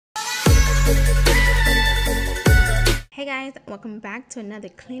Hey guys, welcome back to another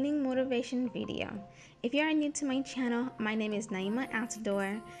cleaning motivation video. If you are new to my channel, my name is Naimah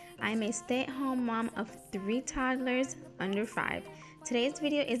Altidore. I am a stay-at-home mom of 3 toddlers under 5. Today's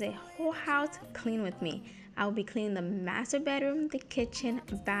video is a whole house clean with me. I will be cleaning the master bedroom, the kitchen,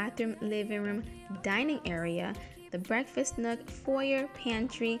 bathroom, living room, dining area, the breakfast nook, foyer,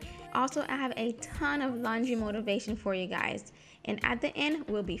 pantry. Also, I have a ton of laundry motivation for you guys. And at the end,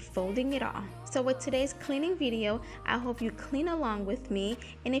 we'll be folding it all. So with today's cleaning video, I hope you clean along with me.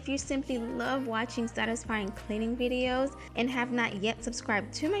 And if you simply love watching satisfying cleaning videos and have not yet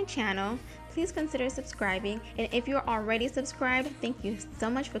subscribed to my channel, please consider subscribing. And if you're already subscribed, thank you so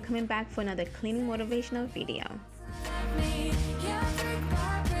much for coming back for another cleaning motivational video.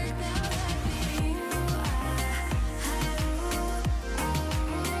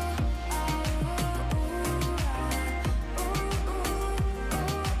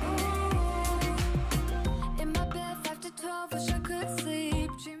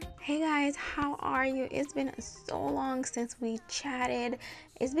 Hey guys, how are you? It's been so long since we chatted.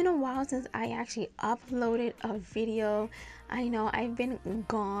 It's been a while since I actually uploaded a video. I know I've been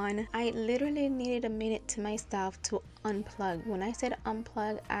gone. I literally needed a minute to myself to unplug. When I said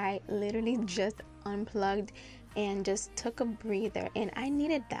unplug, I literally just unplugged and just took a breather, and I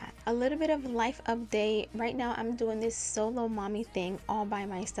needed that. A little bit of life update. Right now I'm doing this solo mommy thing all by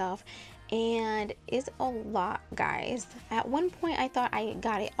myself, and it's a lot, guys. At one point I thought I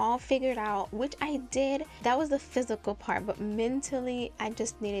got it all figured out, which I did. That was the physical part, but mentally I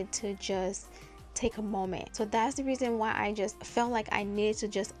just needed to just take a moment. So that's the reason why I just felt like I needed to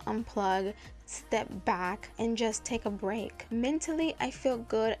just unplug, step back, and just take a break. Mentally I feel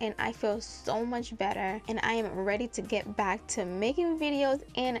good and I feel so much better, and I am ready to get back to making videos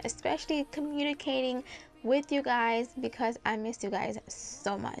and especially communicating with you guys, because I miss you guys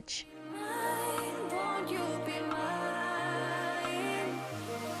so much.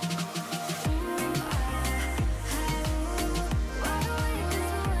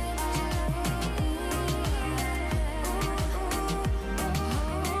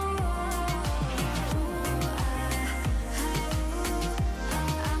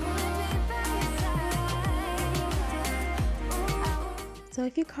 So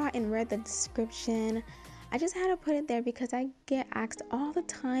if you caught and read the description, I just had to put it there because I get asked all the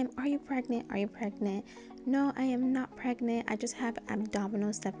time, are you pregnant? Are you pregnant? No, I am not pregnant. I just have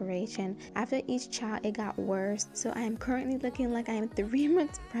abdominal separation. After each child, it got worse. So I am currently looking like I am 3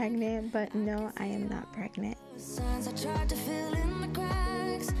 months pregnant, but no, I am not pregnant. Signs I tried to fill in the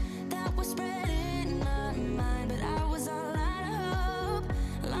cracks that were spreading my mind, but I was all out of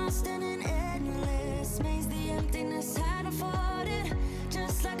hope, lost in an endless maze. The emptiness had unfolded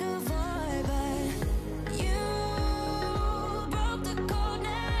just like a void, but you broke the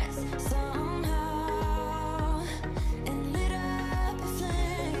coldness somehow and lit up a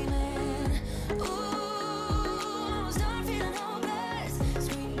flame. Ooh, I was done feeling hopeless,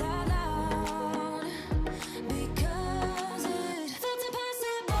 screamed out loud because it felt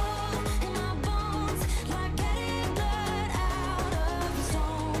impossible in my bones, like getting blood out of the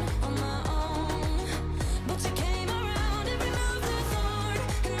stone on my own. But you came around and removed the thorn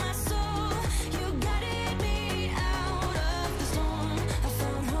in my soul. You guided me out of the storm. I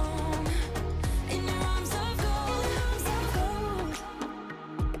found home in your arms of gold,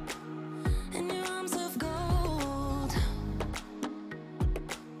 in your arms of gold,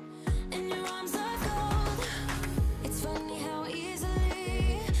 in your arms of gold. It's funny how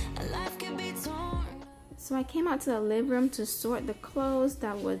easily a life can be torn. So I came out to the living room to sort the clothes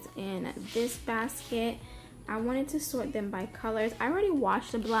that was in this basket. I wanted to sort them by colors. I already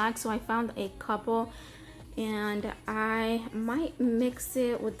washed the black, so I found a couple, and I might mix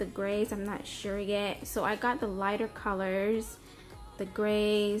it with the grays. I'm not sure yet. So I got the lighter colors, the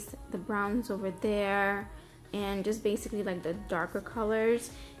grays, the browns over there, and just basically like the darker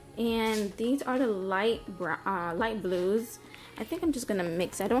colors. And these are the light blues. I think I'm just gonna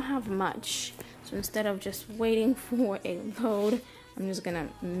mix. I don't have much, so instead of just waiting for a load, I'm just gonna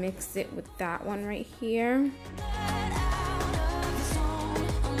mix it with that one right here.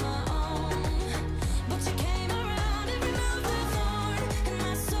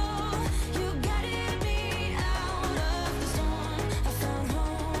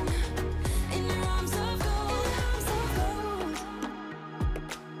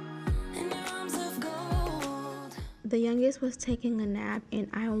 The youngest was taking a nap and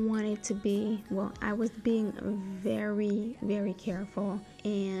I wanted to be, well, I was being very, very careful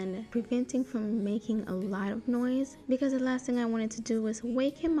and preventing from making a lot of noise, because the last thing I wanted to do was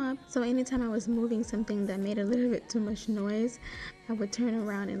wake him up. So anytime I was moving something that made a little bit too much noise, I would turn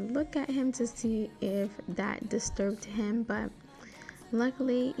around and look at him to see if that disturbed him. But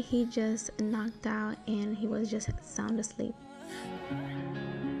luckily he just knocked out and he was just sound asleep.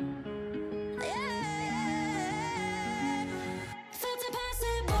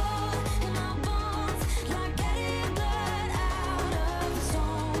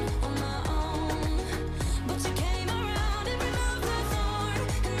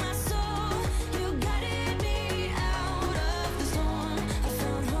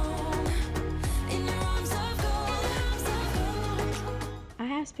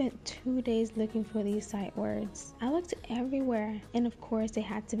 I spent 2 days looking for these sight words. I looked everywhere, and of course they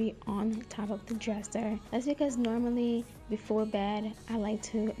had to be on top of the dresser. That's because normally before bed I like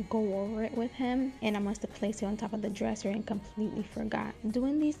to go over it with him, and I must have placed it on top of the dresser and completely forgot.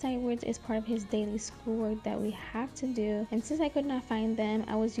 Doing these sight words is part of his daily schoolwork that we have to do, and since I could not find them,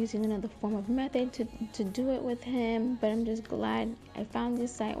 I was using another form of method to do it with him. But I'm just glad I found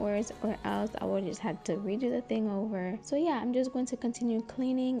these sight words, or else I would just have to redo the thing over. So yeah, I'm just going to continue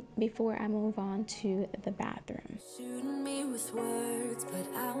cleaning before I move on to the bathroom. Shooting me with words, but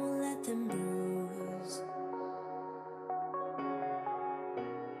I won't let them bruise.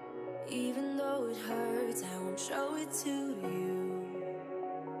 Even though it hurts, I won't show it to you,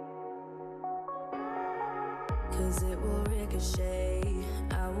 'cause it will ricochet.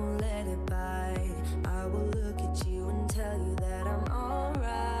 I won't let it bite. I will look at you and tell you that I'm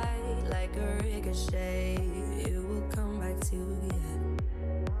alright. Like a ricochet, it will come back to you.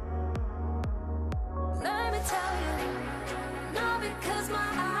 Let me tell you, not because my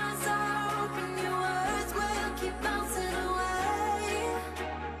eyes are open, your words will keep bouncing away.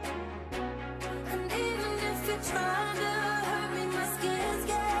 And even if you're trying to hurt me, my skin's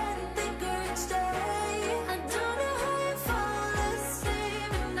getting thicker each day. I don't know how you fall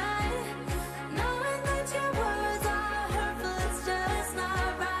asleep at night, knowing that your words are hurtful, it's just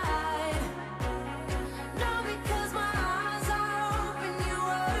not right. No, because my eyes are open, your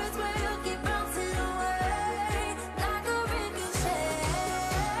words will keep bouncing away. Like a ricochet,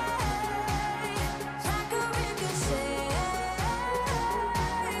 like a ricochet,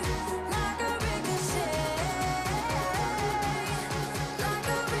 like a ricochet, like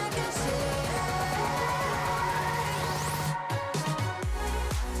a ricochet.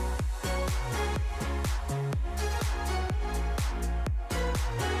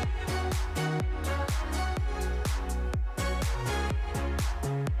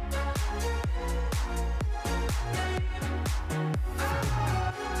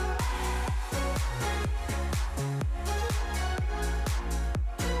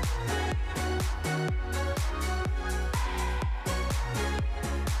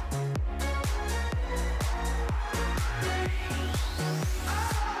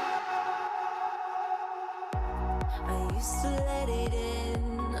 I used to let it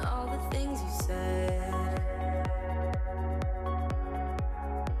in, all the things you said.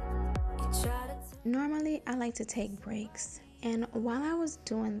 You try to Normally I like to take breaks, and while I was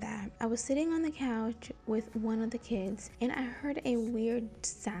doing that, I was sitting on the couch with one of the kids and I heard a weird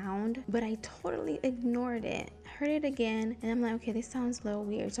sound, but I totally ignored it. I heard it again and I'm like, okay, this sounds a little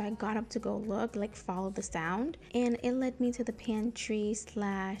weird. So I got up to go look, like follow the sound, and it led me to the pantry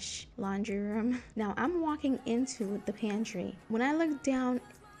slash laundry room. Now I'm walking into the pantry. When I looked down,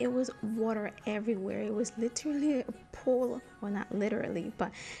 it was water everywhere. It was literally a pool, well, not literally,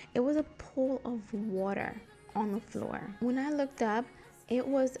 but it was a pool of water on the floor. When I looked up, it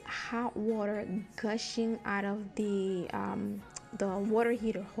was hot water gushing out of the water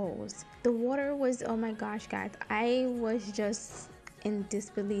heater hose. The water was, oh my gosh, guys, I was just in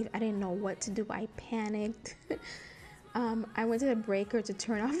disbelief. I didn't know what to do. I panicked. I went to the breaker to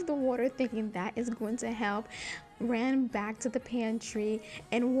turn off the water, thinking that is going to help. Ran back to the pantry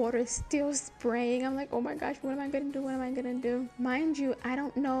and water still spraying. I'm like, oh my gosh, what am I gonna do? What am I gonna do? Mind you, I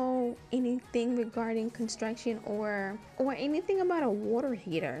don't know anything regarding construction or anything about a water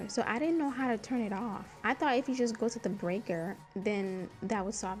heater, so I didn't know how to turn it off. I thought if you just go to the breaker, then that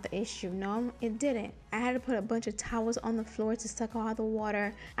would solve the issue. No, it didn't. I had to put a bunch of towels on the floor to suck all the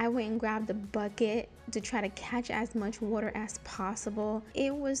water. I went and grabbed a bucket to try to catch as much water as possible.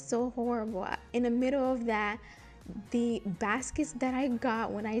 It was so horrible. In the middle of that, the baskets that I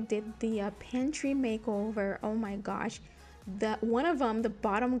got when I did the pantry makeover, oh my gosh, one of them, the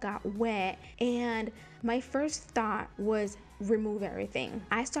bottom got wet, and my first thought was remove everything.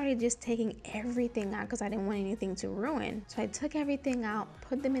 I started just taking everything out because I didn't want anything to ruin. So I took everything out,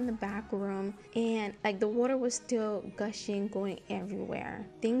 put them in the back room, and like the water was still gushing, going everywhere.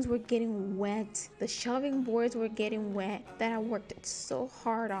 Things were getting wet. The shelving boards were getting wet that I worked so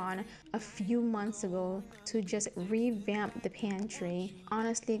hard on a few months ago to just revamp the pantry.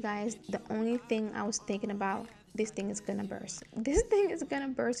 Honestly, guys, the only thing I was thinking about, this thing is gonna burst. This thing is gonna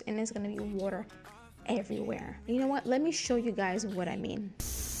burst and it's gonna be water everywhere. You know what? Let me show you guys what I mean.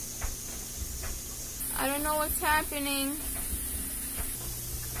 I don't know what's happening.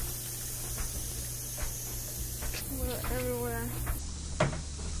 Water everywhere.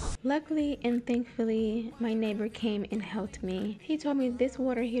 Luckily and thankfully, my neighbor came and helped me. He told me this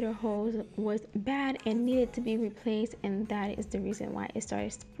water heater hose was bad and needed to be replaced, and that is the reason why it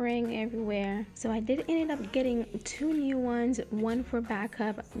started spraying everywhere. So I did end up getting 2 new ones, one for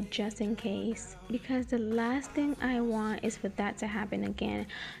backup just in case, because the last thing I want is for that to happen again.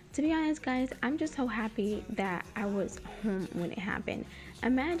 To be honest, guys, I'm just so happy that I was home when it happened.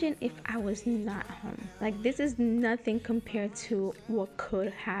 Imagine if I was not home. Like, this is nothing compared to what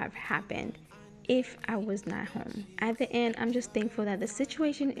could have happened if I was not home. At the end, I'm just thankful that the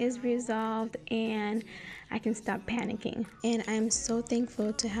situation is resolved and I can stop panicking. And I'm so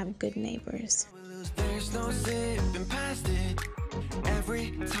thankful to have good neighbors. There's no zipping past it.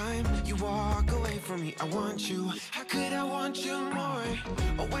 Every time you walk away from me, I want you. How could I want you more?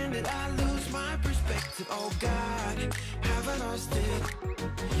 Or when did I lose my perspective? Oh God, have I lost it?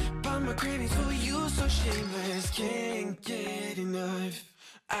 But my cravings for you so shameless, can't get enough.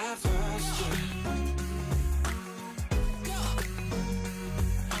 I've lost you,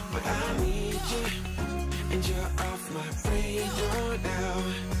 but I need you, and you're off my radar now.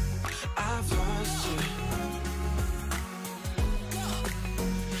 I've lost you,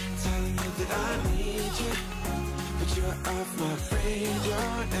 telling you that I need you, but you're off my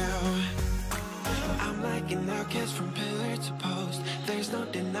radar now. I'm like an outcast from pillar to post. There's no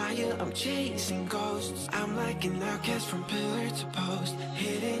denial, I'm chasing ghosts. I'm like an outcast from pillar to post,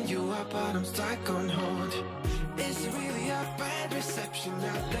 hitting you up but I'm stuck on hold. Is it really a bad reception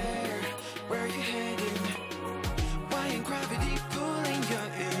out there? Where you heading? Why ain't gravity pulling you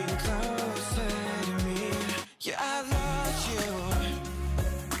in closer to me? Yeah, I lost you,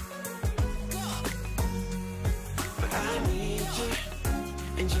 but I need you,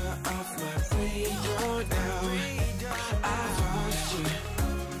 and you're off my radar now. I've lost you,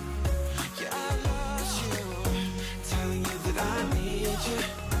 yeah, I lost you, telling you that I need you,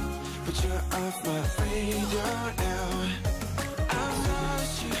 but you're off my radar now. I've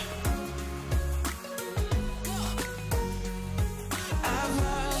lost you, I've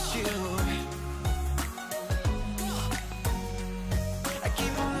lost you. I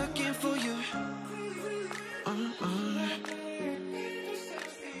keep on looking for you.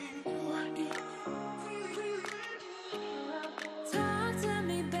 Talk to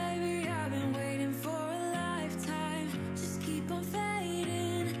me, baby, I've been waiting for a lifetime. Just keep on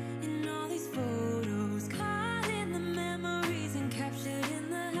fading in all these photos, caught in the memories and captured in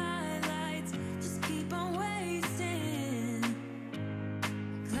the highlights. Just keep on wasting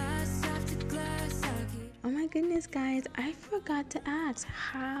glass after glass. I keep Oh my goodness, guys, I forgot to ask,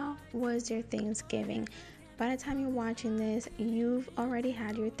 how was your Thanksgiving? By the time you're watching this, you've already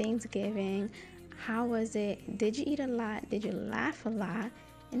had your Thanksgiving. How was it? Did you eat a lot? Did you laugh a lot?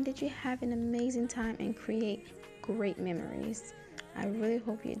 And did you have an amazing time and create great memories? I really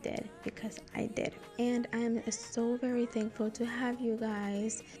hope you did, because I did. And I'm so very thankful to have you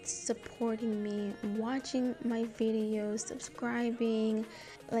guys supporting me, watching my videos, subscribing.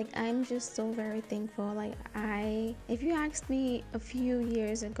 Like, I'm just so very thankful. Like, if you asked me a few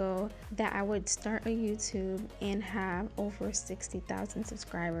years ago that I would start a YouTube and have over 60,000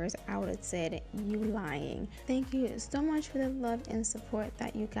 subscribers, I would have said, you lying. Thank you so much for the love and support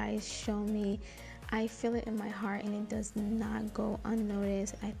that you guys show me. I feel it in my heart and it does not go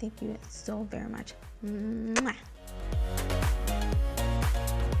unnoticed. I thank you so very much. Mwah.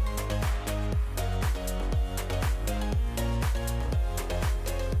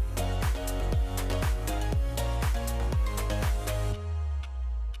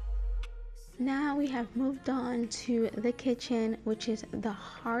 Now we have moved on to the kitchen, which is the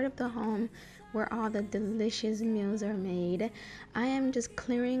heart of the home, where all the delicious meals are made. I am just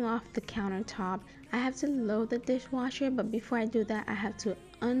clearing off the countertop. I have to load the dishwasher, but before I do that, I have to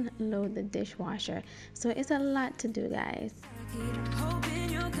unload the dishwasher. So it's a lot to do, guys. hoping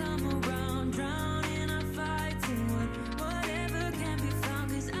you'll come around, drown in our fights and whatever can be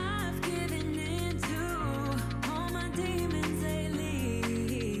found, 'cause I've given in to all my demons.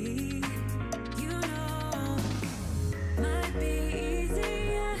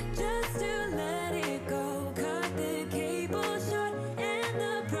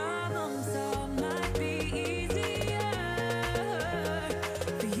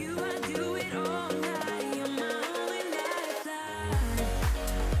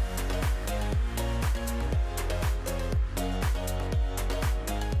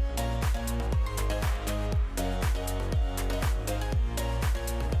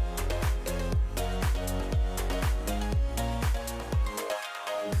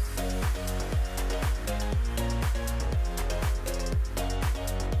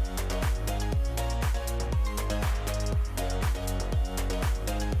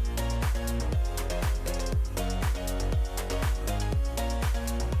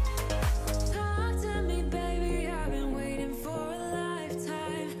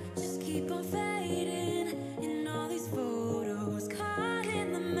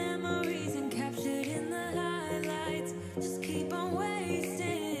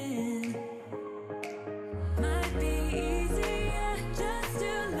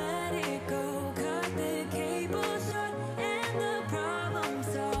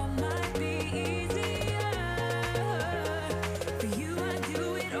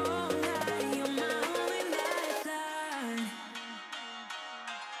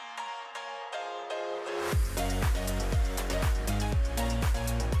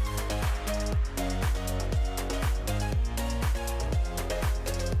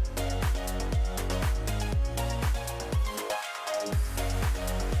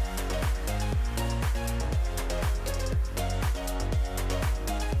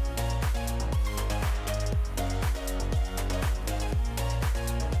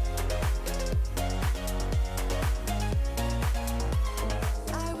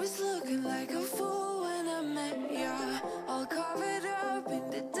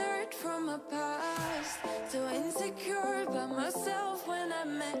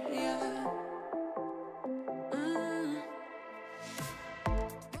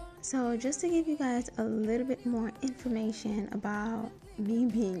 So just to give you guys a little bit more information about me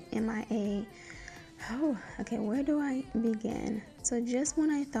being MIA. Oh, okay, where do I begin? So just when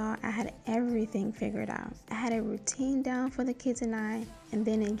I thought I had everything figured out, I had a routine down for the kids and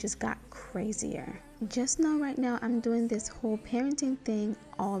then it just got crazier. Just know right now I'm doing this whole parenting thing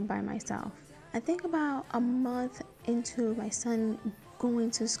all by myself. I think about a month into my son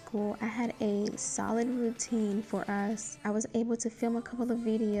going to school, I had a solid routine for us. I was able to film a couple of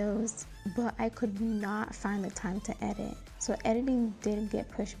videos, but I could not find the time to edit. So editing did get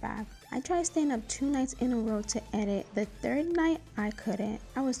pushed back. I tried staying up 2 nights in a row to edit. The 3rd night, I couldn't.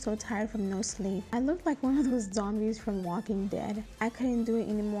 I was so tired from no sleep. I looked like one of those zombies from Walking Dead. I couldn't do it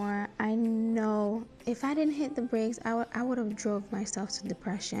anymore. I know if I didn't hit the brakes, I would have drove myself to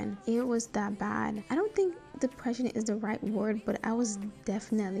depression. It was that bad. I don't think depression is the right word, but I was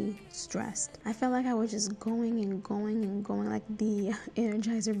definitely stressed. I felt like I was just going and going and going like the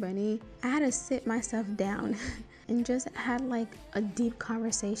Energizer Bunny. I had to sit myself down and just had like a deep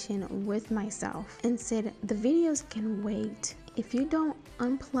conversation with myself and said, the videos can wait. If you don't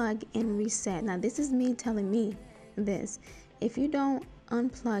unplug and reset, now this is me telling me this, if you don't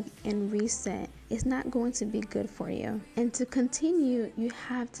unplug and reset, it's not going to be good for you. And to continue, you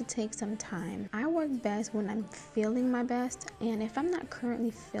have to take some time. I work best when I'm feeling my best, and if I'm not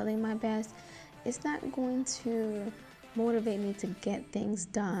currently feeling my best, it's not going to motivate me to get things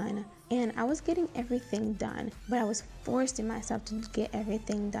done. And I was getting everything done, but I was forcing myself to get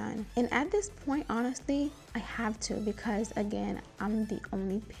everything done. And at this point, honestly, I have to, because again, I'm the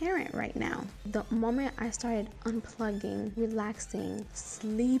only parent right now. The moment I started unplugging, relaxing,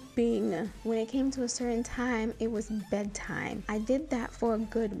 sleeping, when it came to a certain time, it was bedtime. I did that for a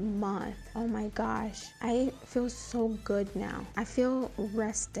good month. Oh my gosh, I feel so good now. I feel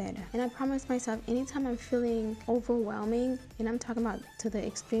rested. And I promised myself, anytime I'm feeling overwhelming, and I'm talking about to the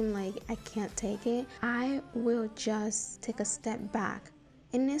extreme, like I can't take it, I will just take a step back.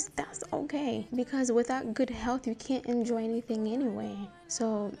 And that's okay, because without good health, you can't enjoy anything anyway.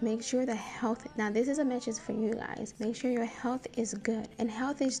 So make sure the health, now this is a message for you guys, make sure your health is good. And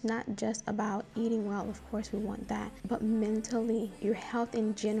health is not just about eating well, of course we want that, but mentally, your health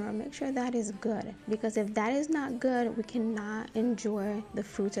in general, make sure that is good. Because if that is not good, we cannot enjoy the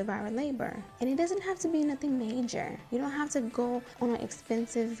fruits of our labor. And it doesn't have to be nothing major. You don't have to go on an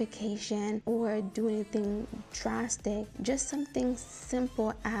expensive vacation or do anything drastic. Just something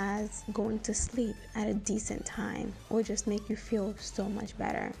simple as going to sleep at a decent time or just make you feel so much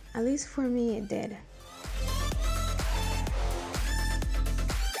better. At least for me, it did.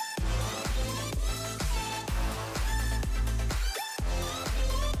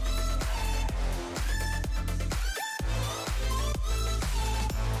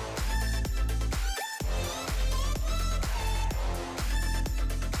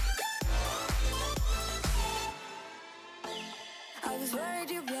 I was worried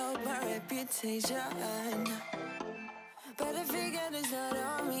you blowed my reputation, but I figured it's not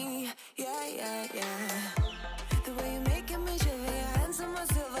on me. Yeah. The way you're making me shiver, your hands on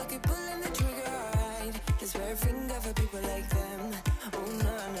myself, I keep pulling the trigger, alright. This very finger for people like them. Oh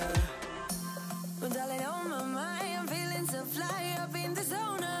no. Well, darling, on my mind, I'm feeling so fly up in the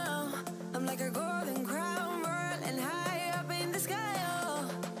zone now. I'm like a golden crown, whirling high up in the sky. Oh,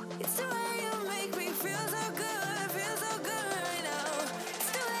 it's the way you make me feel so good.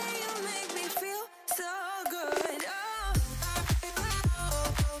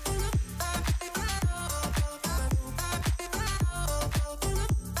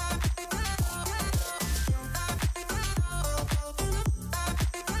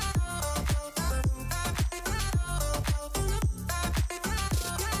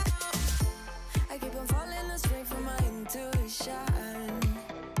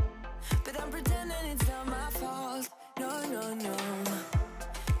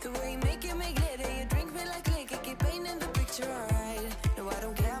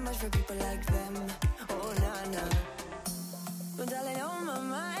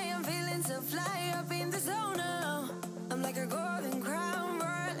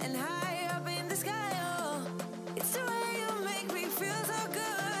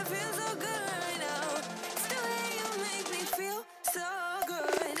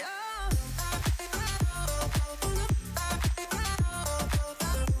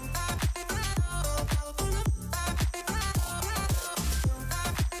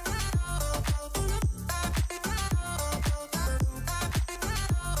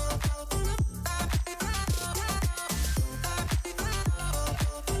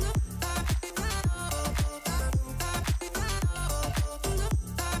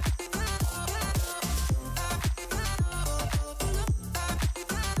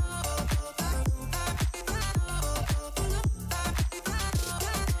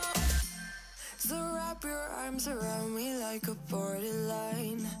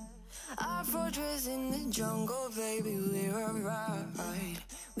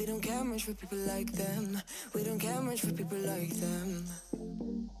 We don't care much for people like them. We don't care much for people like them.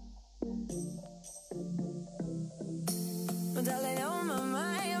 But darling, on my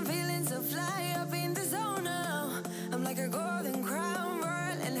mind, I'm feeling so fly up in the zone now. I'm like a golden crown,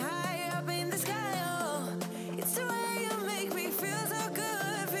 whirling high up in the sky. Oh, it's the way you make me feel so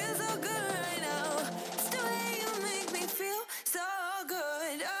good right now. It's the way you make me feel so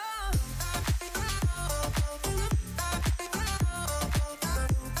good. Oh.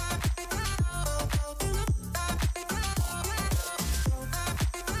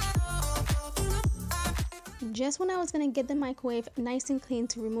 Just when I was gonna get the microwave nice and clean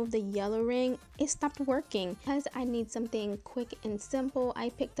to remove the yellow ring, it stopped working. Because I need something quick and simple, I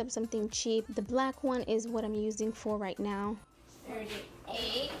picked up something cheap. The black one is what I'm using for right now.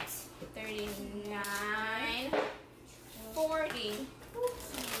 38, 39, 40.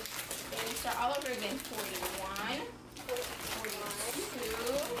 Then we start all over again. 41, 42,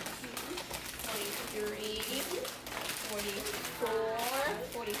 43, 44,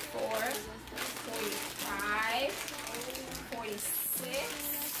 45, 46,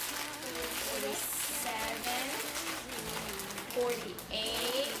 47,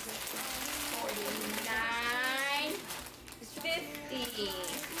 48, 49, 50.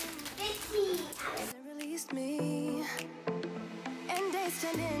 Released me, and days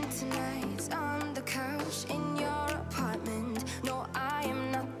turned into nights on the couch in your apartment. No, I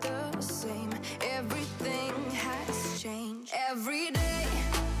am not the same. Everything has changed. Every day,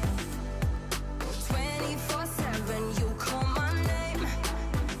 24/7, you call my name,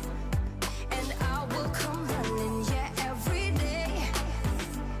 and I will come running. Yeah, every day,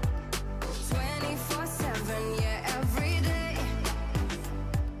 24/7. Yeah, every day,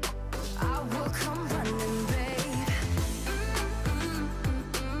 I will come running, babe.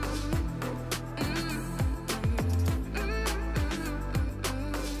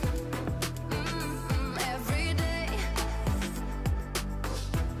 Every day,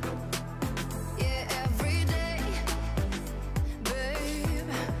 yeah, every day, babe.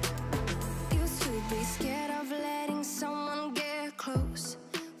 Used to be scared of letting someone get close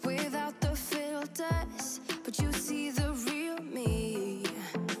without the filters, but you see the real me.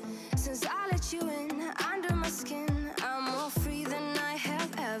 Since I let you in under my skin, I'm more free than I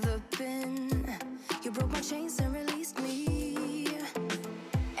have ever been. You broke my chains and released me,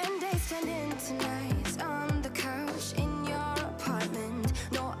 and days turned into nights on the couch in your apartment.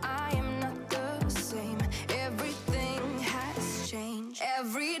 No, I am not the same. Everything has changed.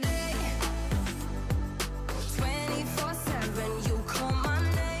 Every day, 24/7, you call my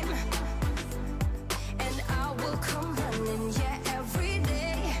name, and I will come running. Yeah, every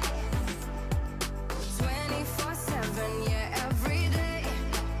day, 24/7. Yeah, every day,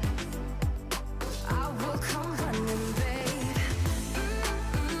 I will come running, babe.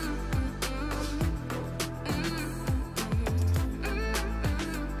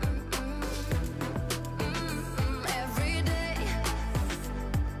 Every day,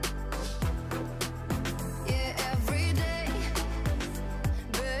 yeah, every day,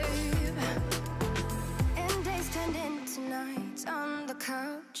 babe. And days turned into nights on the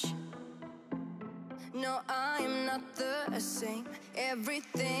couch. No, I am not the same.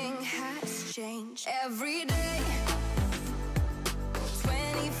 Everything has changed. Every day,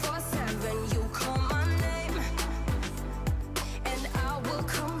 24/7, you call my name, and I will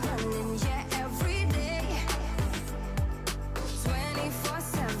come running. Yeah, every day,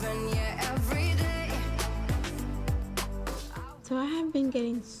 24/7. Yeah, every day. So I have been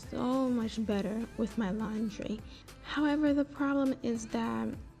getting so much better with my laundry. However, the problem is that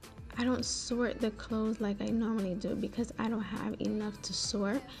I don't sort the clothes like I normally do because I don't have enough to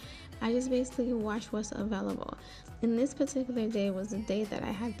sort. I just basically wash what's available. And this particular day was the day that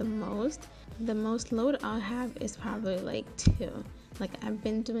I had the most. The most load I'll have is probably like 2. Like, I've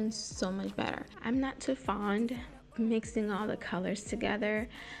been doing so much better. I'm not too fond mixing all the colors together.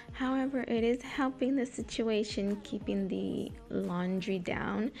 However, it is helping the situation, keeping the laundry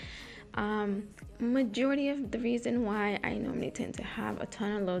down. Majority of the reason why I normally tend to have a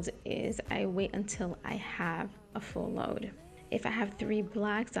ton of loads is I wait until I have a full load. If I have 3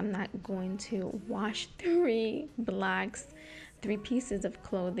 blacks, I'm not going to wash 3 blacks, 3 pieces of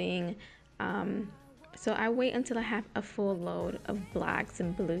clothing. So I wait until I have a full load of blacks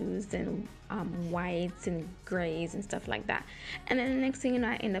and blues and whites and grays and stuff like that. And then the next thing you know,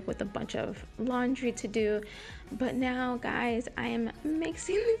 I end up with a bunch of laundry to do. But now, guys, I am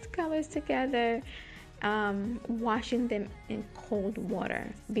mixing these colors together, washing them in cold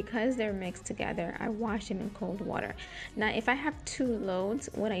water. Because they're mixed together, I wash them in cold water. Now, if I have 2 loads,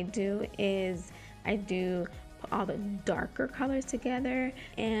 what I do is I do all the darker colors together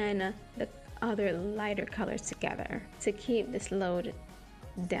and the other lighter colors together to keep this load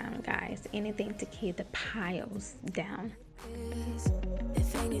down, guys. Anything to keep the piles down.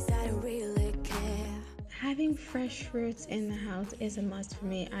 Having fresh fruits in the house is a must for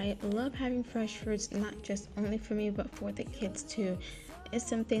me. I love having fresh fruits, not just only for me, but for the kids too. It's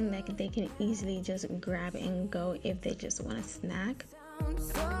something that they can easily just grab and go if they just want a snack.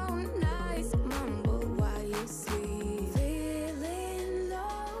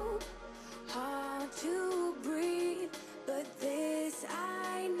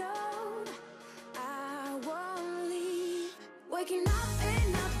 Waking up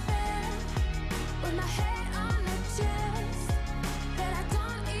in a bed with my head on a chest that I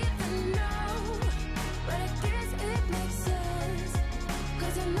don't even know, but I guess it makes sense,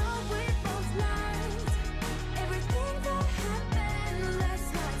 'cause I know we both lied everything that happened last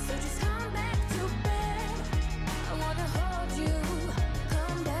night. So just come back to bed. I wanna hold you.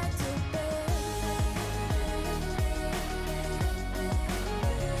 Come back to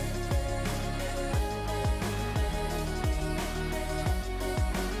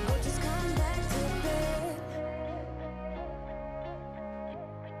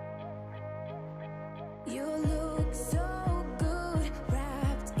You look so good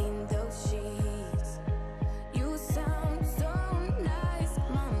wrapped in those sheets. You sound so nice,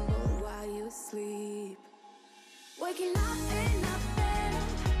 mumble while you sleep. Waking up in a bed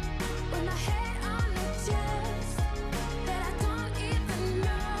with my head on a chest that I don't even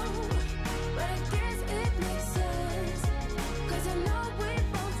know, but I guess it makes sense, 'cause I know we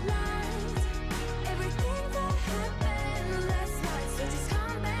both lied everything that happened last night. So just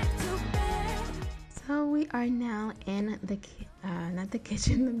come back to bed. So we are now in the not the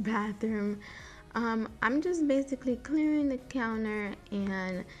kitchen, the bathroom. I'm just basically clearing the counter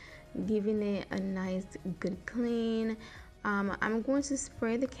and giving it a nice good clean. I'm going to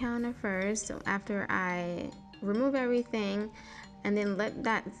spray the counter first, so after I remove everything, and then let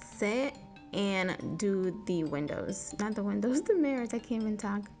that sit and do the windows, not the windows, the mirrors. I can't even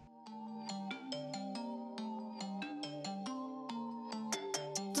talk.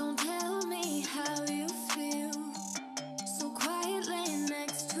 Don't tell me how you feel, so quiet laying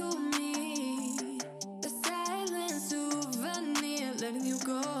next to me. The silence souvenir, letting you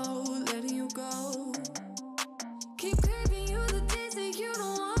go, letting you go. Keep craving you the days that you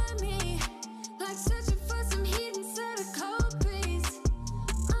don't want me, like searching for some heat inside a cold breeze.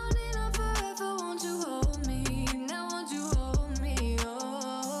 On and on forever, won't you hold me? Now won't you hold me?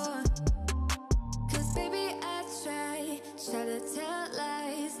 Oh, 'cause baby I try to tell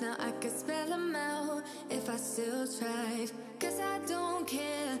lies. Now I could spell them out if I still tried. 'Cause I don't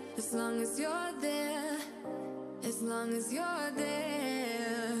care as long as you're there, as long as you're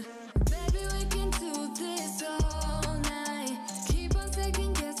there. Baby, we can do this all night. Keep on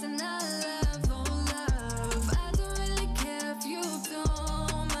second guessing our love, oh love. I don't really care if you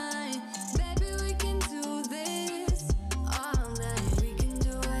don't mind. Baby, we can do this all night. We can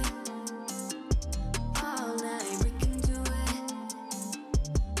do it all night. We can do it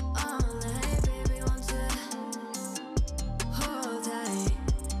all night. Baby, won't you hold tight,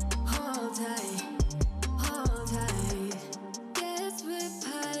 hold tight, hold tight. Guess we're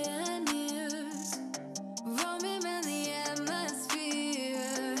pioneers, roaming around the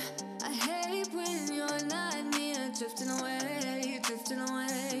atmosphere. I hate when you're not near, drifting away, drifting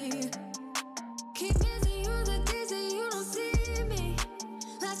away. Keep missing you the days that you don't see me,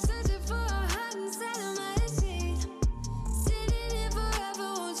 like searching for a heart inside of my sheet. Sitting here forever,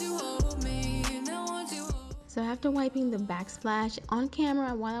 won't you hold me? Now won't you hold me? So after wiping the backsplash on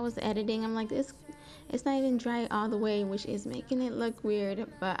camera while I was editing, I'm like, it's not even dry all the way, which is making it look weird,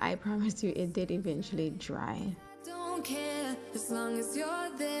 but I promise you it did eventually dry. I don't care as long as you're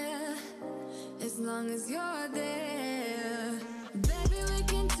there, as long as you're there. Baby, we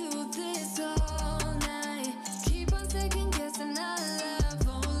can do this all night. Keep on second guessing our love,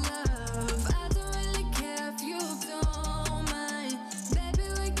 oh love. I don't really care if you don't mind. Baby,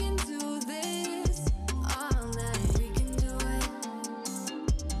 we can do this all night. We can do it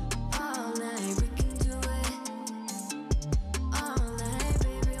all night. We can do it all night.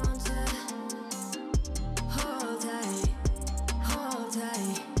 Baby, won't you hold tight, hold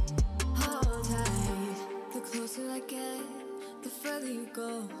tight, hold tight. The closer I get, the further you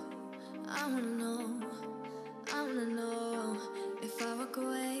go. I wanna know if I walk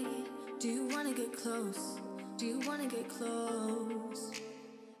away, do you wanna get close? Do you wanna get close?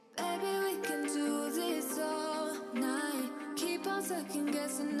 Baby, we can do this all night. Keep on second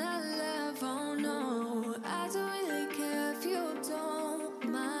guessing our love, oh no. I don't really care if you don't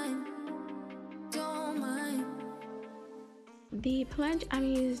mind, don't mind. The plunge I'm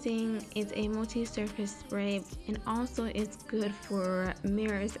using is a multi-surface spray, and also it's good for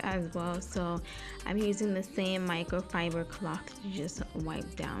mirrors as well. So I'm using the same microfiber cloth to just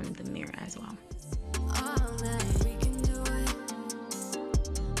wipe down the mirror as well. All night we can do it.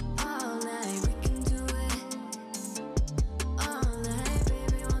 All night we can do it. All night,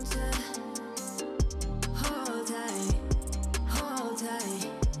 baby, want to hold tight, hold tight,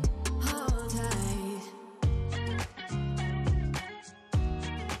 hold tight.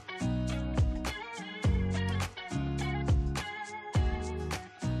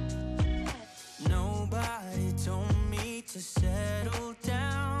 Nobody told me to settle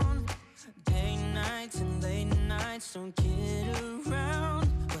down. Day nights and late nights don't get around.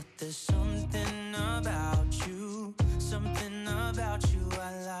 But there's something about you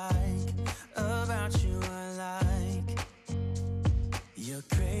I like. About you I like. You're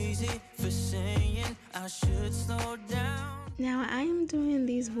crazy for saying I should slow down. Now I am doing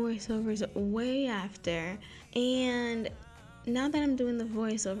these voiceovers way after, and now that I'm doing the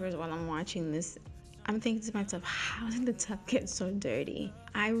voiceovers while I'm watching this, I'm thinking to myself, how did the tub get so dirty?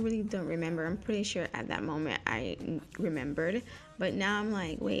 I really don't remember. I'm pretty sure at that moment I remembered, but now I'm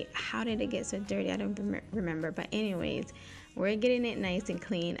like, wait, how did it get so dirty? I don't remember. But anyways, we're getting it nice and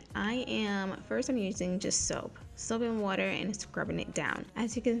clean. First I'm using just soap and water, and scrubbing it down.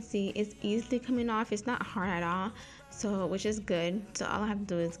 As you can see, it's easily coming off. It's not hard at all, so which is good. So all I have to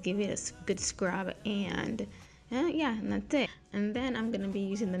do is give it a good scrub, and yeah, and that's it. And then I'm gonna be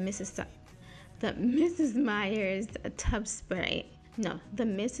using the Mrs. Meyer's tub spray. No, the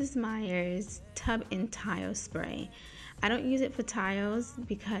Mrs. Meyer's tub and tile spray. I don't use it for tiles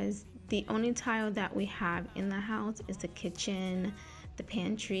because the only tile that we have in the house is the kitchen, the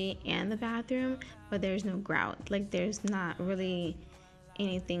pantry, and the bathroom, but there's no grout. Like, there's not really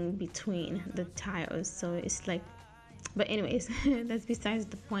anything between the tiles, so it's like, but anyways, that's besides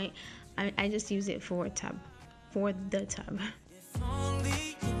the point. I just use it for the tub. If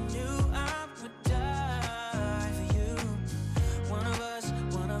only you knew I would die for you. One of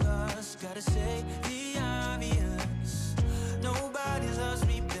us gotta say the obvious. Nobody loves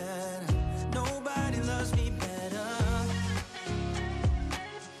me better. Nobody loves me better.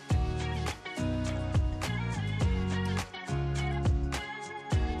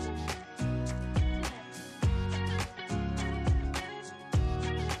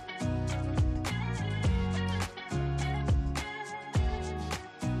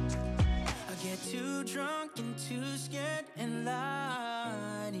 Too drunk and too scared and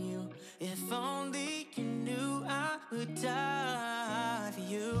lie to you. If only you knew I would die for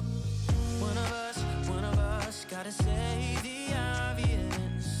you. One of us gotta say the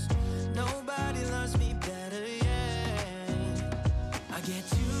obvious. Nobody loves me better, yeah. I get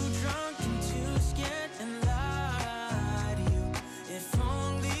too drunk and too scared and lie to you. If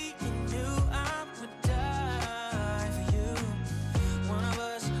only you knew I would die for you. One of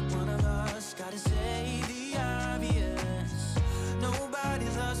us gotta say the obvious. Nobody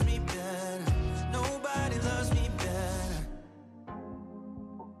loves me better. Nobody loves me better.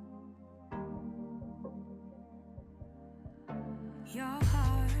 Your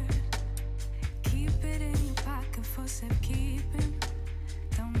heart, keep it in your pocket for safekeeping.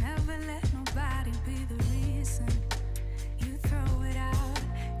 Don't ever let nobody be the reason you throw it out.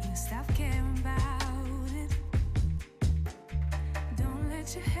 You stop caring about it. Don't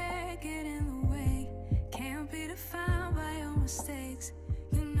let your hair get in the way. Can't be defined by your mistakes.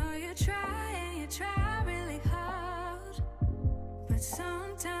 You know you try really hard, but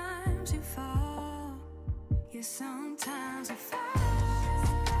sometimes you fall. Yeah, sometimes you fall.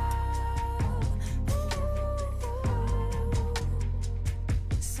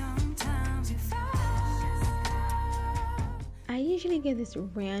 Sometimes you fall. I usually get this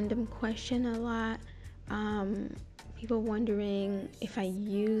random question a lot. People wondering if I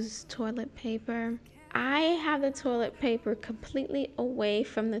use toilet paper. I have the toilet paper completely away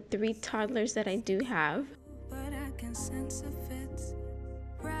from the 3 toddlers that I do have. But I can sense if it's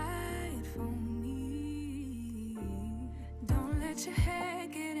right for me. Don't let your hair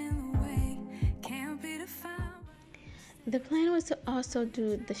get in the way. Can't be defined. The plan was to also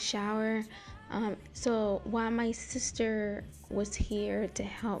do the shower. So while my sister was here to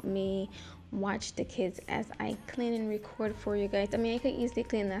help me watch the kids as I clean and record for you guys. I mean, I could easily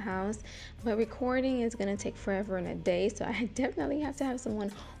clean the house, but recording is gonna take forever in a day, so I definitely have to have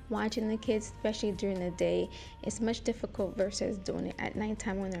someone watching the kids, especially during the day. It's much difficult versus doing it at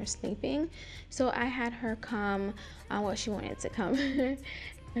nighttime when they're sleeping. So I had her come, well, she wanted to come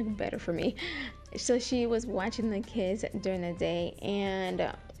better for me. So she was watching the kids during the day, and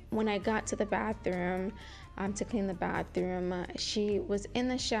when I got to the bathroom, to clean the bathroom. She was in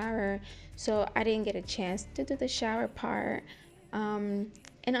the shower, so I didn't get a chance to do the shower part. And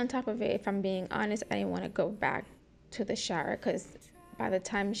on top of it, if I'm being honest, I didn't want to go back to the shower because by the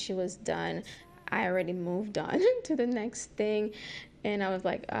time she was done, I already moved on to the next thing. And I was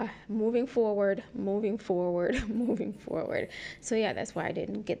like, moving forward, moving forward, moving forward. So yeah, that's why I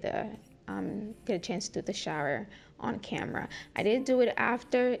didn't get a chance to do the shower on camera. I did do it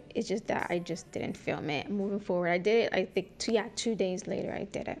after. It's just that I just didn't film it. Moving forward, I did it. I think 2 days later I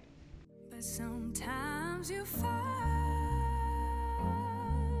did it. But sometimes you fall.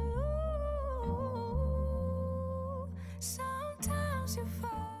 Sometimes you fall.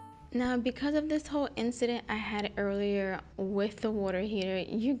 Now, because of this whole incident I had earlier with the water heater,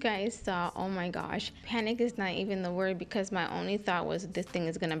 you guys saw, oh my gosh, panic is not even the word, because my only thought was this thing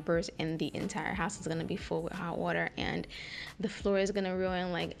is gonna burst and the entire house is gonna be full with hot water and the floor is gonna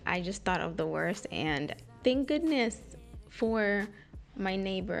ruin. Like, I just thought of the worst, and thank goodness for my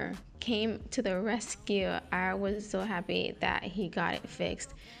neighbor came to the rescue. I was so happy that he got it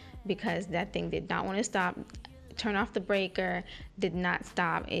fixed, because that thing did not want to stop. Turn off the breaker, did not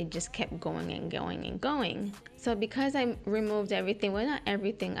stop. It just kept going and going and going. So because I removed everything, well, not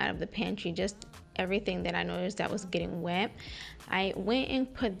everything out of the pantry, just everything that I noticed that was getting wet, I went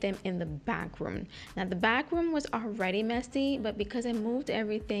and put them in the back room. Now the back room was already messy, but because I moved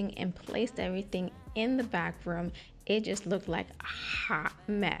everything and placed everything in the back room, it just looked like a hot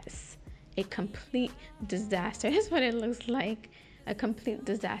mess. A complete disaster is what it looks like. A complete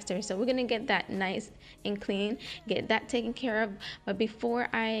disaster. So we're gonna get that nice and clean, get that taken care of. But before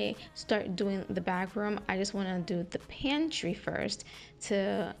I start doing the back room, I just want to do the pantry first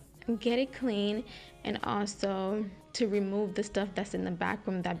to get it clean, and also to remove the stuff that's in the back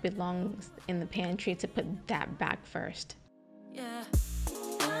room that belongs in the pantry, to put that back first. Yeah.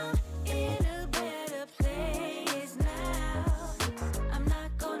 I'm in a better place now. I'm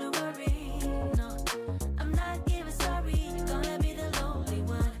not gonna worry. No, I'm not even sorry. You're gonna be the lonely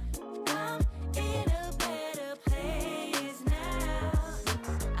one. I'm in a better place now.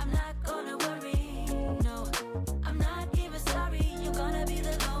 I'm not gonna worry. No, I'm not even sorry. You're gonna be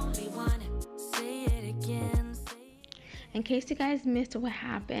the lonely one. Say it again. In case you guys missed what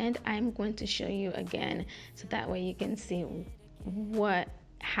happened, I'm going to show you again, so that way you can see what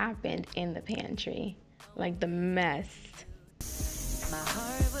happened in the pantry, like the mess. My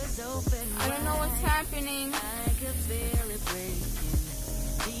heart was open. I don't know what's happening. I could feel it breaking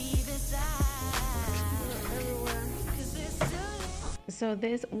deep inside. So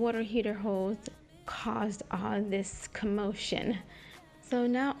this water heater hose caused all this commotion. So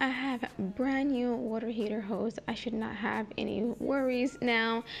now I have brand new water heater hose. I should not have any worries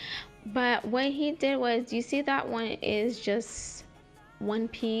now. But what he did was, you see that one is just one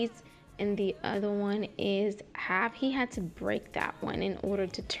piece and the other one is half. He had to break that one in order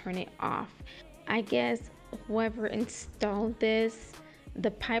to turn it off. I guess whoever installed this,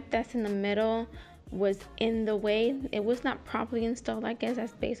 the pipe that's in the middle was in the way. It was not properly installed, I guess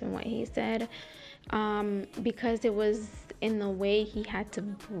that's based on what he said. Because it was in the way, he had to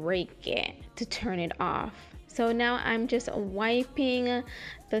break it to turn it off. So now I'm just wiping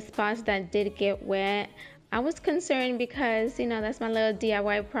the spots that did get wet. I was concerned because, you know, that's my little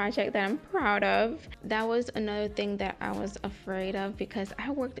DIY project that I'm proud of. That was another thing that I was afraid of, because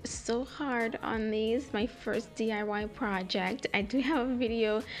I worked so hard on these, my first DIY project. I do have a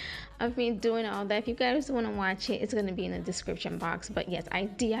video of me doing all that. If you guys want to watch it, it's going to be in the description box. But yes, I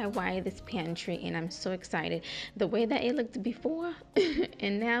DIY this pantry and I'm so excited. The way that it looked before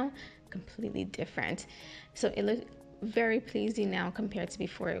and now, completely different. So it looks very pleasing now compared to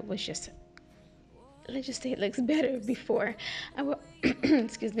before. It was just, let's just say it looks better before. I will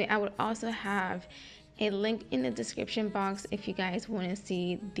excuse me, I would also have a link in the description box if you guys want to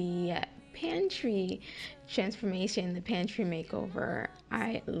see the pantry transformation, the pantry makeover.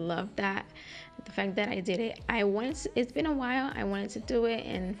 I love that, the fact that I did it. It's been a while. I wanted to do it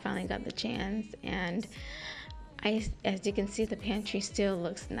and finally got the chance, and as you can see, the pantry still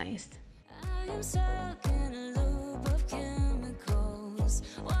looks nice. I am stuck in a loop of chemicals.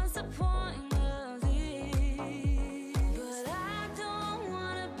 What's the point of this? But I don't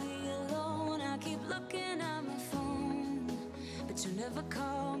wanna be alone. I keep looking at my phone, but you never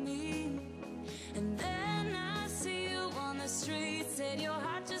call me. And then I see you on the street, said your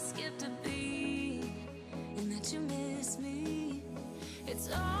heart just skipped a beat, and that you miss me. It's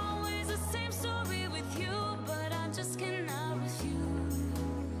always the same story with you, but I just cannot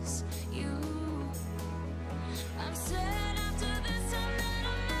refuse you. I'm sad after this time that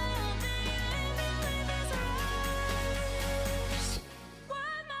I'm out, that you leave me with this rush. Why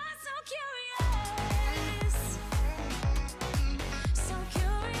am I so curious?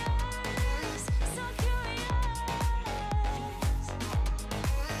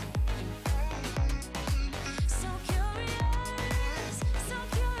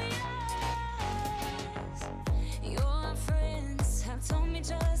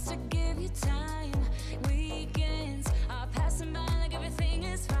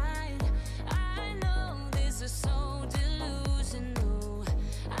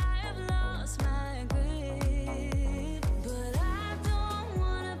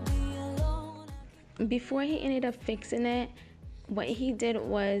 before he ended up fixing it, what he did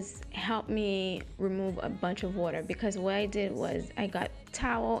was help me remove a bunch of water, because what I did was I got a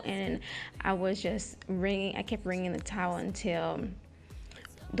towel and I was just wringing, I kept wringing the towel until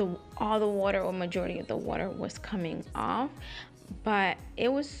all the water, or majority of the water, was coming off. But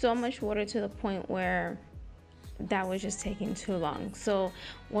it was so much water to the point where that was just taking too long. So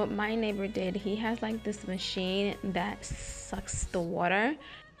what my neighbor did, he has like this machine that sucks the water.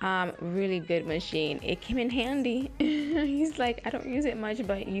 Really good machine. It came in handy. He's like, I don't use it much,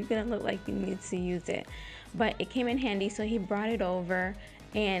 but you're gonna look like you need to use it. But it came in handy, so he brought it over,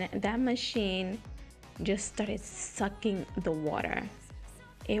 and that machine just started sucking the water.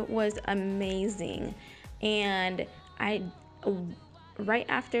 It was amazing. And right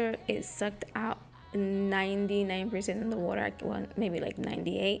after it sucked out 99% of the water, well, maybe like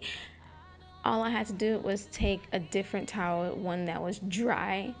 98, all I had to do was take a different towel, one that was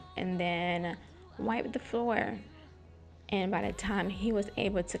dry, and then wipe the floor. And by the time he was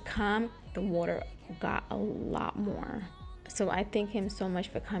able to come, the water got a lot more. So I thank him so much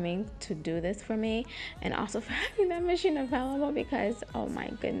for coming to do this for me, and also for having that machine available, because oh my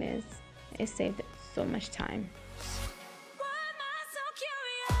goodness, it saved so much time.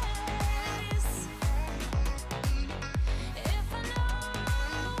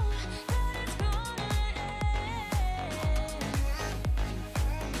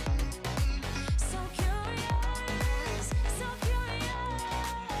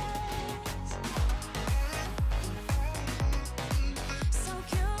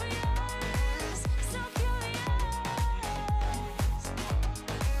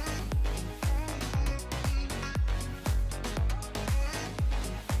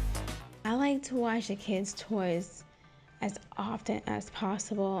 I like to wash the kids' toys as often as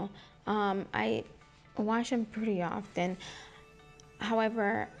possible. I wash them pretty often.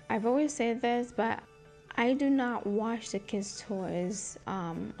 However, I've always said this, but I do not wash the kids' toys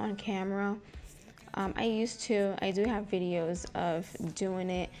on camera. I used to. I do have videos of doing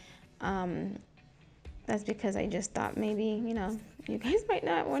it. That's because I just thought maybe, you know, you guys might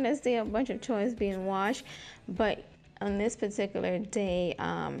not want to see a bunch of toys being washed, but on this particular day,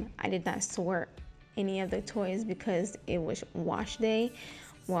 I did not sort any of the toys because it was wash day.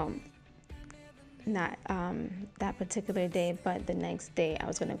 Well, not that particular day, but the next day I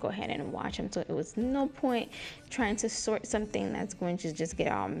was going to go ahead and wash them. So it was no point trying to sort something that's going to just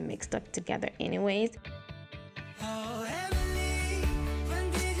get all mixed up together anyways.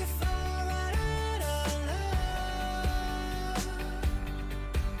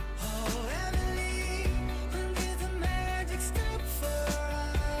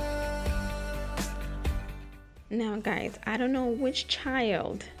 Now guys, I don't know which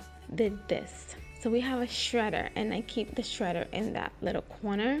child did this. So we have a shredder, and I keep the shredder in that little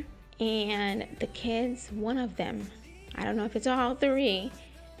corner, and the kids, one of them, I don't know if it's all three,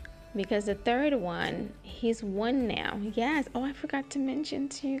 because the third one, he's one now. Yes, oh, I forgot to mention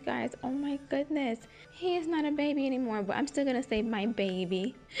to you guys, oh my goodness, he is not a baby anymore, but I'm still gonna say my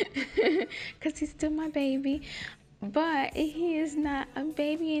baby because he's still my baby. But he is not a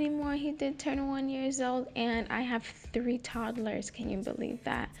baby anymore. He did turn 1 year old, and I have 3 toddlers. Can you believe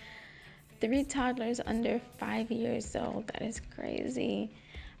that? 3 toddlers under 5 years old. That is crazy.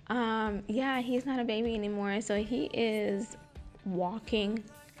 Yeah, he's not a baby anymore. So he is walking.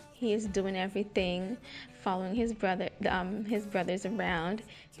 He is doing everything, following his brothers around.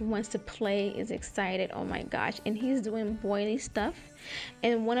 He wants to play, is excited, oh my gosh. And he's doing boily stuff.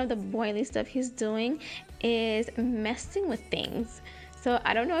 And one of the boily stuff he's doing is messing with things. So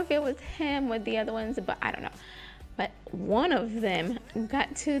I don't know if it was him or the other ones, but I don't know. But one of them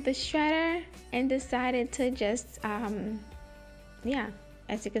got to the shredder and decided to just, yeah,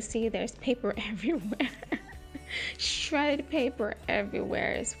 as you can see, there's paper everywhere. Shredded paper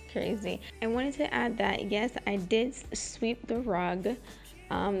everywhere. It's crazy. I wanted to add that yes, I did sweep the rug.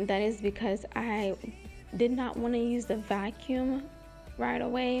 That is because I did not want to use the vacuum right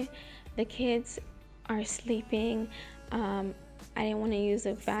away. The kids are sleeping. I didn't want to use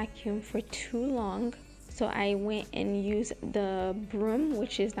a vacuum for too long, so I went and used the broom,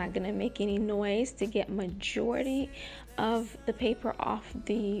 which is not going to make any noise, to get majority of the paper off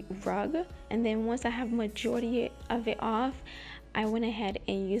the rug. And then once I have majority of it off, I went ahead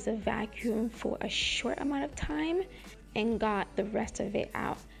and used a vacuum for a short amount of time and got the rest of it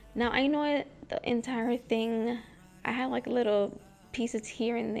out. Now I know the entire thing, I had like little pieces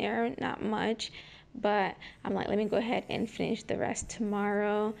here and there, not much, but I'm like, let me go ahead and finish the rest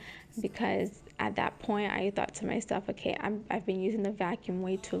tomorrow, because at that point I thought to myself, okay, I've been using the vacuum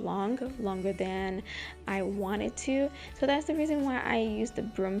way too longer than I wanted to. So that's the reason why I used the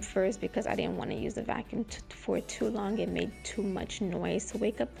broom first, because I didn't want to use the vacuum for too long. It made too much noise to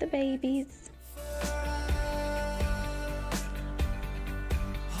wake up the babies.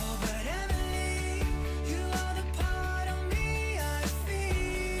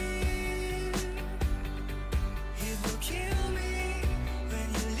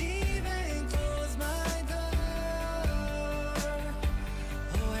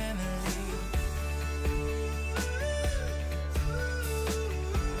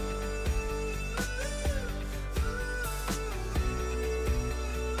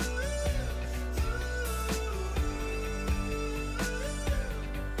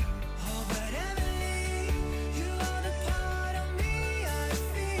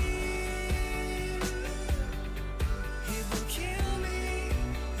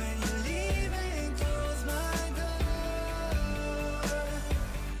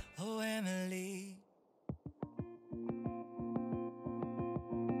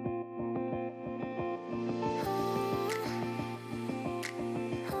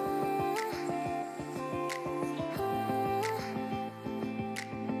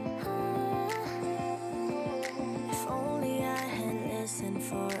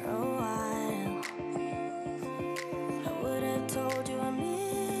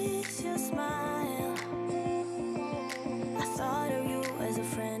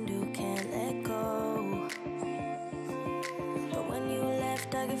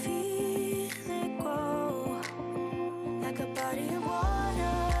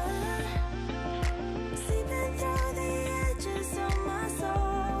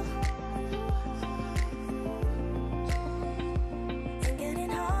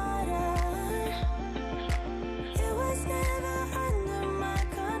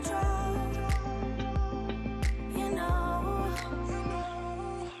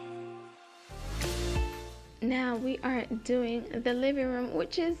 Now we are doing the living room,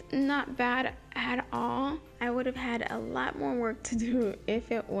 which is not bad at all. I would have had a lot more work to do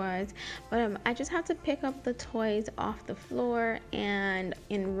if it was, but I just have to pick up the toys off the floor and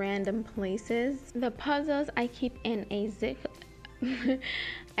in random places. The puzzles I keep in a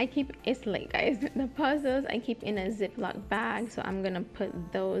it's late, guys. The puzzles I keep in a Ziploc bag, so I'm gonna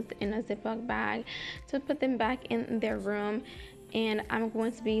put those in a Ziploc bag to put them back in their room. And I'm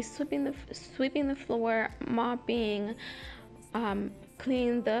going to be sweeping the floor, mopping,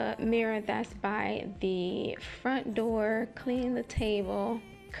 cleaning the mirror that's by the front door, cleaning the table,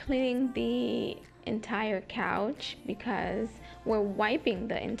 cleaning the entire couch, because we're wiping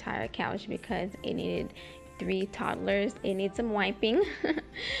the entire couch because it needed 3 toddlers. It needs some wiping.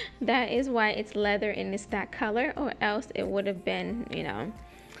 That is why it's leather and it's that color, or else it would have been, you know,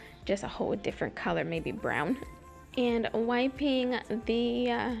 just a whole different color, maybe brown. And wiping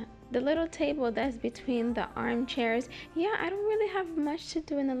the little table that's between the armchairs. Yeah, I don't really have much to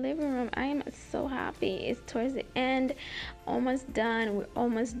do in the living room. I am so happy. It's towards the end, almost done. We're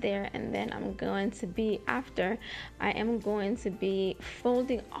almost there, and then I'm going to be, after, I am going to be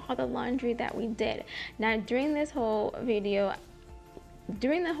folding all the laundry that we did. Now, during this whole video,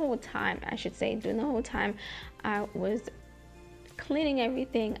 during the whole time I was cleaning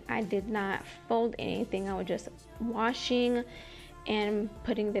everything, I did not fold anything. I was just washing and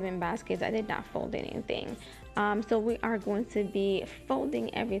putting them in baskets. I did not fold anything. So we are going to be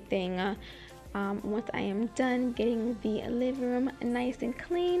folding everything once I am done getting the living room nice and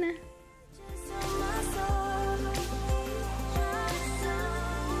clean.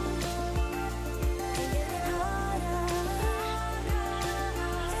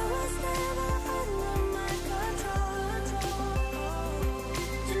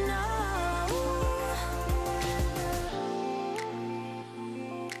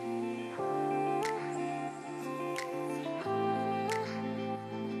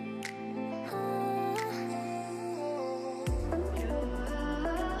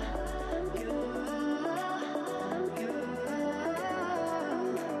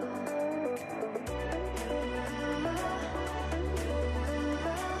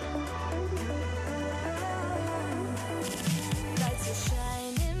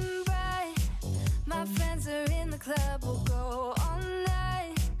 Club will go all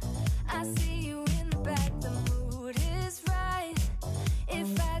night. I see you in the back, the mood is right.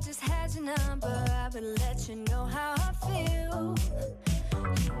 If I just had your number, I would let you know how I feel.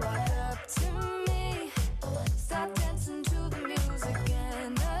 You walk up to me, start dancing to the music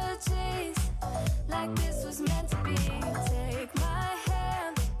and the chase, like this was meant to be. Take my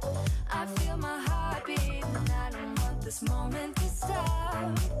hand, I feel my heart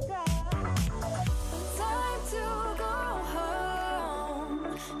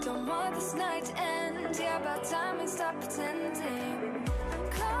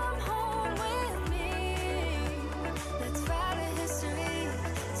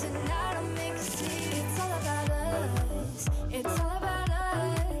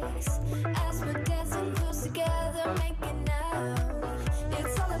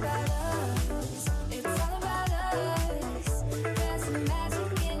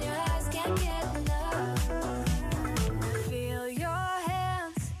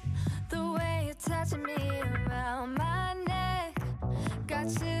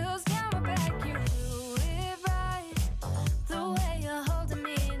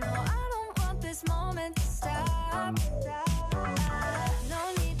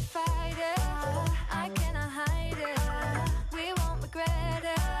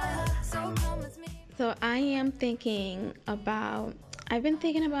So I am thinking about, I've been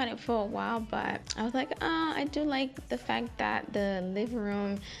thinking about it for a while, but I was like, I do like the fact that the living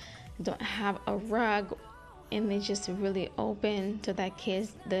room don't have a rug, and it's just really open so that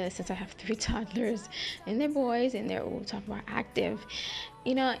kids, since I have 3 toddlers and they're boys and they're, we'll talk about active,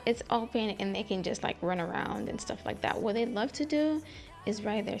 you know, it's open and they can just like run around and stuff like that. What they love to do is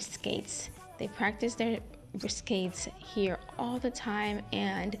ride their skates. They practice their skates here all the time,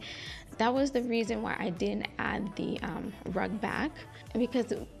 and that was the reason why I didn't add the rug back,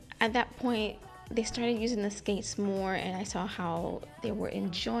 because at that point they started using the skates more, and I saw how they were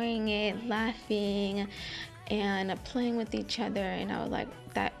enjoying it, laughing and playing with each other, and I was like,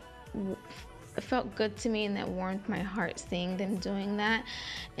 that it felt good to me and that warmed my heart seeing them doing that.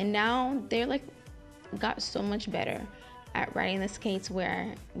 And now they're like got so much better at riding the skates,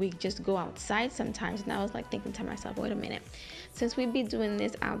 where we just go outside sometimes. And I was like thinking to myself, wait a minute, since we be doing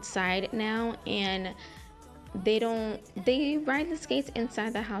this outside now, and they ride the skates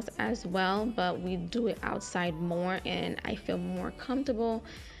inside the house as well, but we do it outside more, and I feel more comfortable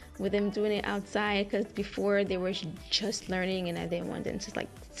with them doing it outside, because before they were just learning and I didn't want them to like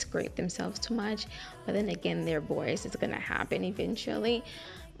scrape themselves too much. But then again, they're boys, it's gonna happen eventually.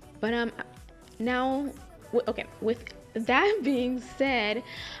 But now, okay, with that being said,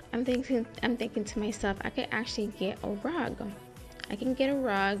 I'm thinking to myself, I could actually get a rug. I can get a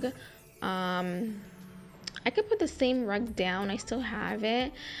rug. I could put the same rug down, I still have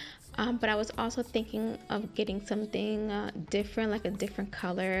it, but I was also thinking of getting something different, like a different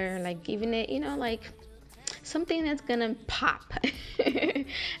color, like giving it, you know, like something that's gonna pop.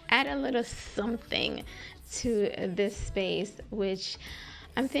 Add a little something to this space, which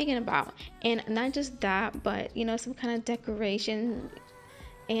I'm thinking about. And not just that, but you know, some kind of decoration,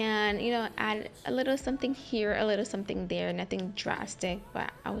 and you know, add a little something here, a little something there, nothing drastic,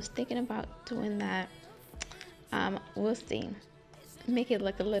 but I was thinking about doing that. We'll see, make it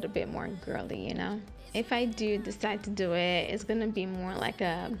look a little bit more girly, you know. If I do decide to do it, it's gonna be more like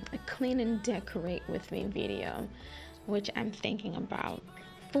a clean and decorate with me video, which I'm thinking about.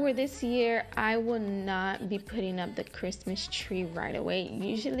 For this year, I will not be putting up the Christmas tree right away.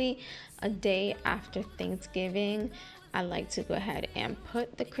 Usually a day after Thanksgiving, I like to go ahead and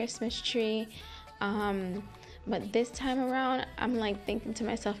put the Christmas tree. But this time around, I'm like thinking to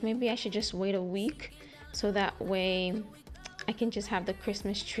myself, maybe I should just wait a week, so that way I can just have the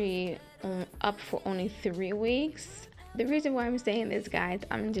Christmas tree up for only 3 weeks. The reason why I'm saying this, guys,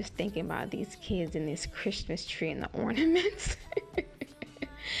 I'm just thinking about these kids and this Christmas tree and the ornaments.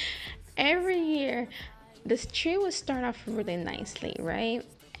 Every year, this tree would start off really nicely, right?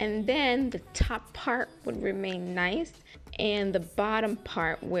 And then the top part would remain nice, and the bottom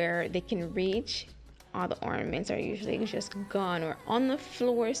part where they can reach, all the ornaments are usually just gone or on the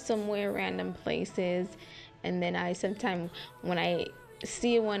floor somewhere, random places. And then I sometimes, when I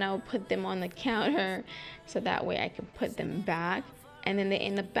see one, I'll put them on the counter so that way I can put them back. And then they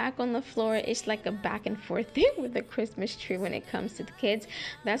end up back on the floor. It's like a back and forth thing with the Christmas tree when it comes to the kids.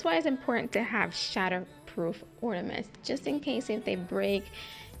 That's why it's important to have shatterproof ornaments, just in case if they break,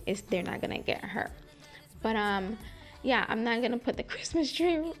 they're not gonna get hurt. But yeah, I'm not gonna put the Christmas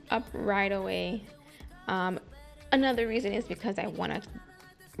tree up right away. Another reason is because I want to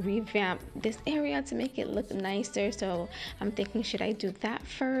revamp this area to make it look nicer. So I'm thinking, should I do that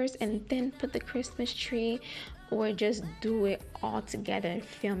first and then put the Christmas tree, or just do it all together and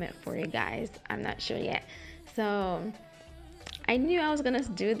film it for you guys? I'm not sure yet. So I knew I was gonna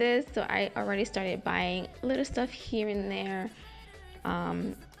do this, so I already started buying little stuff here and there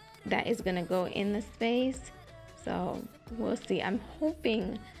that is gonna go in the space. So we'll see. I'm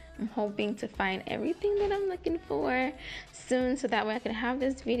hoping to find everything that I'm looking for soon, so that way I can have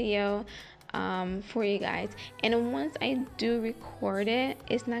this video for you guys. And once I do record it,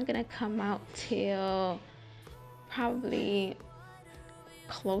 it's not gonna come out till probably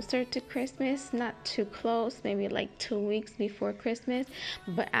closer to Christmas, not too close, maybe like 2 weeks before Christmas.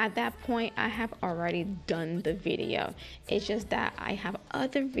 But at that point, I have already done the video. It's just that I have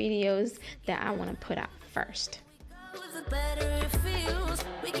other videos that I want to put out first. The better it feels.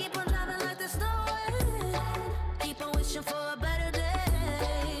 We keep on driving like there's no end. Keep on wishing for a better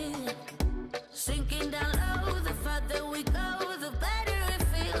day. Sinking down low, the further we go, the better it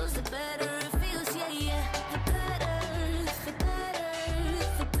feels. The better it feels, yeah, yeah. The better, the better,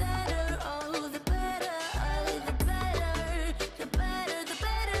 the better, oh, the better, oh, the better, the better, the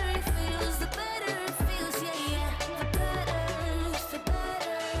better it feels. The better it feels, yeah, yeah. The better, the better,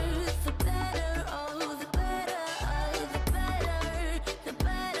 the better, oh, the better.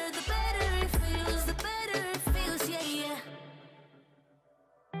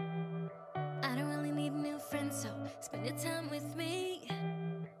 I don't really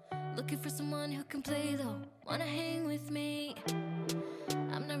for someone who can play though, wanna hang with me.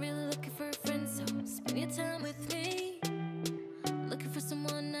 I'm not really looking for a friend, so spend your time with me. Looking for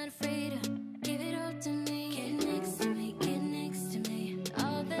someone not afraid to give it all to me. Get next to me, get next to me.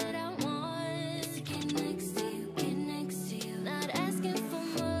 All that I want is to get next to you, get next to you. Not asking for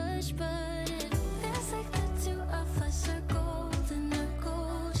much, but it feels like the two of us are golden, are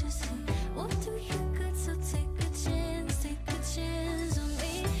gold, you see. We'll do you good, so take a chance on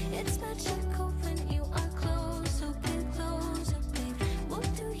me. It's magical when you are close, so get closer, babe. We'll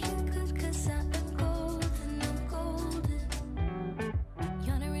do you good, cause I am golden, I'm golden.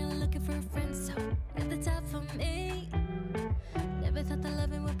 You're not really looking for a friend, so at the top for me. Never thought that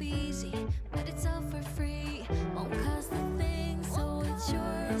loving would be easy, but it's all for free. Won't cost a thing, so it's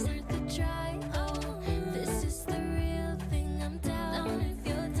yours, worth the try. Oh, this is the real thing, I'm down if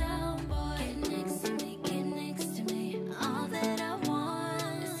you're down, boy. Get next to me, get next to me. All that I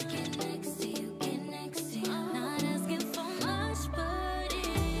want is to get next to you, get next to you. Not asking for much, but it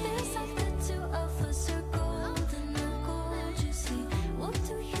feels like the two of us are golden, are gold, you see. We'll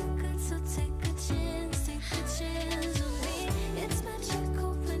do you good, so take a chance on me. It's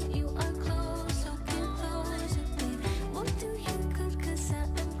magical when you are close, so get closer, babe. We'll do you good, cause I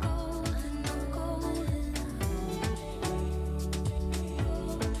am golden, I'm golden.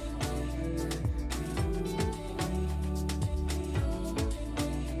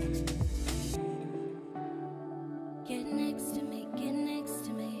 Get next to me, get next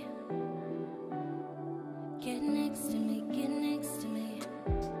to me. Get next to me, get next to me.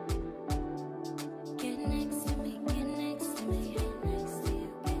 Get next to me, get next to me. Get next to you,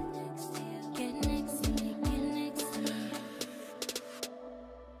 get next to you. Get next to me, get next to me.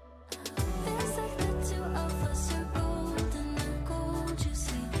 Feels like the two of us are golden, are gold, you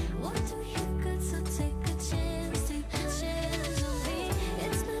see. We'll do you good, so take a chance on me.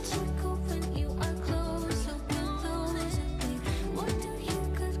 It's magical when you are close, so get closer, babe. We'll do you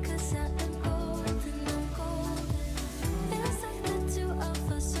good, cause I am golden, I'm golden. Feels like the two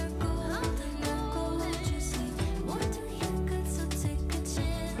of us are golden, are gold, you see. We'll do you good, so take a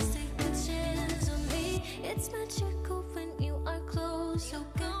chance on me. It's magical when you are close, so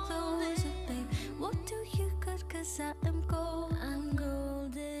get closer, babe. We'll do you good, cause I am gold, I'm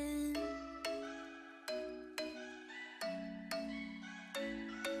golden.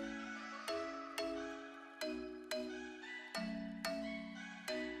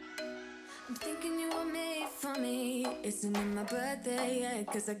 I'm thinking you were made for me. Isn't it my birthday yet?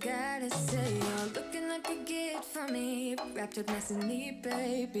 Cause I gotta say, you're looking like a gift for me. Wrapped up nice and neat,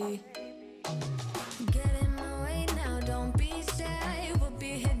 baby. Get in my way now, don't be shy. We'll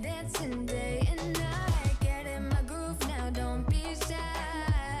be here dancing day and night. Get in my groove now, don't be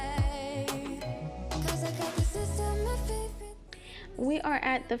shy. Cause I got the system, my favorite. We are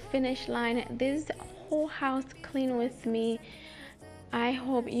at the finish line. This whole house clean with me. I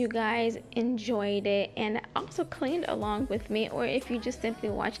hope you guys enjoyed it and also cleaned along with me, or if you just simply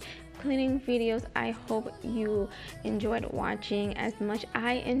watched cleaning videos, I hope you enjoyed watching as much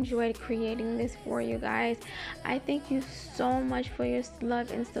I enjoyed creating this for you guys. I thank you so much for your love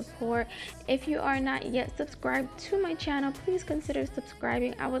and support. If you are not yet subscribed to my channel, please consider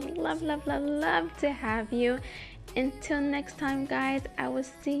subscribing. I would love to have you. Until next time, guys, I will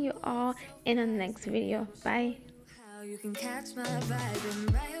see you all in the next video. Bye. How you can catch my vibe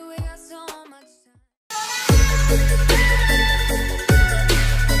and right away got so much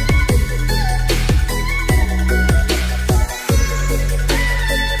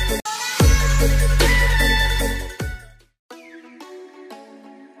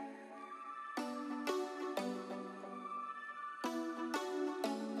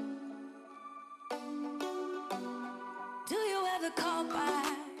Do you ever call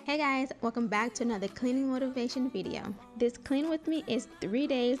back? Hey guys, welcome back to another cleaning motivation video. This clean with me is 3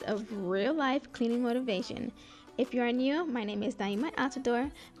 days of real life cleaning motivation. If you are new, my name is Naimah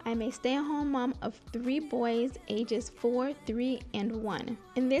Altidore. I'm a stay-at-home mom of 3 boys ages 4, 3, and 1.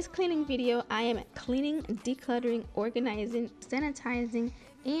 In this cleaning video, I am cleaning, decluttering, organizing, sanitizing,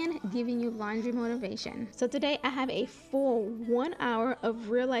 and giving you laundry motivation. So today I have a full 1 hour of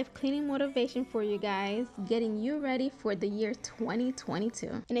real life cleaning motivation for you guys, getting you ready for the year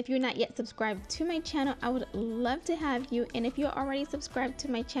 2022. And if you're not yet subscribed to my channel, I would love to have you. And if you're already subscribed to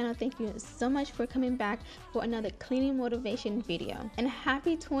my channel, thank you so much for coming back for another cleaning motivation video. And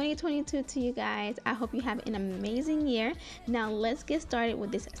happy 2022 to you guys. I hope you have an amazing year. Now let's get started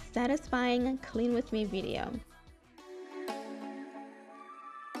with this satisfying clean with me video.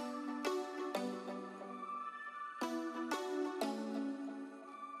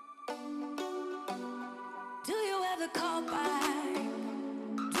 Do you ever call back?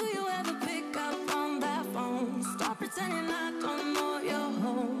 Do you ever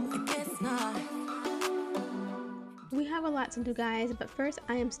a lot to do, guys, but first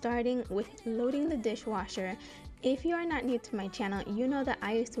I am starting with loading the dishwasher. If you are not new to my channel, you know that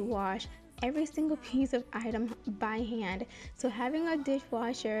I used to wash every single piece of item by hand. So having a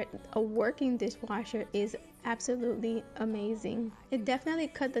dishwasher, a working dishwasher, is absolutely amazing. It definitely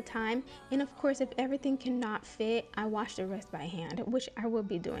cut the time, and of course if everything cannot fit, I wash the rest by hand, which I will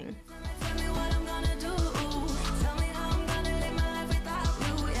be doing.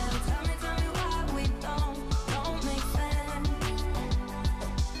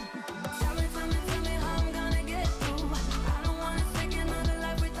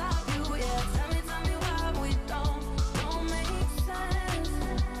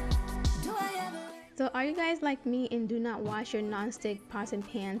 So are you guys like me and do not wash your non-stick pots and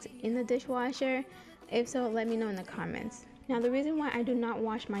pans in the dishwasher? If so, let me know in the comments. Now the reason why I do not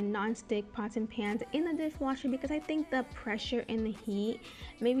wash my non-stick pots and pans in the dishwasher, because I think the pressure and the heat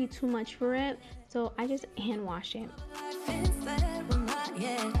may be too much for it, so I just hand wash it.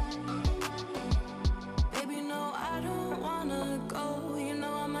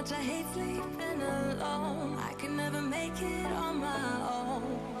 I hate sleeping alone. I can never make it on my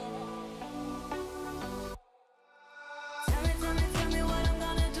own. Tell me what I'm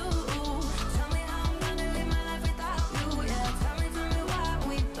gonna do. Tell me how I'm gonna live my life without you. Yeah, tell me why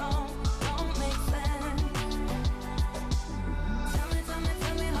we don't make sense. Tell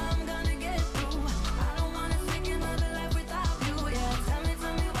me how I'm gonna get through. I don't wanna take another life without you. Yeah, tell me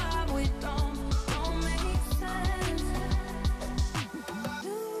why we don't make sense.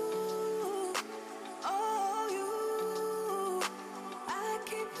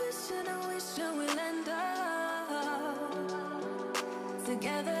 And I wish that we'll end up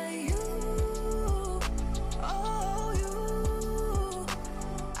together, you, oh you.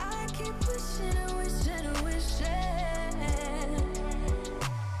 I keep wishing and wishing and wishing.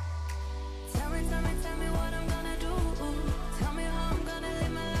 Tell me what I'm gonna do. Tell me how I'm gonna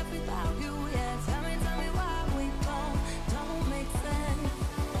live my life without you. Yeah, tell me why we don't make sense.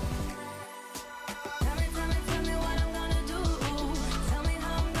 Tell me what I'm gonna do. Tell me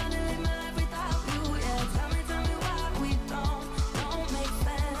how I'm gonna live my life without you. Yeah, tell me why we don't make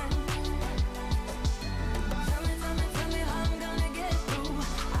sense. Tell me how I'm gonna get through.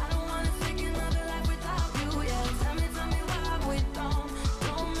 I don't wanna take another life without you. Yeah, tell me why we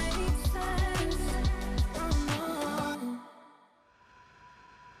don't make sense. Oh no.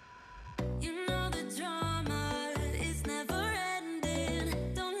 You know the drama is never ending.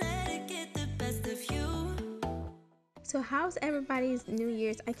 Don't let it get the best of you. So how's everybody's New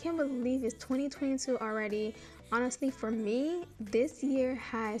Year's? I can't believe it's 2022 already. Honestly, for me, this year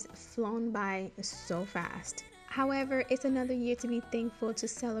has flown by so fast. However, it's another year to be thankful, to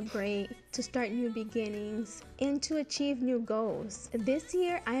celebrate, to start new beginnings, and to achieve new goals. This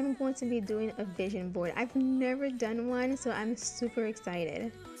year, I am going to be doing a vision board. I've never done one, so I'm super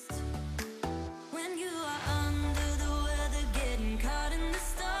excited. When you are under the weather, getting caught in the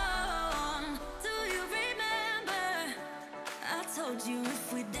storm, do you remember? I told you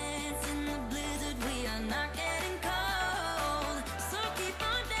if we dance in the blizzard, we are not getting cold. So keep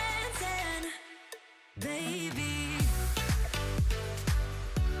on dancing, baby.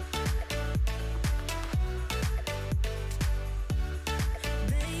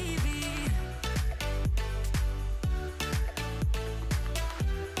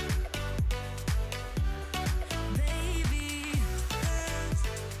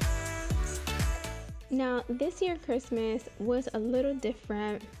 Now, this year Christmas was a little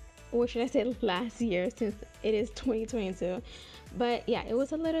different, or should I say last year, since it is 2022. But yeah, it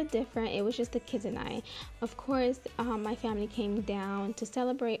was a little different. It was just the kids and I. Of course, my family came down to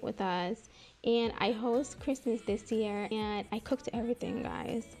celebrate with us, and I host Christmas this year, and I cooked everything,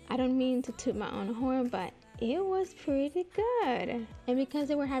 guys. I don't mean to toot my own horn, but it was pretty good. And because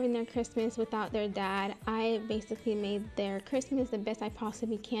they were having their Christmas without their dad, I basically made their Christmas the best I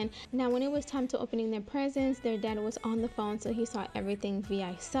possibly can. Now, when it was time to opening their presents, their dad was on the phone, so he saw everything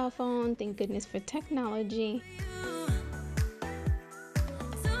via cell phone. Thank goodness for technology.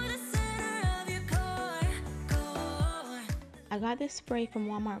 I got this spray from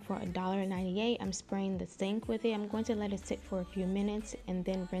Walmart for $1.98. I'm spraying the sink with it. I'm going to let it sit for a few minutes and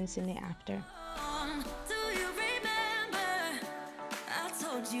then rinsing it after. Do you remember? I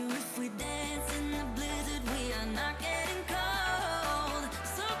told you if we dance in the blizzard, we are not getting cold.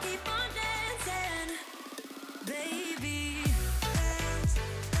 So keep on dancing, baby. Dance,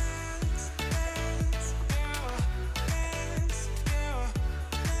 dance, dance, dance,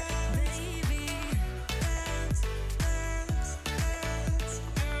 baby. Dance, dance, dance,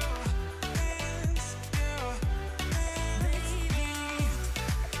 baby.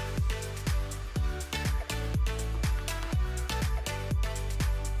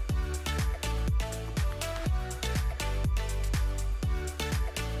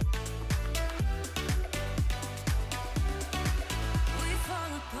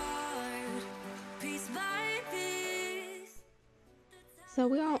 So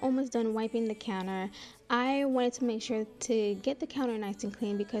we are almost done wiping the counter. I wanted to make sure to get the counter nice and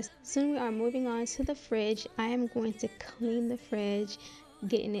clean because soon we are moving on to the fridge. I am going to clean the fridge,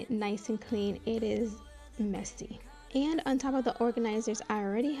 getting it nice and clean. It is messy. And on top of the organizers I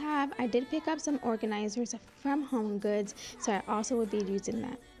already have, I did pick up some organizers from Home Goods, so I also will be using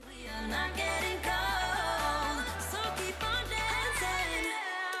that. We are not getting cold, so keep on dancing,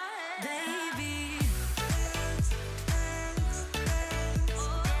 baby.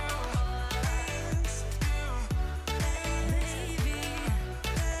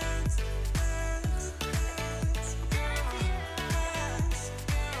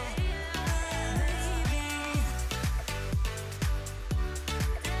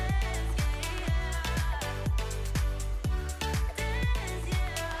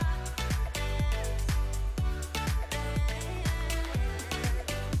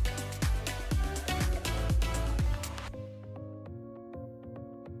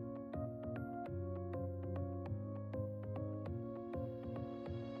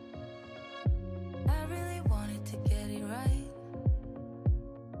 I really wanted to get it right,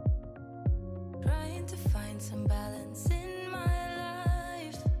 trying to find some balance in my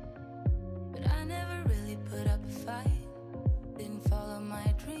life, but I never really put up a fight, didn't follow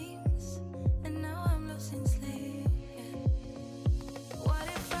my dreams, and now I'm losing sleep. What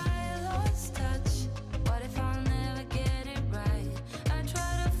if I lost touch? What if I'll never get it right? I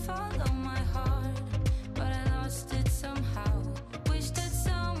try to follow my heart, but I lost it somehow. Wish that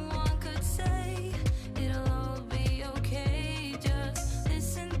someone could say it'll all be okay. Just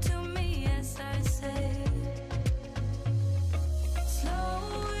listen to me as I say.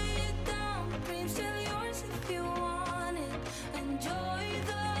 Slow it down, dreams still yours if you want it. Enjoy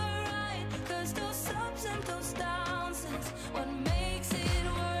the ride, 'cause those ups and those downs is what makes it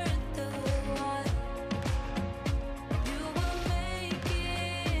worth the while. You will make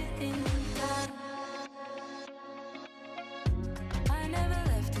it in time. I never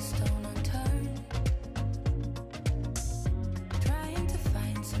left a stone unturned, trying to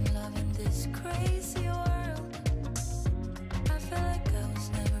find some love in this crazy world. I feel like I was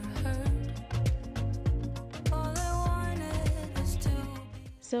never heard. All I wanted was to be.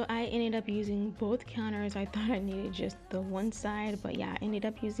 So I ended up using both counters. I thought I needed just the one side, but yeah, I ended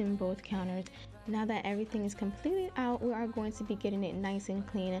up using both counters. Now that everything is completed out, we are going to be getting it nice and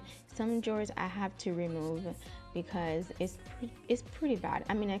clean. Some drawers I have to remove because it's pretty bad.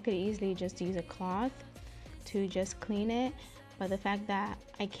 I mean, I could easily just use a cloth to just clean it, but the fact that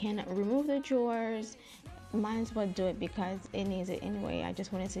I cannot remove the drawers, might as well do it because it needs it anyway. I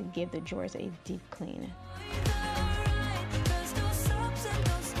just wanted to give the drawers a deep clean.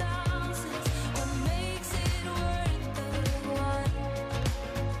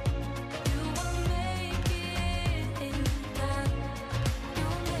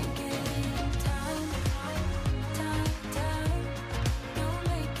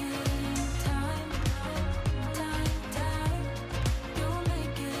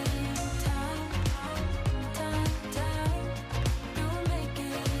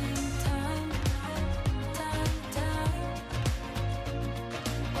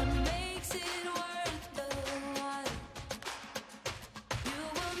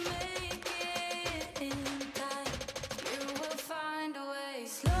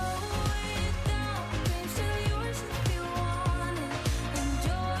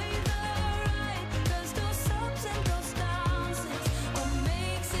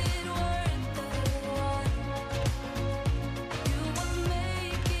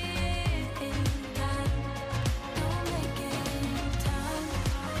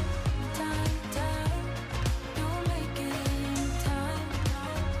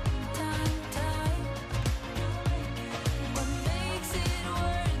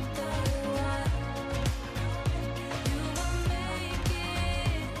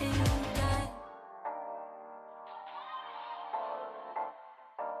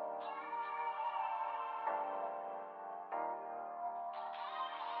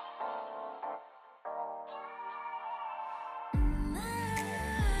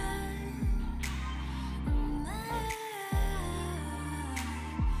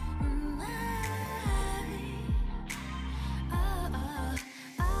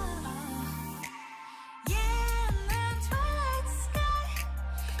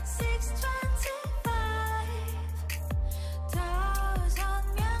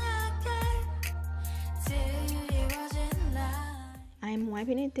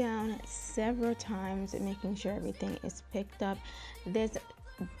 Wiping it down several times and making sure everything is picked up. This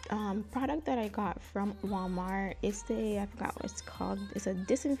product that I got from Walmart, it's I forgot what it's called. It's a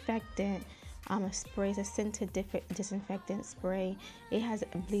disinfectant spray. It's a scented disinfectant spray. It has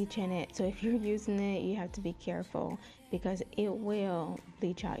bleach in it, so if you're using it, you have to be careful because it will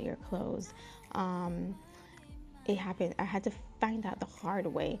bleach out your clothes. It happened. I had to find out the hard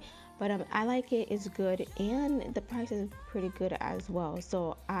way, but I like it. It's good, and the price is pretty good as well.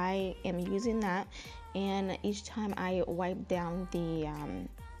 So I am using that, and each time I wipe down the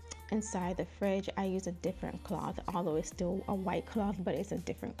inside the fridge, I use a different cloth, although it's still a white cloth, but it's a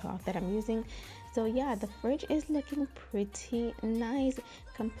different cloth that I'm using. So yeah, the fridge is looking pretty nice,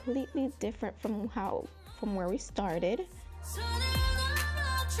 completely different from where we started.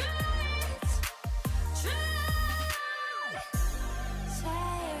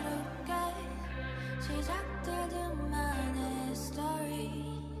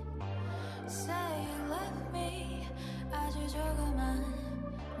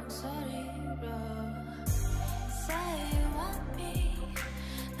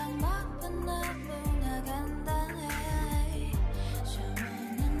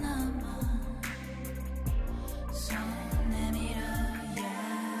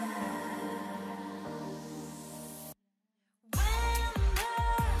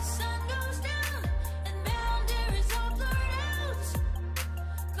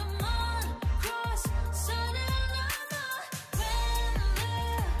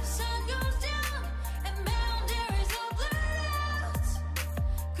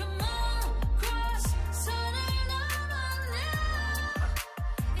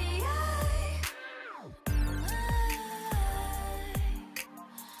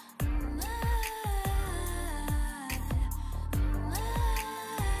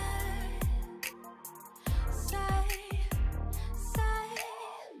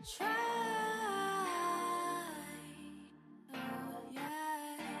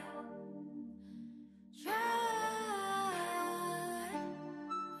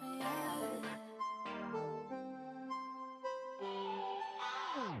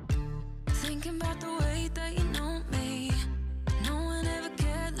 Thinking about the way that you know me. No one ever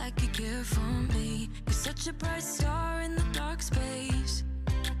cared like you care for me. You're such a bright star in the dark space.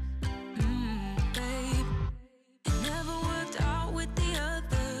 Babe, it never worked out with the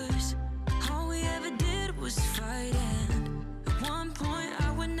others. All we ever did was fight, and at one point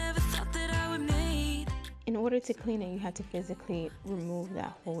I would never thought that I would make. In order to clean it, you have to physically remove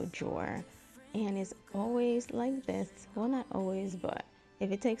that whole drawer, and it's always like this. Well, not always, but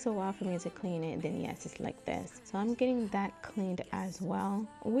if it takes a while for me to clean it, then yes, it's like this. So I'm getting that cleaned as well,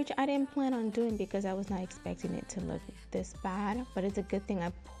 which I didn't plan on doing because I was not expecting it to look this bad. But it's a good thing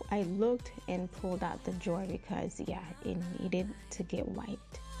I looked and pulled out the drawer because yeah, it needed to get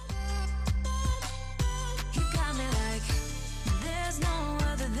wiped. You got me like there's no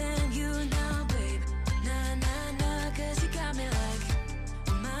other than you now, babe. Nah, nah, nah, 'cause you got me like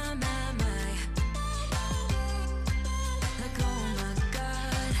my, my, my. Like, oh my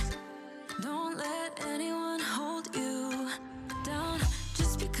God, don't let anyone hold you down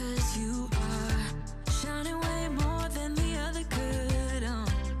just because you are shining way more than the other could.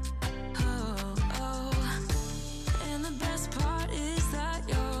 Oh, oh. And the best part is that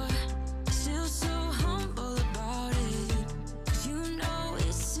you're still so humble about it, 'cause you know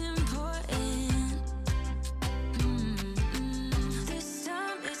it's important. This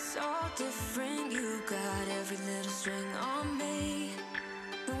time it's all different. You got every little string on me.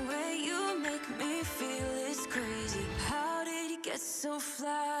 The way you make me feel is crazy. How did you get so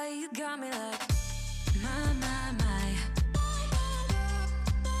fly? You got me like my, my, my.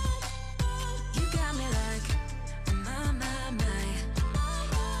 You got me like my, my, my.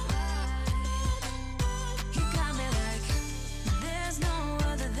 You got me like there's no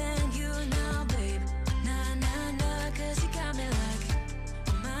other than you now, babe. Nah, nah, nah, 'cause you got me like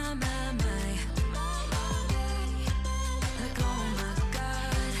my, my, my. Like, oh my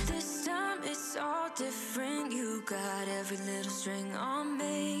God, this time it's all different. You got every little string on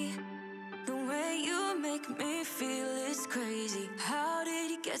me. The way you make me feel is crazy. How did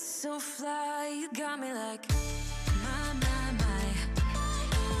you get so fly? You got me like my, my, my.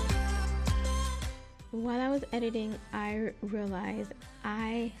 While I was editing, I realized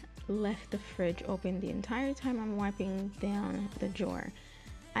I left the fridge open the entire time I'm wiping down the drawer.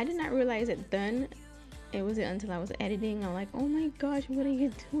 I did not realize it then. It wasn't until I was editing. I'm like, oh my gosh, what are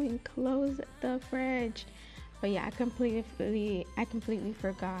you doing? Close the fridge. But yeah, I completely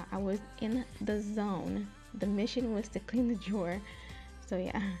forgot. I was in the zone. The mission was to clean the drawer. So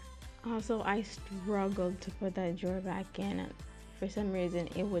yeah. Also, I struggled to put that drawer back in. For some reason,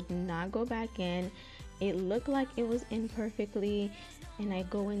 it would not go back in. It looked like it was in perfectly, and I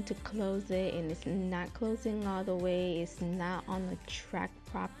go in to close it and it's not closing all the way. It's not on the track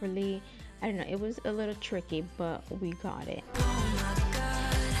properly. I don't know, it was a little tricky, but we got it. Oh my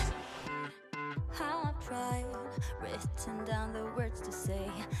God, how I tried, written down the words to say,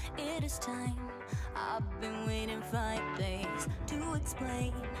 it is time. I've been waiting 5 days to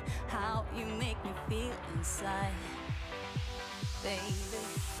explain how you make me feel inside. Baby,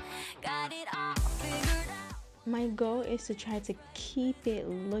 got it all figured out. My goal is to try to keep it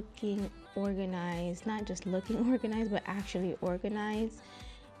looking organized, not just looking organized, but actually organized.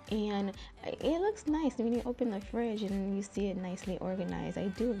 And it looks nice when you open the fridge and you see it nicely organized. I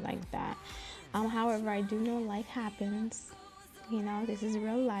do like that. However, I do know life happens. You know, this is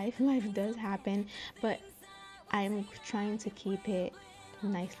real life. Life does happen, but I'm trying to keep it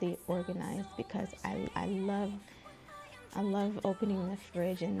nicely organized because I love opening the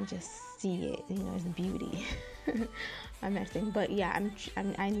fridge and just see it. You know, it's beauty. I'm messing, but yeah,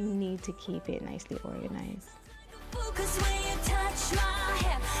 I need to keep it nicely organized. Focus when you touch my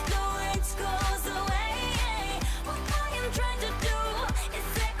hair, the words goes away. What I am trying to do is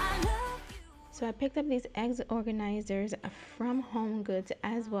say I love you. So I picked up these eggs organizers from Home Goods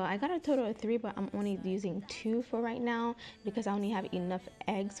as well. I got a total of 3, but I'm only using 2 for right now because I only have enough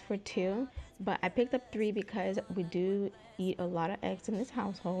eggs for 2. But I picked up 3 because we do eat a lot of eggs in this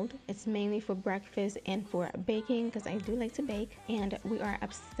household. It's mainly for breakfast and for baking because I do like to bake, and we are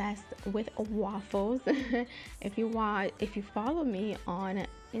obsessed with waffles. If you follow me on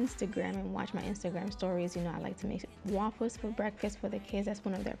Instagram and watch my Instagram stories, you know I like to make waffles for breakfast for the kids. That's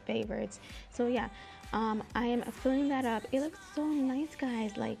one of their favorites. So yeah, I am filling that up. It looks so nice,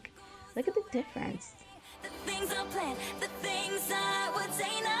 guys. Like, look at the difference. The things I planned, the things I would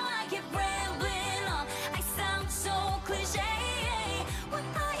say, now I keep rambling on. I sound so cliche. What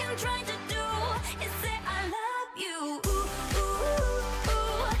I am trying to do is say I love you. Ooh, ooh,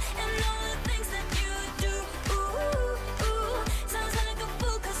 ooh. And all the things that you do. Ooh, ooh. Sounds like a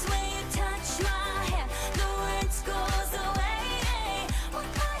fool, 'cause when you touch my hair, the words goes away. What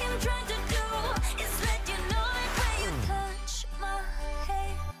I am trying to do is let you know that when you touch my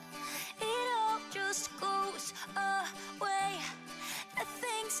hair, it all just goes away. The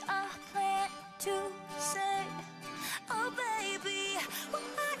things I plan to say, oh baby, what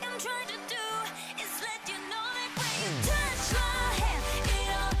I am trying to do is let you know that when you touch my hair, it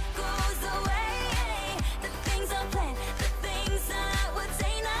all goes away. The things I plan, the things I would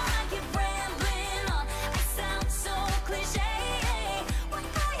say, now I keep rambling on. I sound so cliche. What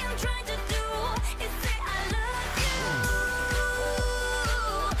I am trying to do is say I love you.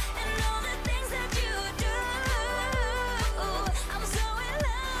 And all the things that you do, I'm so in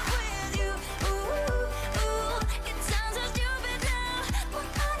love with you. Ooh, ooh, it sounds so stupid now. What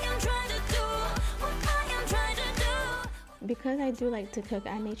I am trying to do, what I am trying to do. Because I do like to cook,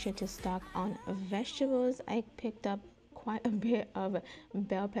 I made sure to stock on vegetables. I picked up quite a bit of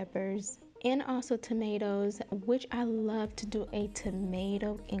bell peppers and also tomatoes, which I love to do a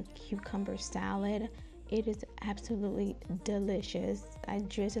tomato and cucumber salad. It is absolutely delicious. I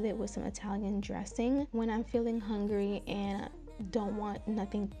drizzle it with some Italian dressing when I'm feeling hungry and don't want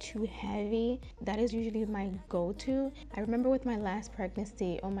nothing too heavy. That is usually my go-to. I remember with my last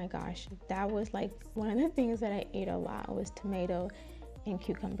pregnancy, oh my gosh, that was like one of the things that I ate a lot was tomato and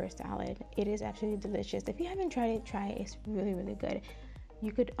cucumber salad. It is absolutely delicious. If you haven't tried it, try it. It's really, really good.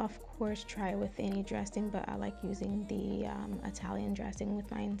 You could of course try it with any dressing, but I like using the Italian dressing with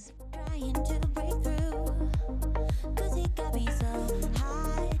mine. Trying to break through, 'cause he got me so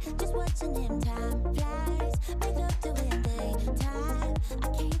high. Just watching him, time flies. Make love to him daytime, I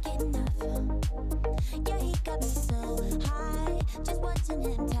can't get enough. Yeah, he got me so high. Just watching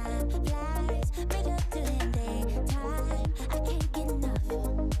him, time flies. Make love to him daytime, I can't get enough.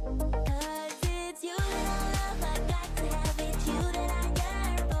 'Cause it's you that I love, I got to have it. You that I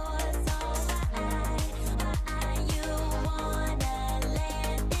yearn for, so why you wanna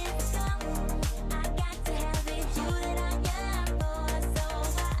let this go? I got to have it. You that I yearn for, so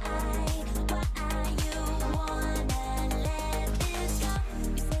why you wanna let this go?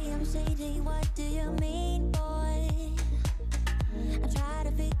 You say I'm shady, what do you mean, boy? I try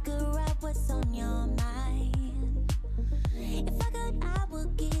to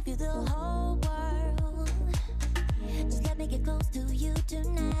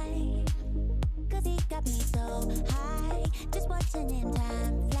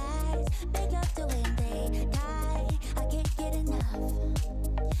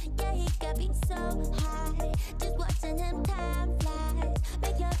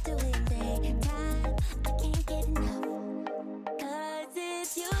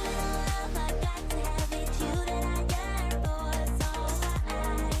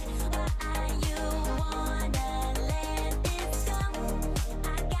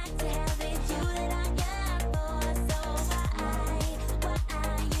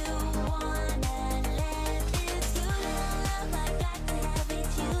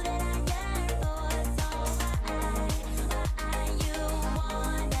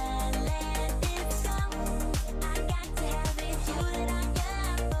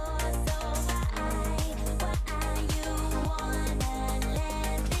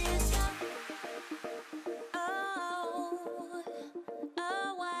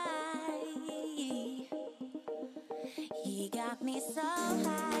got me so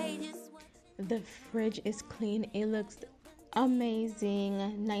high. The fridge is clean. It looks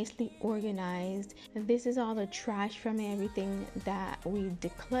amazing, nicely organized. This is all the trash from everything that we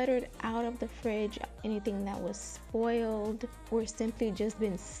decluttered out of the fridge, anything that was spoiled or simply just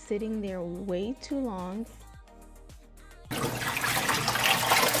been sitting there way too long.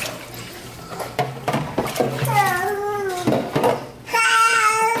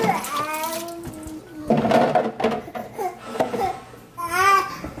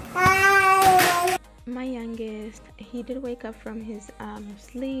 My youngest, he did wake up from his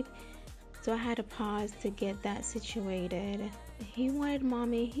sleep, so I had to pause to get that situated. He wanted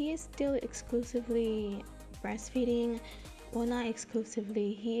mommy. He is still exclusively breastfeeding. Well, not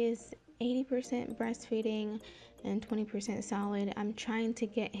exclusively. He is 80% breastfeeding and 20% solid. I'm trying to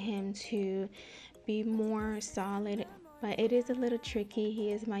get him to be more solid, but it is a little tricky.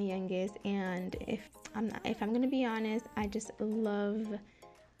 He is my youngest, and if I'm gonna be honest, I just love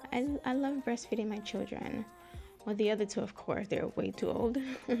breastfeeding my children. Well, the other two, of course, they're way too old.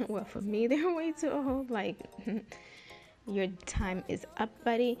 Well, for me, they're way too old. Like, your time is up,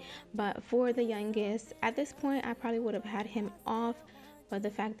 buddy. But for the youngest, at this point, I probably would have had him off. But the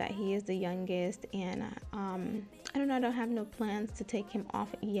fact that he is the youngest, and I don't know, I don't have no plans to take him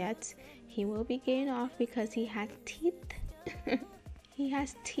off yet. He will be getting off because he has teeth. He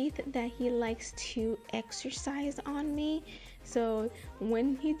has teeth that he likes to exercise on me. So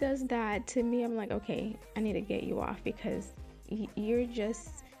when he does that to me, I'm like, okay, I need to get you off because you're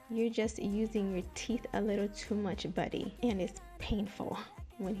just using your teeth a little too much, buddy. And it's painful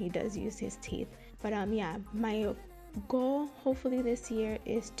when he does use his teeth. But yeah, my goal hopefully this year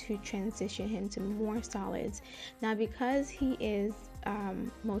is to transition him to more solids. Now, because he is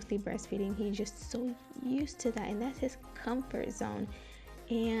mostly breastfeeding, he's just so used to that, and that's his comfort zone.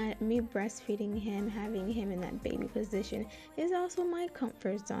 And me breastfeeding him, having him in that baby position is also my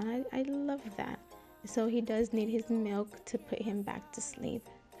comfort zone. I love that. So he does need his milk to put him back to sleep.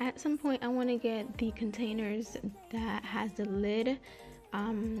 At some point, I want to get the containers that has the lid.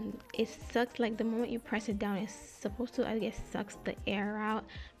 It sucks, like the moment you press it down, it's supposed to, I guess, sucks the air out.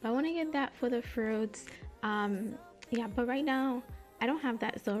 But I want to get that for the fruits. Yeah, but right now, I don't have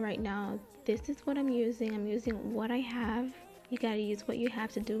that. So right now, this is what I'm using. I'm using what I have. You gotta use what you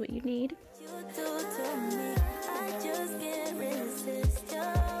have to do what you need.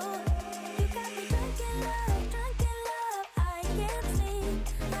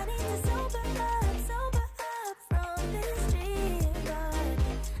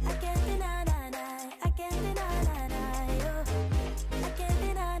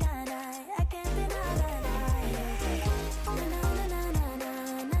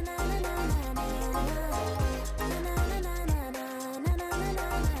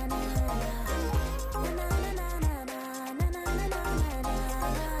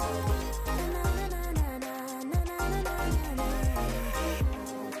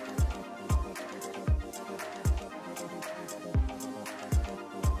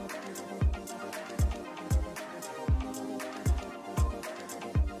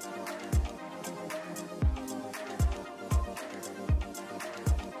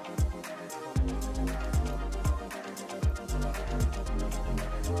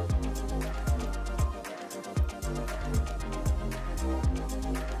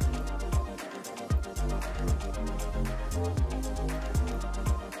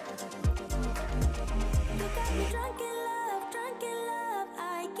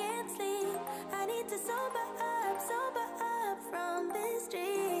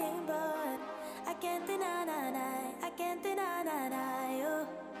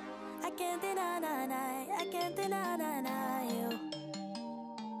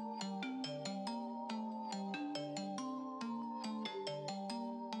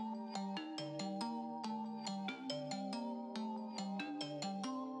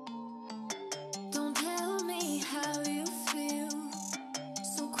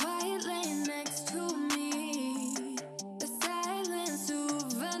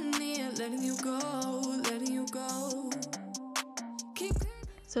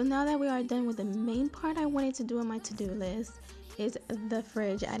 So now that we are done with the main part I wanted to do on my to-do list is the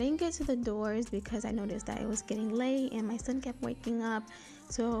fridge. I didn't get to the doors because I noticed that it was getting late and my son kept waking up.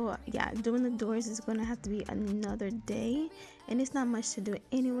 So yeah, doing the doors is going to have to be another day, and it's not much to do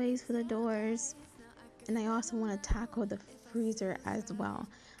anyways for the doors. And I also want to tackle the freezer as well.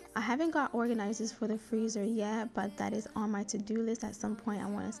 I haven't got organizers for the freezer yet, but that is on my to-do list. At some point I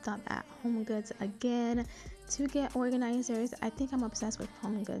want to stop at Home Goods again to get organizers. I think I'm obsessed with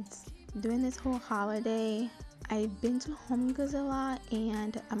Home Goods. During this whole holiday, I've been to Home Goods a lot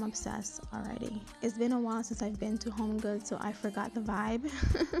and I'm obsessed already. It's been a while since I've been to Home Goods, so I forgot the vibe.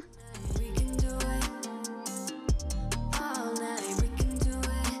 We can do it all night. We can do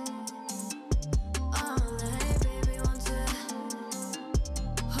it all night, baby. Want to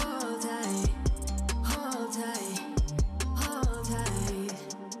hold tight, hold tight, hold tight.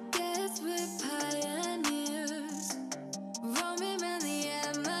 Guess we're pioneers, roaming in the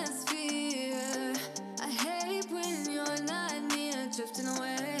atmosphere. I hate when you're not near, drifting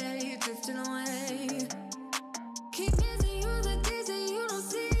away, drifting away. Keep missing you the days that you don't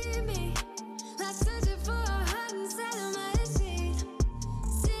see me. Like searching for a heart inside of my sheet.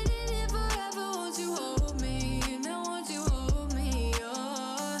 Sitting here forever, won't you hold me? Now won't you hold me?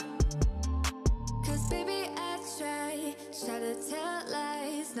 Oh. Cause baby, I try to tell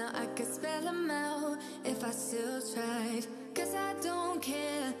lies. Now I could spell them out if I still tried. Cause I don't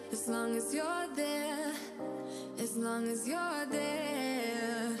care as long as you're there. As long as you're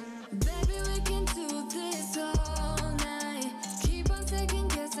there. Baby, we can do this all night. Keep on second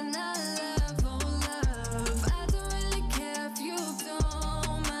guessing our love, oh love. I don't really care if you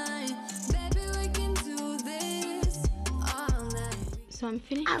don't mind. Baby, we can do this all night. So I'm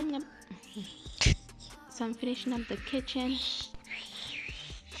finishing up. So I'm finishing up the kitchen.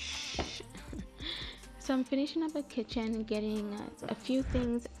 So I'm finishing up the kitchen, getting a few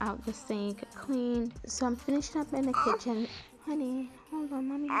things out the sink cleaned. So I'm finishing up in the kitchen. Honey, hold on,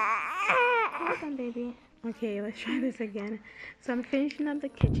 mommy. Hold on, baby. Okay, let's try this again. So I'm finishing up the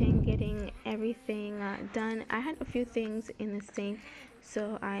kitchen, getting everything done. I had a few things in the sink,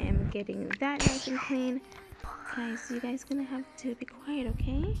 so I am getting that nice and clean. Guys, you guys gonna have to be quiet,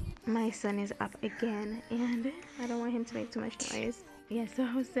 okay? My son is up again, and I don't want him to make too much noise. Yeah, so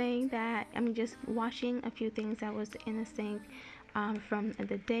I was saying that I'm just washing a few things that was in the sink from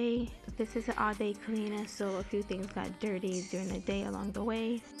the day. This is an all-day cleaner, so a few things got dirty during the day along the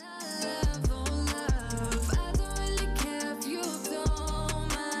way. Love, oh love. I don't really care if you don't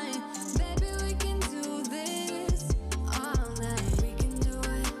mind. Baby, we can do this all night. We can do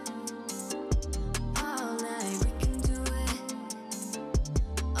it all night. We can do it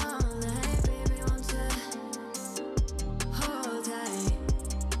all night. Baby, want to hold tight,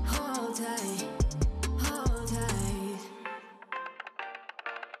 hold tight, hold tight.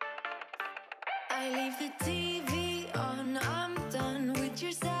 I leave the TV on, I'm done with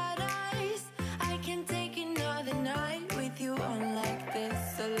your sad eyes. I can take another night with you on like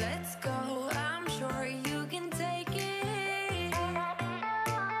this. So let's go, I'm sure you can take it.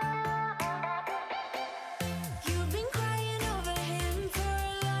 You've been crying over him for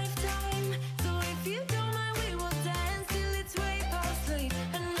a lifetime. So if you don't mind, we will dance till it's way past late.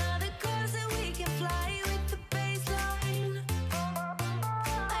 Another course that we can fly with the baseline. I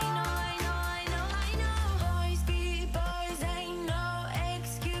know, I know, I know, I know. Boys be boys, ain't no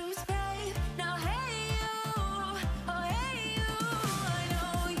excuse, babe. Now hey you, oh hey you. I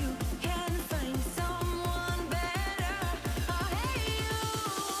know you can find someone better. Oh hey you,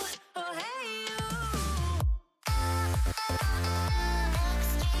 oh hey you.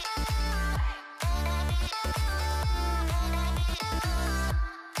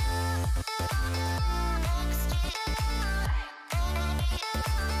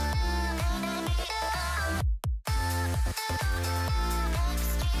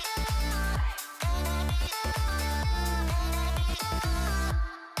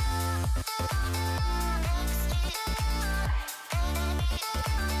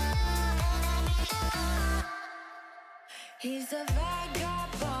 He's a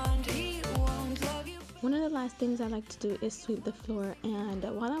vagabond, he won't love you. One of the last things I like to do is sweep the floor, and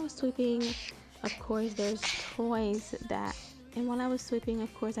while I was sweeping, of course, there's toys that, and while I was sweeping,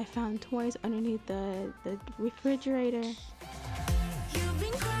 of course, I found toys underneath the refrigerator. You've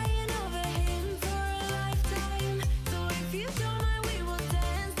been crying over him for a lifetime. So if you don't mind, we will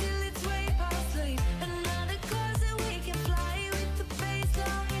dance till it's way past late. Another course that we can fly with the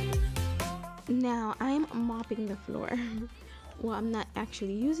baseline. Now I'm mopping the floor. Well, I'm not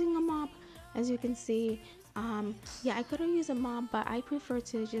actually using a mop, as you can see. Yeah, I could have used a mop, but I prefer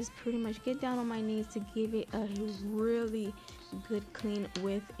to just pretty much get down on my knees to give it a really good clean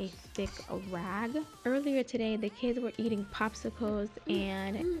with a thick rag. Earlier today, the kids were eating popsicles,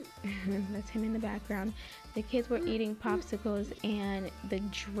 and that's him in the background. The kids were eating popsicles, and the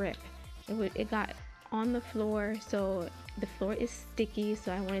drip, it got on the floor, so the floor is sticky,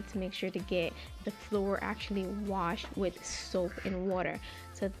 so I wanted to make sure to get the floor actually washed with soap and water.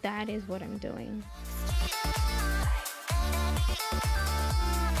 So that is what I'm doing.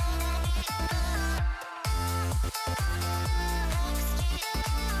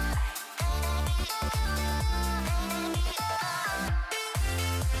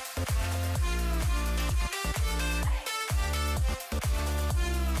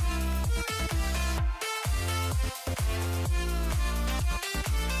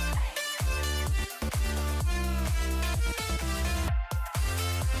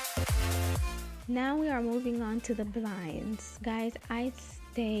 Now we are moving on to the blinds. Guys, I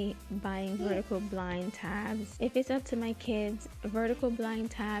stay buying vertical blind tabs. If it's up to my kids, vertical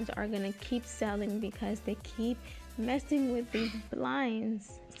blind tabs are gonna keep selling because they keep messing with these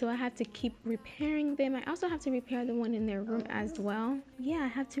blinds. So I have to keep repairing them. I also have to repair the one in their room as well. Yeah, I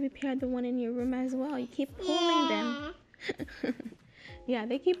have to repair the one in your room as well. You keep pulling them. Yeah,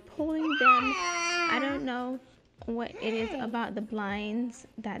 they keep pulling them. I don't know what it is about the blinds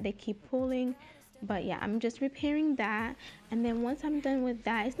that they keep pulling, but yeah, I'm just repairing that. And then once I'm done with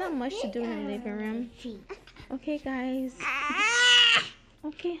that, it's not much to do in the living room. Okay, guys.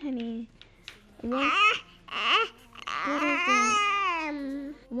 Okay, honey. What is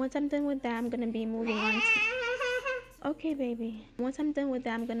it? Once I'm done with that, I'm gonna be moving on to... Okay, baby. Once I'm done with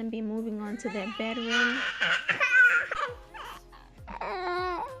that, I'm gonna be moving on to their bedroom.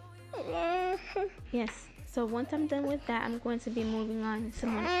 Yes. So once I'm done with that, I'm going to be moving on.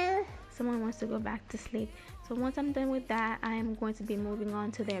 Someone wants to go back to sleep. So once I'm done with that, I am going to be moving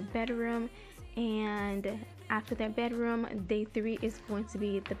on to their bedroom. And after their bedroom, day 3 is going to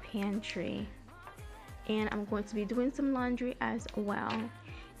be the pantry. And I'm going to be doing some laundry as well.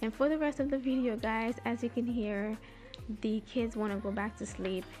 And for the rest of the video, guys, as you can hear, the kids want to go back to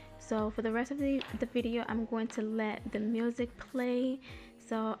sleep. So for the rest of the video, I'm going to let the music play.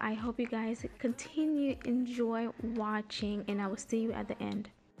 So I hope you guys continue enjoy watching, and I will see you at the end.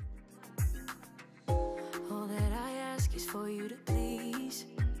 All that I ask is for you to please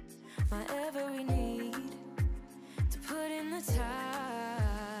my every need, to put in the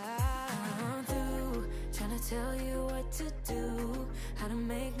time through, trying to tell you what to do, how to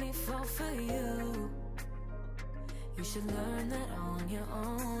make me fall for you. You should learn that on your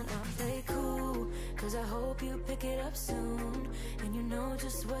own. I play cool, cause I hope you pick it up soon, and you know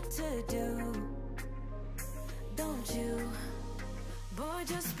just what to do. Don't you? Boy,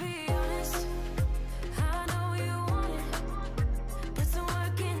 just be honest. I know you want it. Put some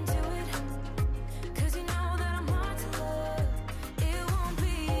work into it, cause you know that I'm hard to love. It won't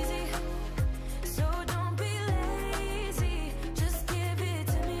be easy, so don't be lazy. Just give it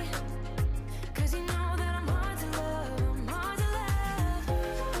to me, cause you know that I'm hard to love. I'm hard to love.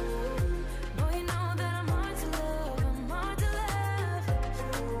 Boy, you know that I'm hard to love. I'm hard to love.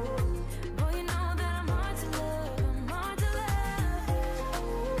 Boy, you know that I'm hard to love. I'm hard to love.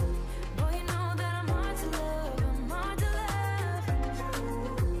 Boy, you know that I'm hard to love. I'm hard to love.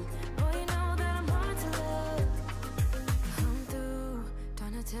 Boy, you know that I'm hard to love. I'm through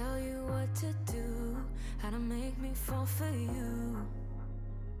trying to tell you what to do, how to make me fall for you.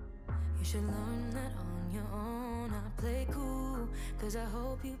 You should learn that on your own. I play cool, cause I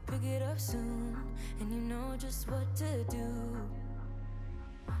hope you pick it up soon, and you know just what to do.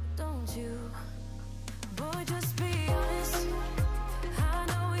 Don't you? Boy, just be honest. I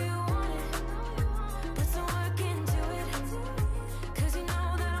know you want it. Put some work into it, cause you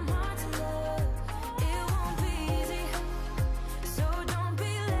know that I'm hard to love. It won't be easy, so don't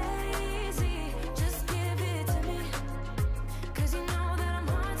be lazy. Just give it to me, cause you know that I'm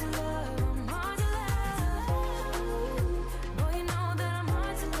hard to love. I'm hard to love. Boy, you know that I'm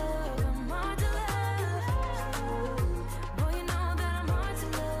hard to love. I'm hard to love. Boy, you know that I'm hard to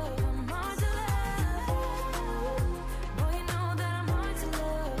love. I'm hard to love. Boy, you know that I'm hard to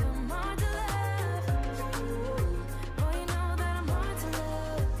love. I'm hard to love. Boy, you know that I'm hard to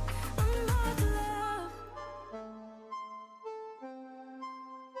love. I'm hard to love.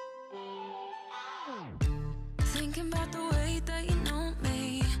 Thinking about the way that you know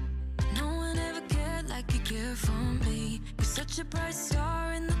me. No one ever cared like you care for me. You're such a bright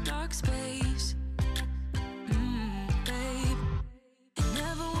star in the dark space. Babe, it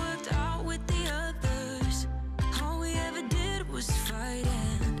never worked out with the others. All we ever did was fight,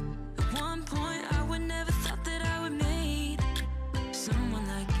 and at one point I would never thought that I would meet someone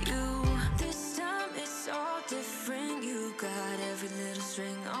like you. This time it's all different. You got every little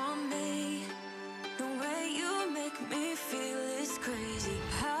string on me. The way you make me feel is crazy.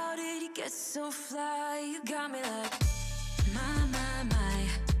 How did you get so fly? You got me like, my,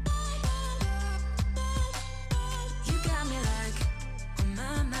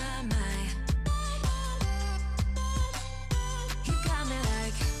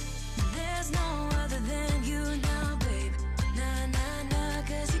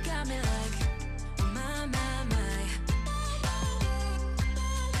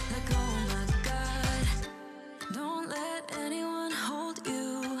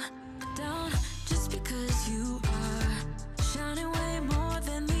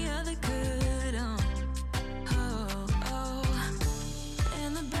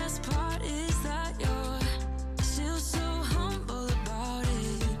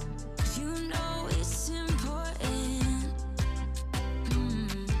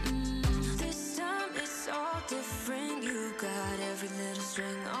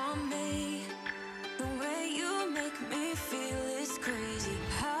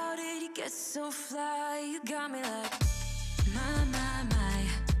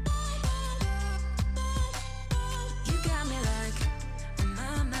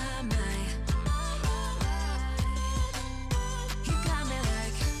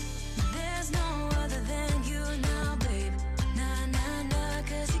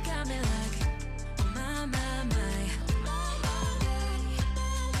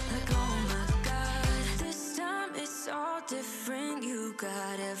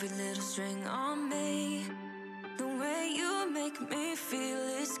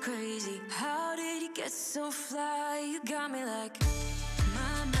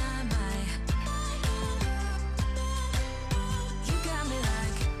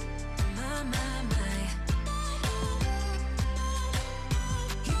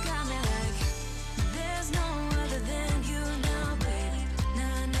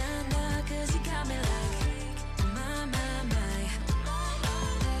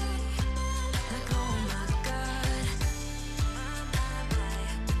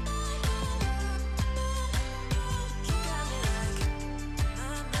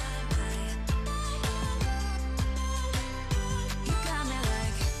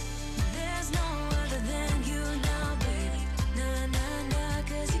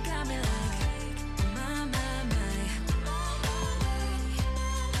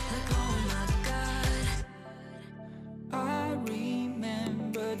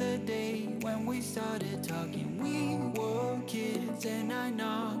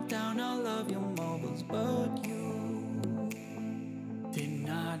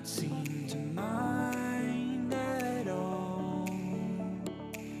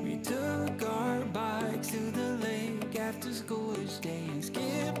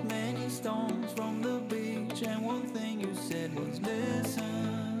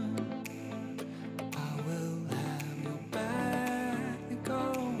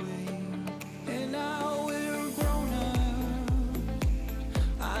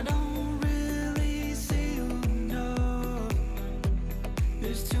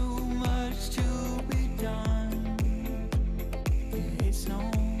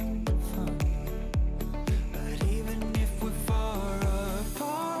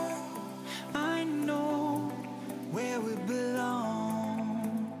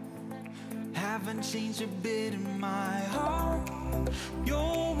 haven't changed a bit in my heart.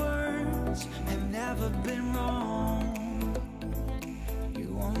 Your words have never been wrong.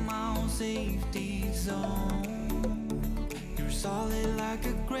 You are my own safety zone. You're solid like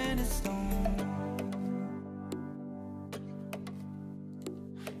a granite stone.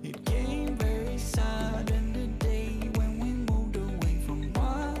 It came very sudden today when we moved away from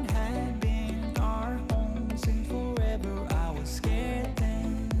what had been our home since forever. I was scared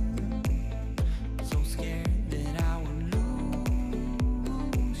then, so scared that I would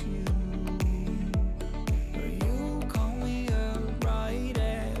lose you. But you called me up right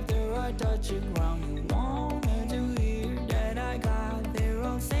after I touched the ground. You wanted to hear that I got there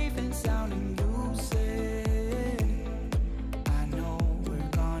all safe and sound and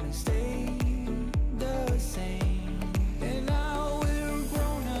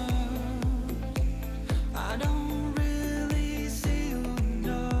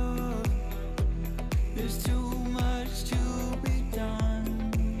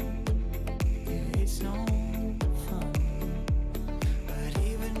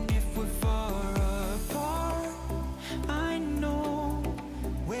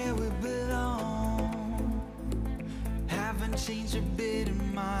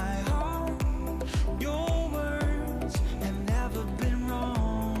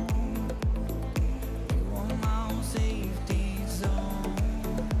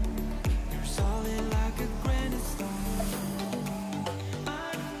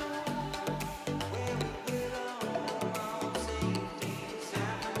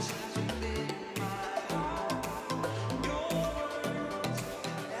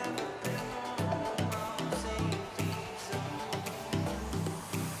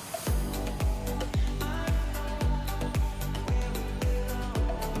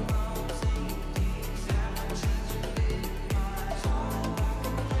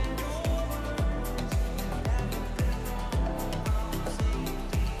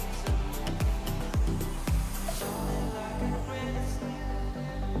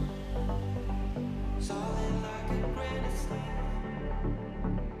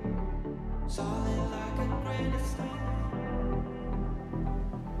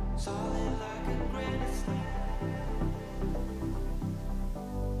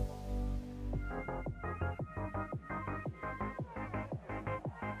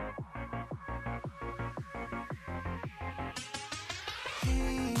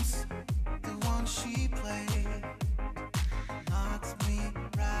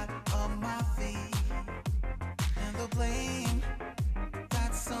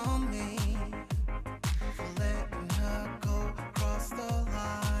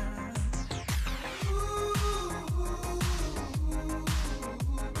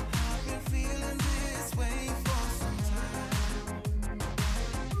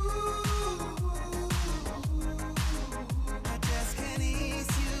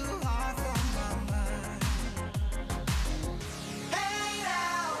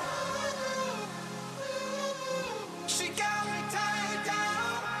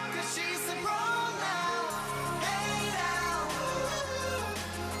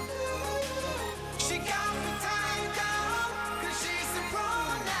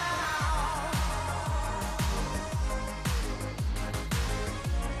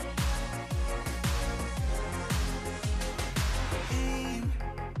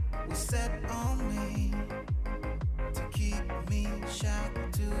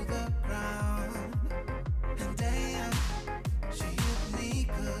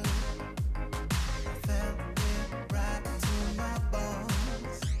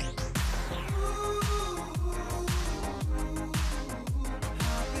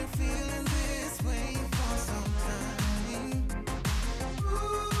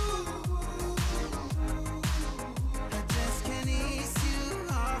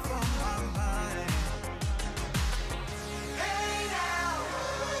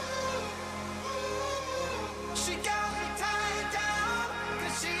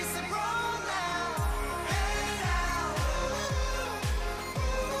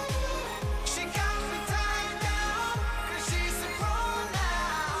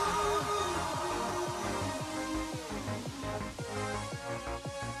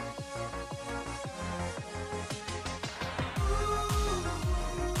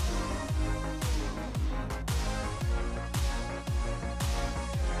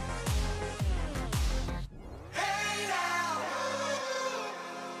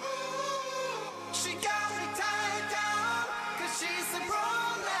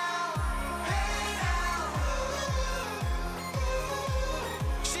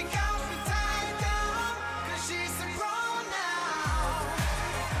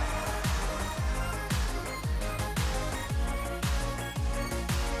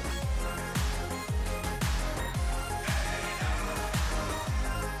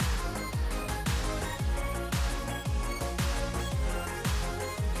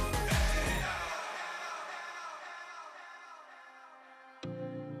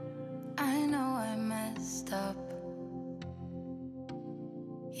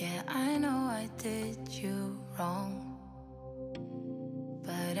Yeah, I know I did you wrong,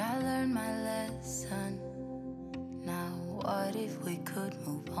 but I learned my lesson. Now what if we could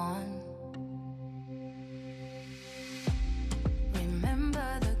move on?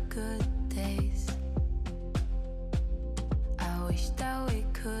 Remember the good days. I wish that we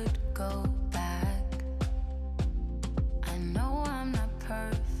could go back. I know I'm not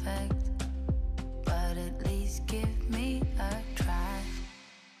perfect, but at least give me a try.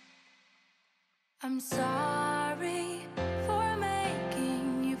 I'm sorry for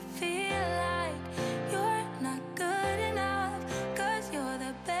making you feel like you're not good enough, 'cause you're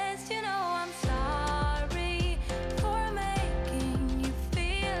the best, you know. I'm sorry for making you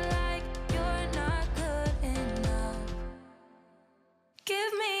feel like you're not good enough.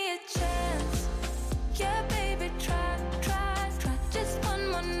 Give me a chance, yeah baby, try just one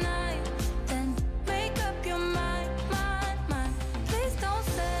more night, then make up your mind. Please don't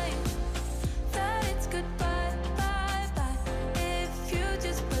say that it's goodbye, bye. If you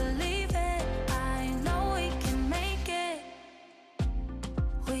just believe it, I know we can make it.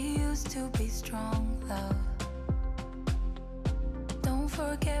 We used to be strong, love. Don't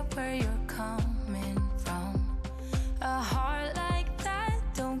forget where you're coming from. A heart like that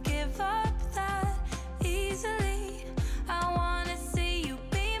don't give up that easily. I wanna see you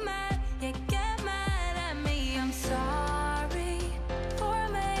be mad, yeah, get mad at me. I'm sorry for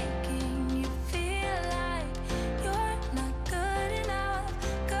making you feel like you're not good enough,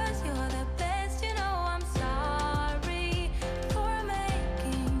 'cause you're the best, you know. I'm sorry for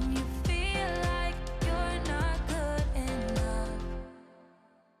making you feel like you're not good enough.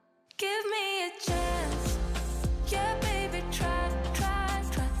 Give me a chance.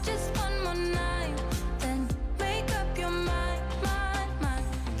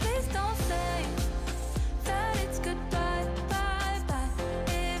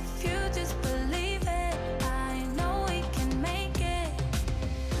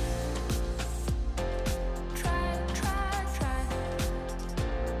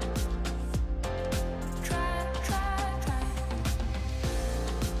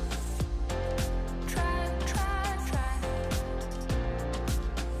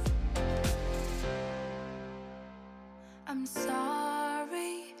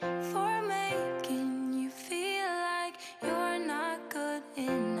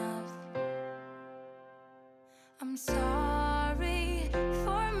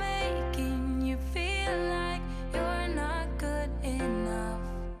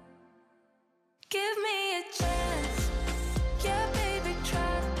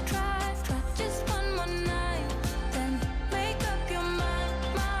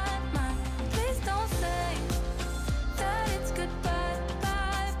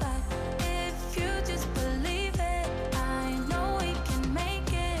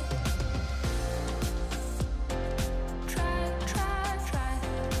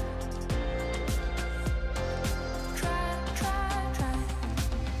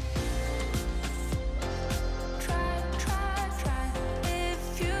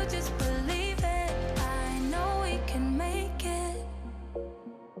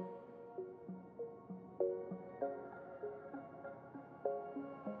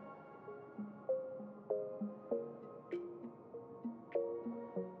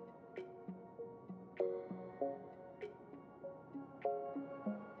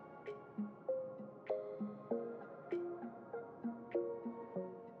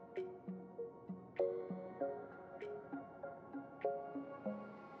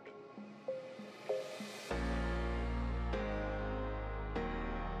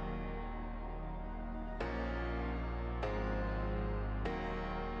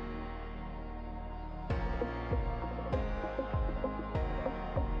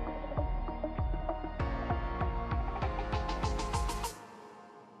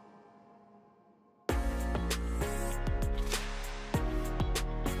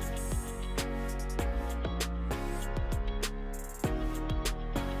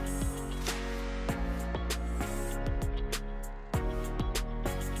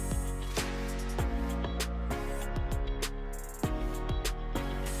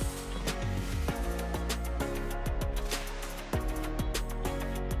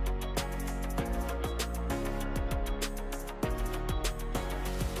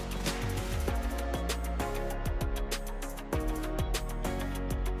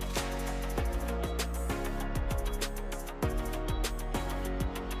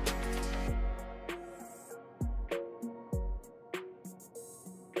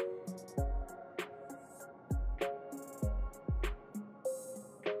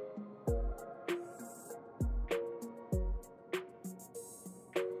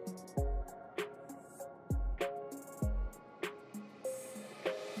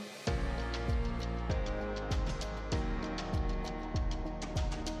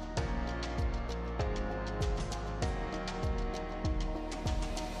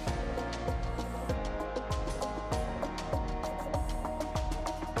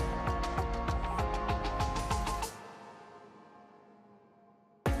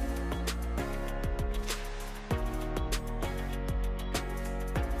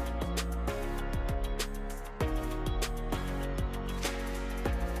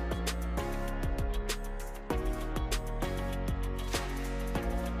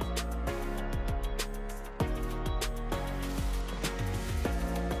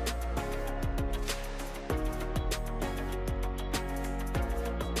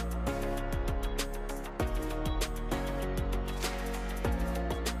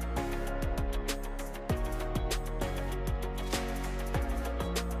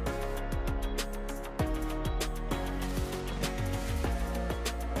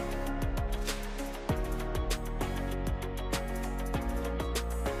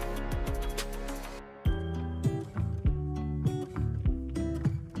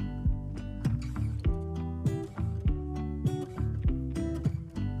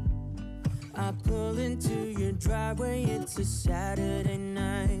 I pull into your driveway, it's a Saturday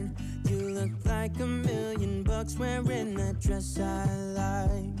night. You look like $1,000,000 wearing that dress I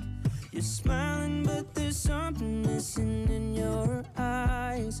like. You're smiling, but there's something missing in your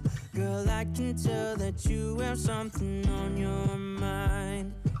eyes. Girl, I can tell that you have something on your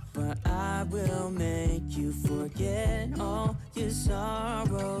mind. But I will make you forget all your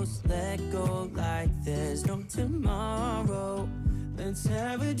sorrows. Let go like there's no tomorrow. Let's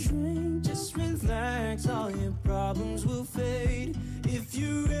have a drink, just relax, all your problems will fade. If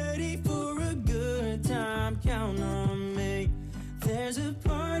you're ready for a good time, count on me. There's a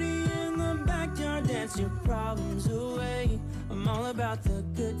party in the backyard, dance your problems away. I'm all about the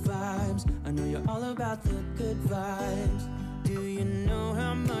good vibes, I know you're all about the good vibes. Do you know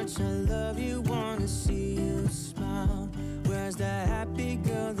how much I love you, wanna see you smile? Where's that happy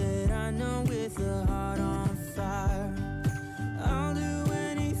girl that I know with a heart on fire? I'll do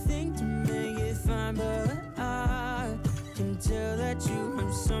anything to make it fine, but I can tell that you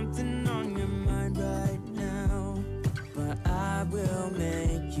have something on your mind right now. But I will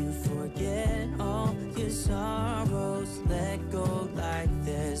make you forget all your sorrows. Let go like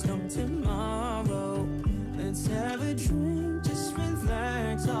there's no tomorrow. Let's have a drink, just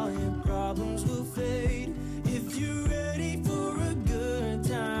relax, all your problems will fade. If you're ready for a good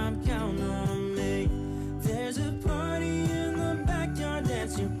time, count on me. There's a party in the backyard,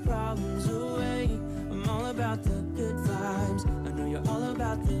 dance your problems away. I'm all about the good vibes, I know you're all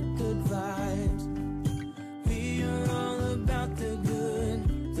about the good vibes. We are all about the good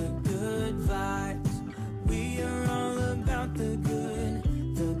vibes. We are all about the good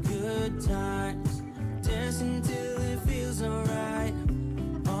times. Dance until it feels alright,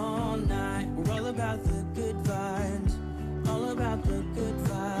 all night. We're all about the good vibes, all about the good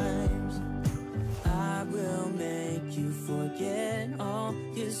vibes. I will make you forget all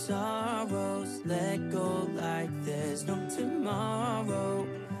your sorrows. Let go like there's no tomorrow.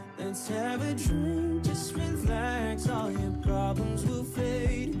 Let's have a drink, just relax, all your problems will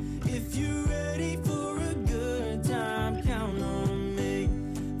fade. If you're ready for a good time, count on me.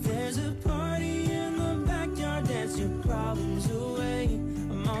 There's a party in the backyard, dance your problems away.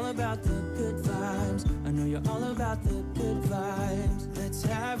 I'm all about the good vibes, I know you're all about the good vibes. Let's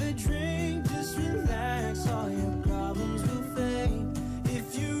have a drink, just relax, all your problems will fade. If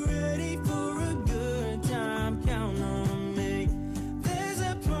you're ready for a good time, count on me. There's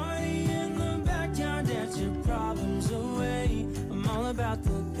a party in the backyard, dance your problems away. I'm all about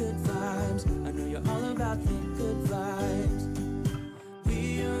the good vibes, I know you're all about the good vibes.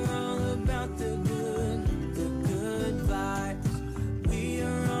 We are all about the good vibes. We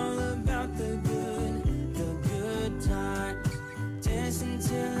are all about the good times. Dance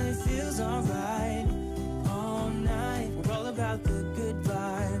until it feels alright, all night. We're all about the good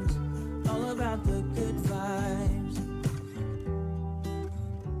vibes, all about the good vibes.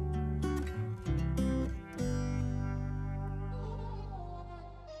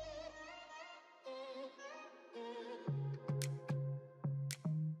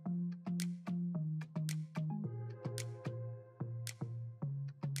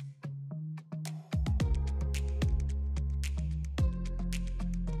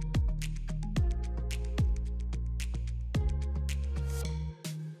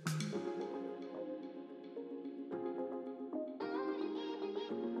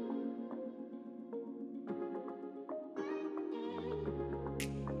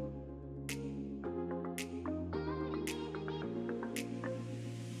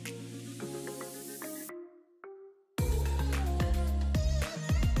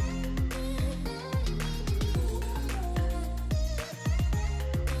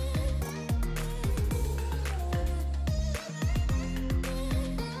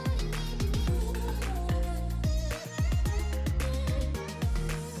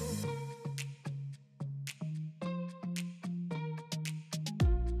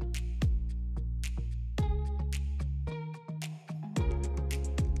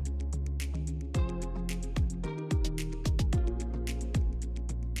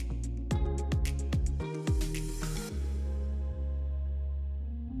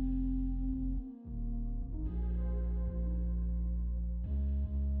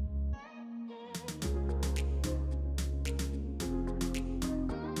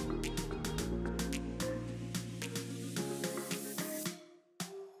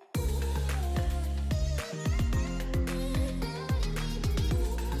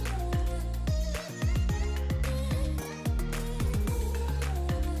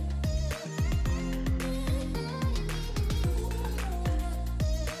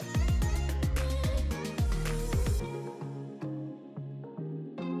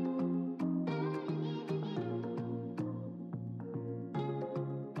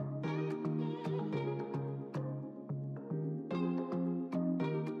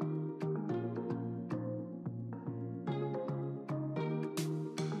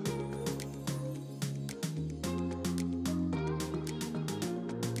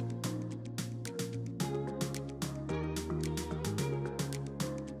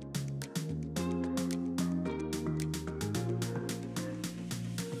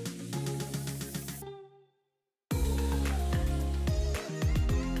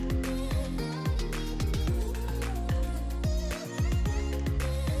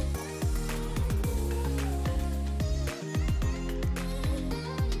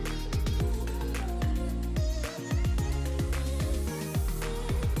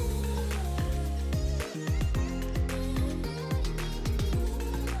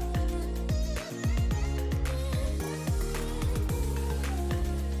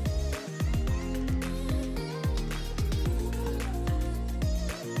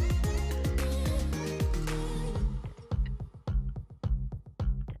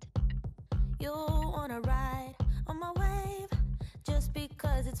 You wanna ride on my wave just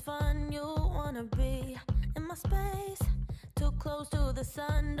because it's fun. You wanna be in my space, too close to the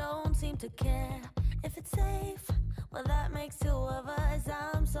sun, don't seem to care if it's safe. Well, that makes two of us.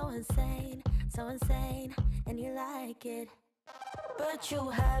 I'm so insane, and you like it. But you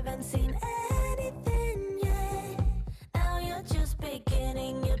haven't seen anything yet. Now you're just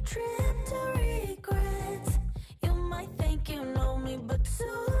beginning your trip to regrets. You might think you know me, but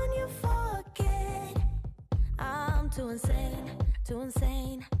soon you forget. I'm too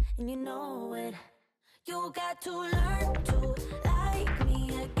insane, and you know it. You got to learn to like me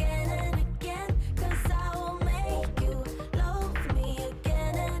again and again, 'cause I will make you love me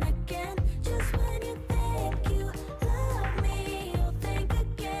again and again. Just when you think you love me, you'll think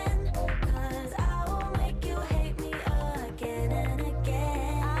again, 'cause I will make you hate me again and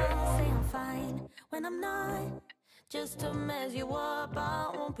again. I'll say I'm fine when I'm not, just to mess you up.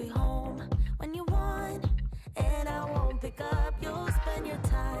 I won't be home when you want, and I won't pick up. You'll spend your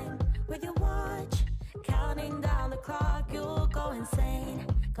time with your watch, counting down the clock. You'll go insane,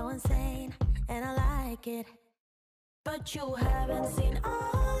 and I like it. But you haven't seen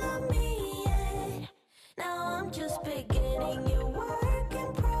all of me yet. Now I'm just beginning your work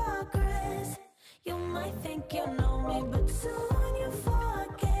in progress. You might think you know me, but soon you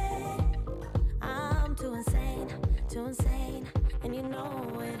forget. I'm too insane, and you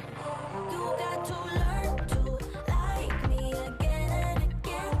know it. You got to learn to like me again and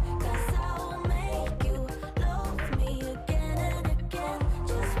again, 'cause I will make you love me again and again.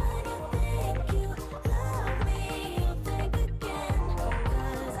 Just when you think you love me, you'll think again,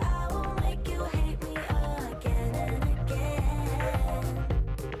 'cause I will make you hate me again and again.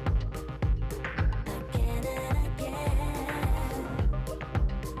 Again and again.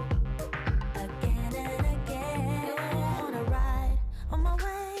 Again and again. You wanna ride on my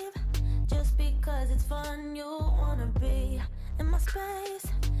wave just because it's fun. You wanna be in my space,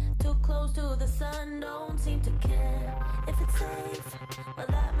 too close to the sun, don't seem to care if it's safe. Well,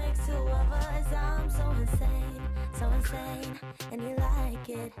 that makes two of us. I'm so insane, and you like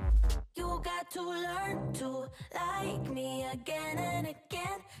it. You got to learn to like me again and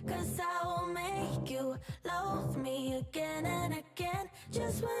again, 'cause I will make you love me again and again.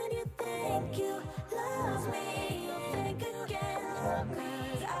 Just when you think you love me, you'll think again,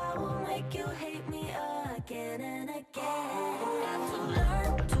 'cause I will make you hate me again and again. Got to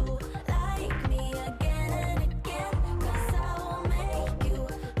learn to like me again and again, 'cause I will make you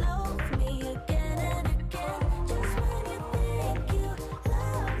love me again and again. Just when you think you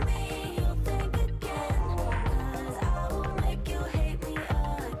love me, you'll think again, 'cause I will make you hate me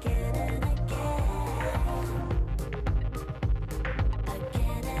again and again.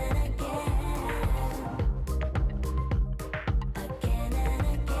 Again and again. Again and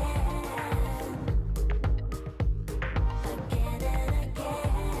again. Again and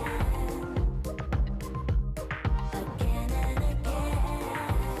again. Again and again.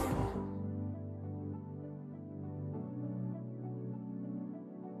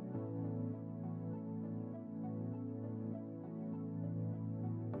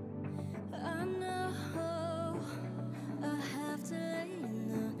 I know I have to lay in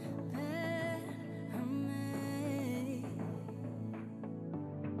the bed I made.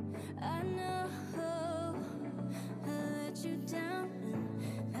 I know I let you down,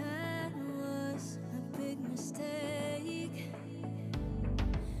 and that was a big mistake.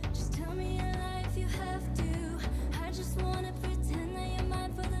 Just tell me your life, you have to. I just wanna pretend that you're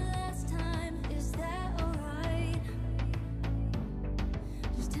mine for the last time. Is that alright?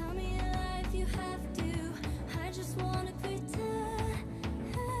 Just tell me your life, you have to. I just wanna pretend.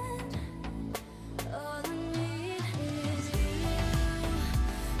 All I need is you,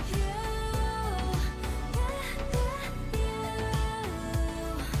 you, yeah, you.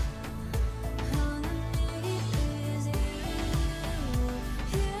 All I need is you,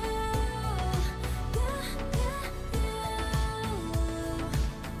 you,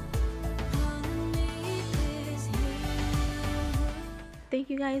 All I need is you. Thank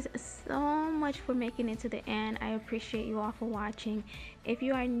you guys so much for making it to the end. I appreciate you all for watching. If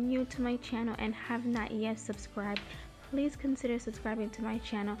you are new to my channel and have not yet subscribed, please consider subscribing to my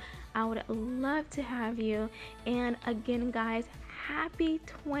channel. I would love to have you. And again, guys, happy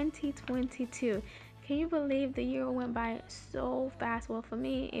 2022. Can you believe the year went by so fast? Well, for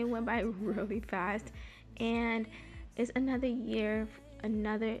me, it went by really fast. And it's another year,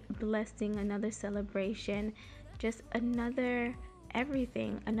 another blessing, another celebration, just another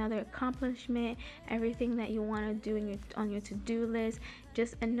everything, another accomplishment, everything that you want to do on your to-do list.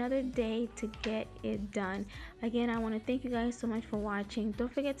 Just another day to get it done. Again, I want to thank you guys so much for watching.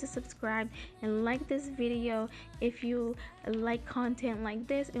 Don't forget to subscribe and like this video if you like content like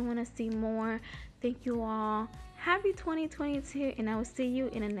this and want to see more. Thank you all. Happy 2022, and I will see you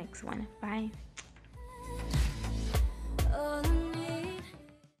in the next one. Bye.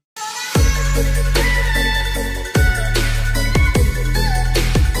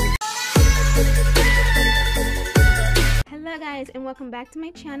 Hello guys, and welcome back to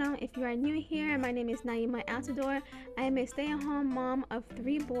my channel. If you are new here, my name is Naimah Altidore. I am a stay-at-home mom of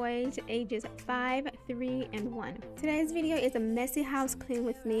 3 boys ages 5, 3, and 1. Today's video is a messy house clean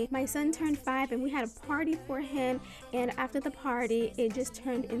with me. My son turned 5 and we had a party for him, and after the party it just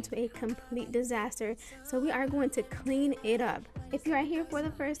turned into a complete disaster. So we are going to clean it up. If you are here for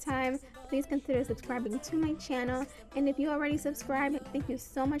the first time, please consider subscribing to my channel, and if you already subscribed, thank you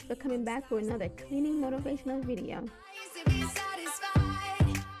so much for coming back for another cleaning motivational video.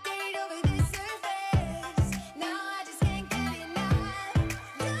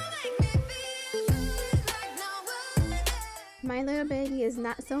 My little baby is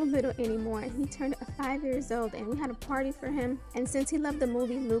not so little anymore. He turned 5 years old and we had a party for him. And since he loved the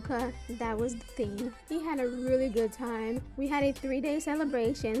movie Luca, that was the theme. He had a really good time. We had a 3-day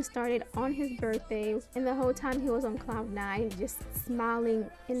celebration, started on his birthday, and the whole time he was on cloud 9, just smiling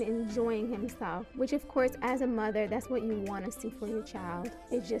and enjoying himself. Which of course, as a mother, that's what you want to see for your child.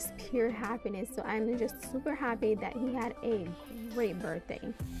 It's just pure happiness. So I'm just super happy that he had a great birthday.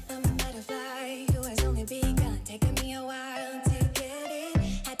 Taking me a while to get it.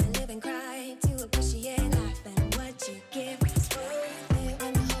 Had to live and cry to appreciate life and what you give. It's worth it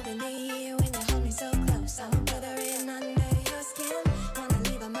when you're holding me, when you hold me so close. I'm blithering under your skin. Wanna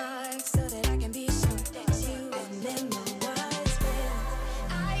leave a mark so that I can be sure that you remember what's been.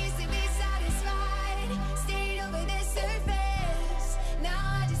 I used to be satisfied, stayed over the surface. Now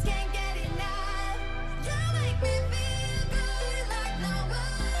I just can't get enough. You make me feel good like no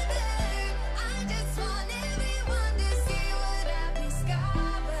other. I just want everyone to see what I've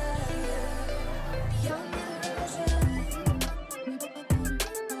discovered. You're my version.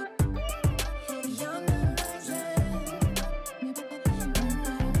 You're my version.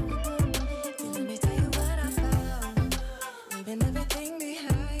 Let me tell you what I found. Leaving everything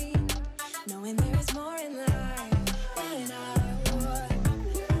behind, knowing there is more in life than I would.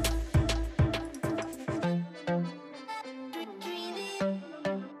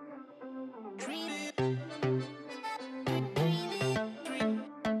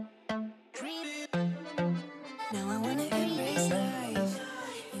 Now I wanna embrace life,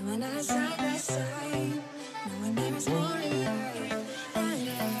 you and I side by side, knowing there is more in life than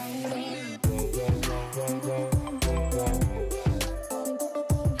I would.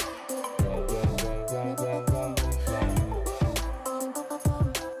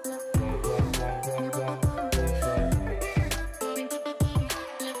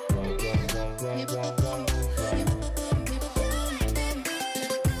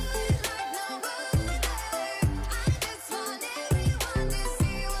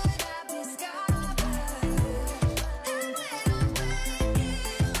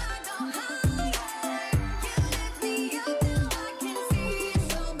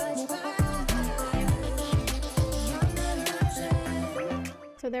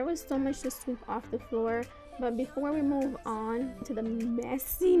 So there was so much to sweep off the floor, but before we move on to the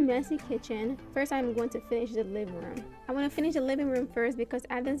messy kitchen, first I'm going to finish the living room. I want to finish the living room first because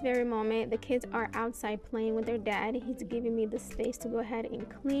at this very moment the kids are outside playing with their dad. He's giving me the space to go ahead and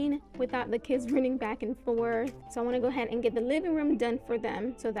clean without the kids running back and forth. So I want to go ahead and get the living room done for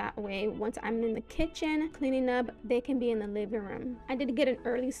them, so that way once I'm in the kitchen cleaning up, they can be in the living room. I did get an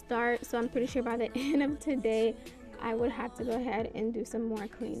early start, so I'm pretty sure by the end of today I would have to go ahead and do some more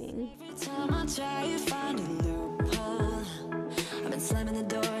cleaning. Every time I try to find a loophole, I've been slamming the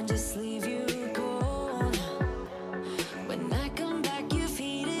door and just leave you cold. When I come back, you've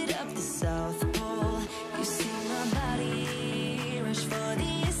heated up the South Pole. You see my body rush for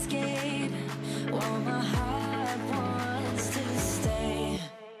the escape, while my heart wants to stay.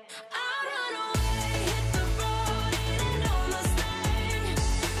 I run away, hit the road, and almost there,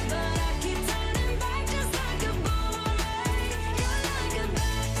 but I keep turning back just like a boomerang. You're like a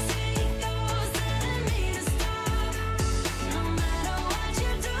backseat ghost telling me to stop. No matter what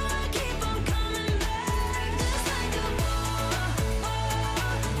you do,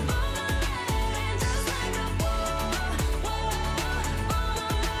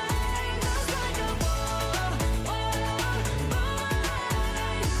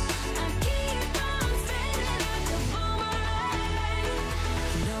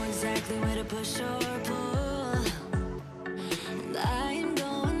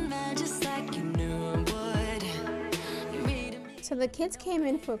 So the kids came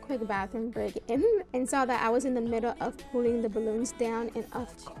in for a quick bathroom break and saw that I was in the middle of pulling the balloons down, and of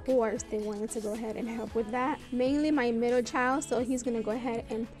course they wanted to go ahead and help with that. Mainly my middle child, so he's gonna go ahead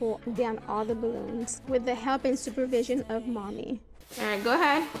and pull down all the balloons with the help and supervision of mommy. All right, go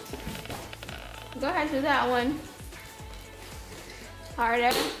ahead. Go ahead, do that one.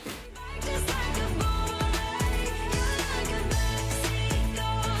 Harder.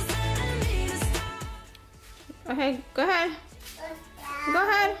 Okay, go ahead. Go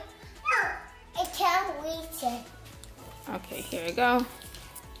ahead. No, I can't reach it. Okay, here we go.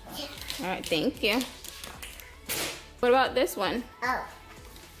 All right, thank you. What about this one? Oh.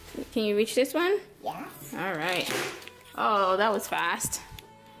 Can you reach this one? Yes. All right. Oh, that was fast.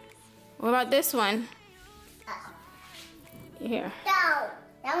 What about this one? Oh. Here. No,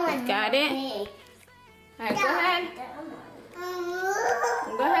 that one. Got it? Big. All right, go ahead. No.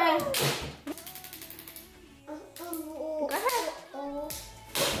 Go ahead. Go ahead.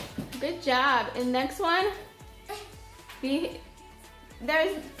 Good job. And next one.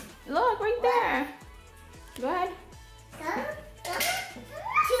 There's, look right there. Go ahead.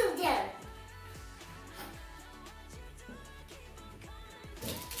 To them.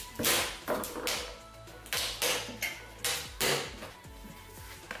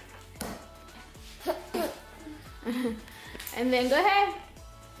 And then go ahead.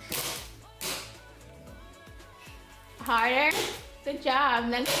 Harder. Good job.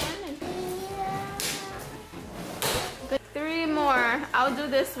 Next one. Good. 3 more. I'll do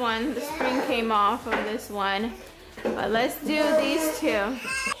this one. The string came off of this one. But let's do these 2.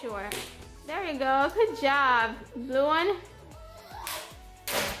 Sure. There you go. Good job. Blue one.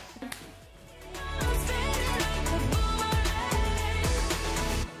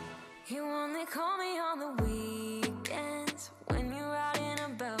 You only call me on the weekends when you're out and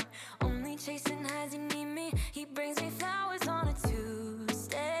about, only chasing highs. You need me. He brings me flowers on a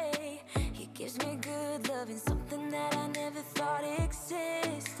Tuesday. He gives me good loving, something that I never thought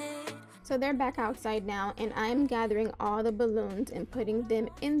existed. So they're back outside now, and I'm gathering all the balloons and putting them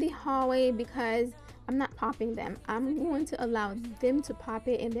in the hallway because I'm not popping them. I'm going to allow them to pop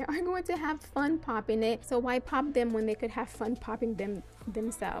it, and they are going to have fun popping it. So why pop them when they could have fun popping them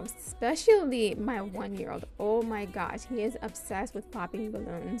themselves? Especially my 1-year-old. Oh my gosh, he is obsessed with popping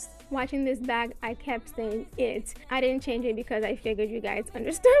balloons. Watching this bag, I kept saying it. I didn't change it because I figured you guys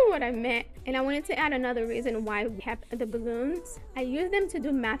understood what I meant. And I wanted to add another reason why we kept the balloons. I use them to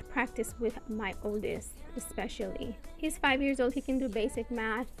do math practice with my oldest, especially. He's 5 years old, he can do basic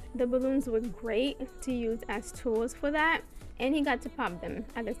math. The balloons were great to use as tools for that, and he got to pop them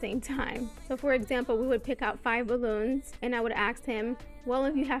at the same time. So for example, we would pick out 5 balloons, and I would ask him, well,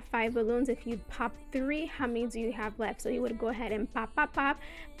 if you have 5 balloons, if you pop 3, how many do you have left? So he would go ahead and pop, pop, pop,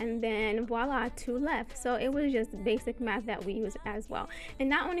 and then voila, 2 left. So it was just basic math that we use as well. And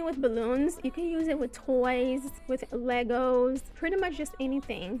not only with balloons, you can use it with toys, with Legos, pretty much just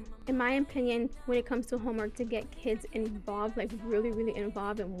anything. In my opinion, when it comes to homework, to get kids involved, like really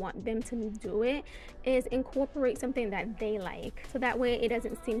involved and want them to do it, is incorporate something that they like. So that way it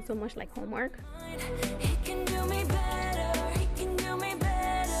doesn't seem so much like homework. He can do me better. He can do me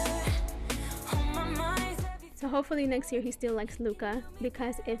better. On my mind's every. So hopefully next year he still likes Luca,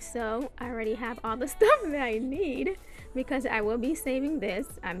 because if so, I already have all the stuff that I need, because I will be saving this.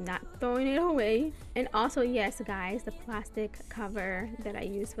 I'm not throwing it away. And also, yes guys, the plastic cover that I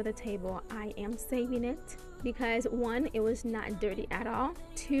use for the table, I am saving it because 1, it was not dirty at all.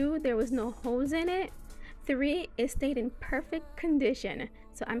 2, there was no holes in it. 3, it stayed in perfect condition,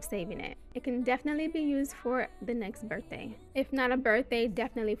 so I'm saving it. It can definitely be used for the next birthday. If not a birthday,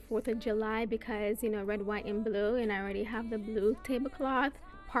 definitely 4th of July, because, you know, red, white, and blue, and I already have the blue tablecloth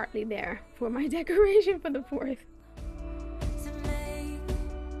partly there for my decoration for the 4th. To make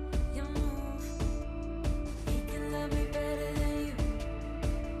your move. He can love me better than you.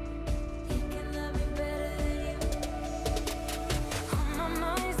 He can love me better than you. On my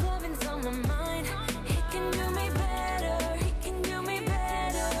mind's loving's on my mind. He can do me better. He can do me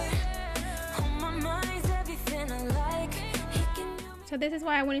better. On my mind's everything I like. He can do me. So this is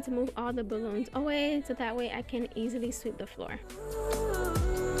why I wanted to move all the balloons away, so that way I can easily sweep the floor.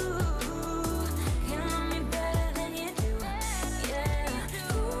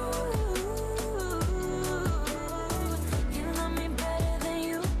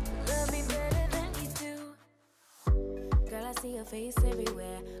 Face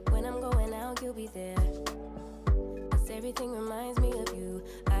everywhere. When I'm going out, you'll be there. 'Cause everything reminds me of you.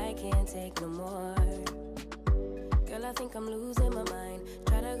 I can't take no more. Girl, I think I'm losing my mind.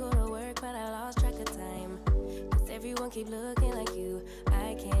 Try to go to work, but I lost track of time. 'Cause everyone keep looking like you.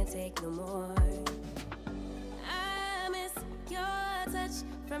 I can't take no more. I miss your touch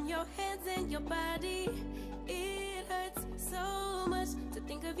from your hands and your body. It hurts so much to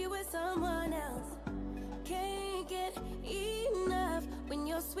think of you with someone else. Can't get enough when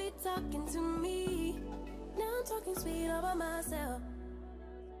you're sweet talking to me. Now I'm talking sweet all by myself.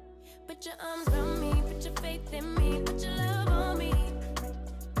 Put your arms around me, put your faith in me, put your love on me.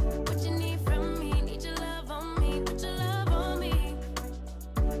 What you need from me, need your love on me, put your love on me.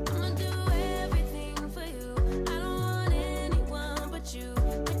 I'ma do everything for you, I don't want anyone but you.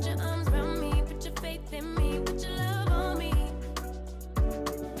 Put your arms around me, put your faith in me, put your love on me.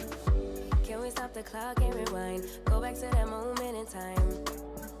 Can we stop the clock and rewind, go back to that moment in time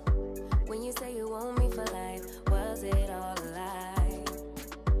when you say you want me for life? Was it all a lie?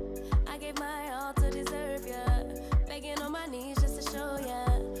 I gave my all to deserve ya, begging on my knees just to show ya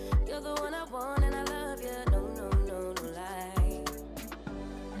you're the one I want and I love ya. No, no, no, no lie.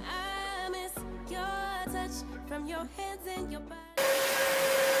 I miss your touch from your hands and your body.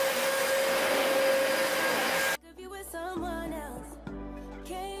 Think of you with someone else.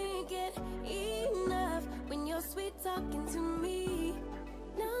 Can't get enough when you're sweet talking to me.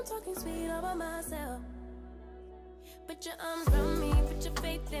 Now I'm talking sweet all by myself. Put your arms around me, put your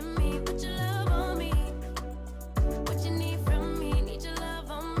faith in me, put your love on me. What you need from me, need your love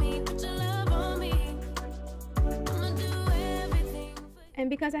on me, put your love on me. I'ma do everything for you. And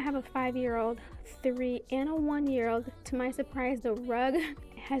because I have a 5-year-old, 3, and a 1-year-old, to my surprise, the rug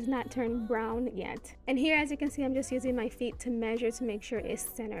has not turned brown yet. And here, as you can see, I'm just using my feet to measure to make sure it's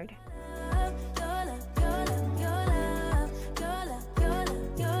centered.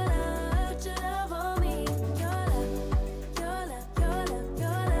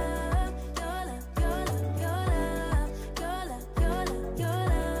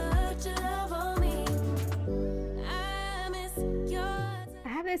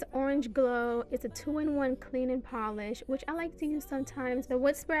 This orange glow, it's a 2-in-1 clean and polish, which I like to use sometimes. The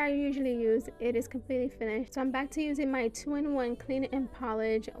wood spray I usually use, it is completely finished, so I'm back to using my 2-in-1 clean and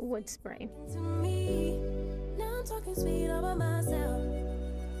polish wood spray. To me, now I'm talking sweet all by myself.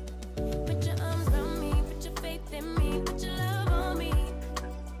 Put your arms around me, put your faith in me, put your love on me.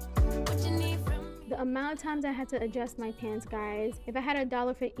 What you need from me. The amount of times I had to adjust my pants, guys, if I had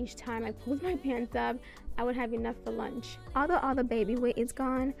 $1 for each time I pulled my pants up, I would have enough for lunch. Although all the baby weight is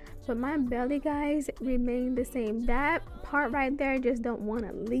gone, but my belly, guys, remain the same. That part right there just don't want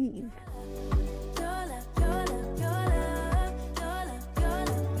to leave.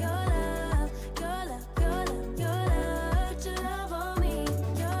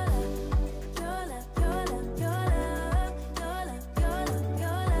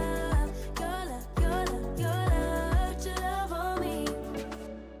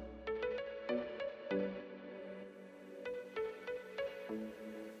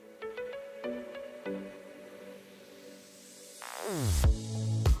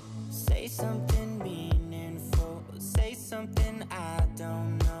 Say something meaningful, say something I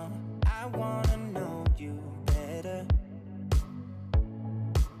don't know. I wanna know you better.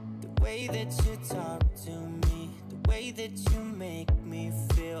 The way that you talk to me, the way that you make me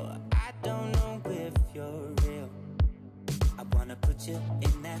feel, I don't know if you're real. I wanna put you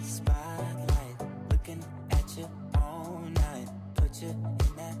in that spotlight, looking at you all night. Put you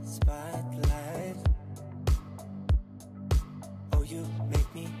in that spotlight. Oh, you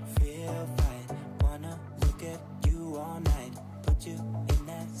make me feel right. Wanna look at you all night. Put you in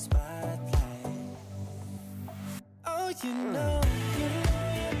that spotlight. Oh, you know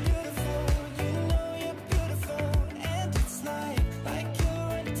you're beautiful. You know you're beautiful. And it's like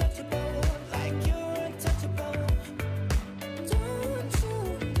you're untouchable. Like you're untouchable. Don't you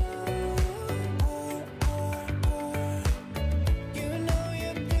know? You know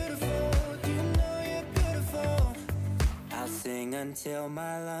you're beautiful. You know you're beautiful. I'll sing until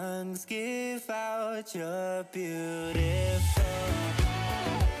my lungs give out. You're beautiful.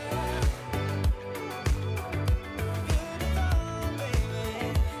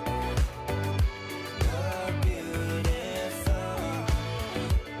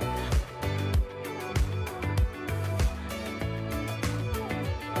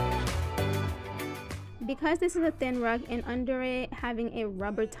 Because this is a thin rug and under it having a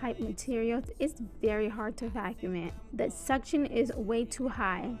rubber type material, it's very hard to vacuum it. The suction is way too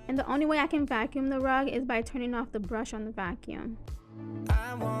high, and the only way I can vacuum the rug is by turning off the brush on the vacuum.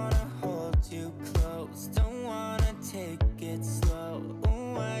 I wanna hold you close, don't wanna take it slow.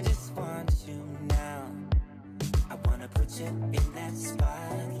 Ooh, I just want you now. I wanna put you in that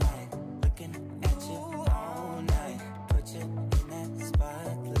spotlight, looking at you all night. Put you in that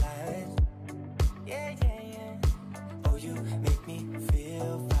spotlight. Yeah, yeah, yeah. Oh, you make me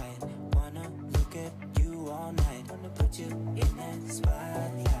feel right. Wanna look at you all night. Wanna put you in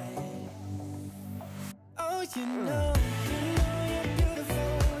You know you're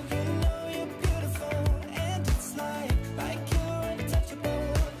beautiful, you know you're beautiful, and it's like you're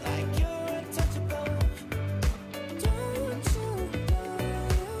untouchable, like you're untouchable. Don't you know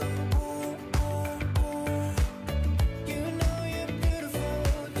you know you're beautiful,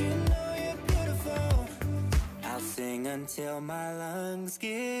 you know you're beautiful. I'll sing until my lungs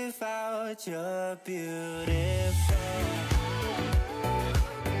give out, you're beautiful.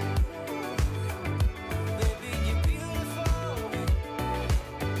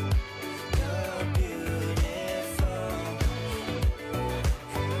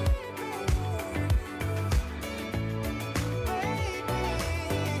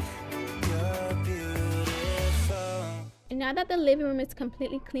 Now that the living room is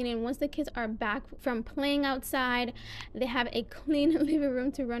completely clean, and once the kids are back from playing outside, they have a clean living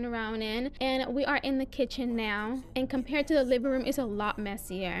room to run around in, and we are in the kitchen now, and compared to the living room, it's a lot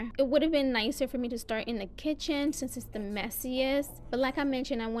messier. It would have been nicer for me to start in the kitchen since it's the messiest, but like I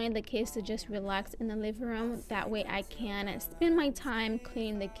mentioned, I wanted the kids to just relax in the living room. That way I can spend my time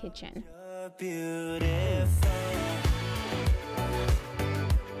cleaning the kitchen. You're beautiful.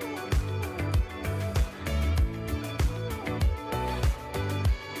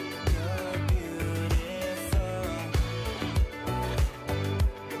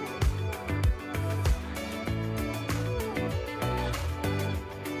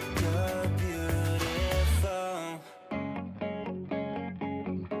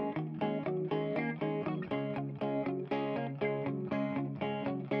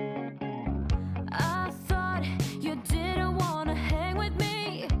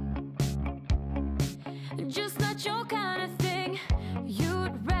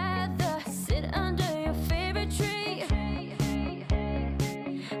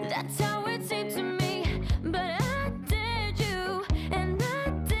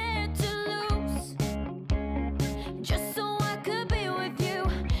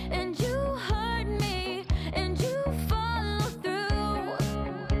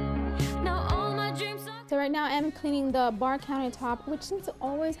 So right now I'm cleaning the bar countertop, which seems to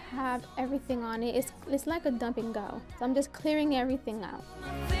always have everything on it. It's like a dump and go. So I'm just clearing everything out.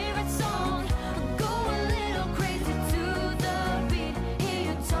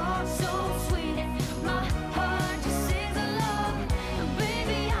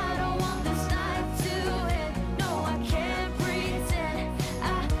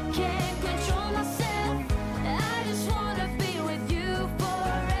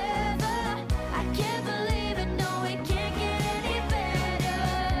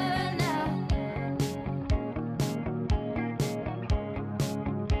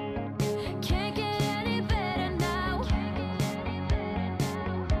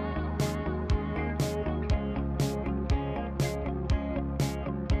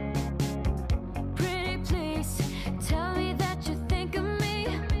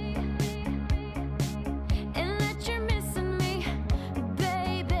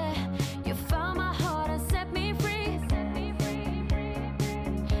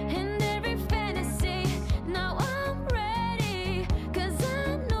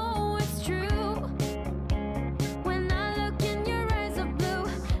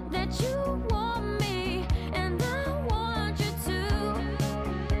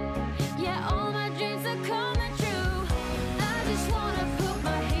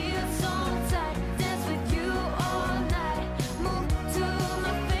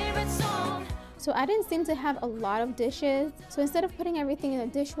 So I didn't seem to have a lot of dishes. So instead of putting everything in the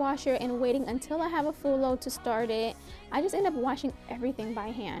dishwasher and waiting until I have a full load to start it, I just end up washing everything by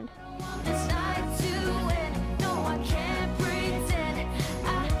hand.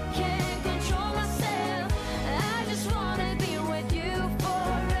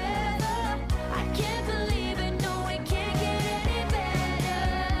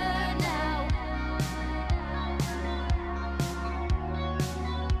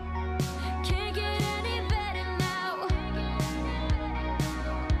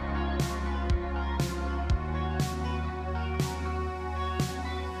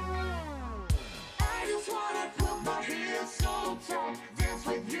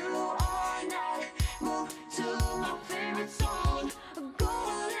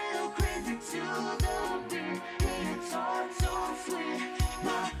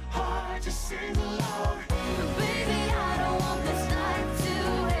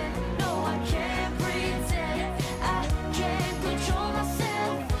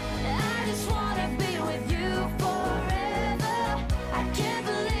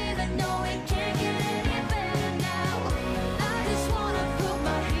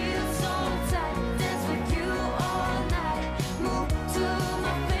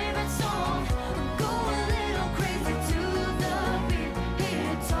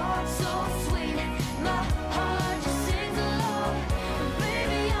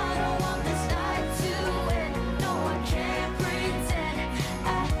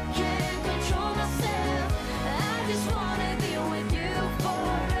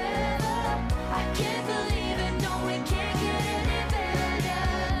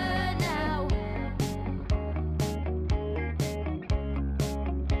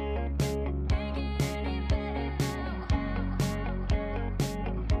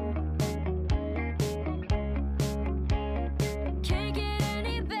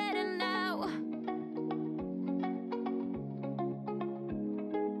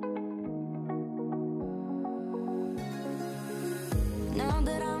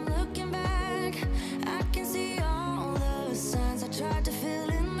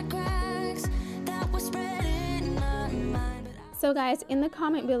 So guys, in the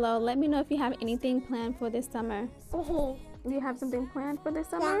comment below, let me know if you have anything planned for this summer. Do you have something planned for this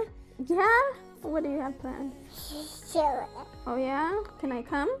summer? Yeah? What do you have planned? Sure. Oh yeah? Can I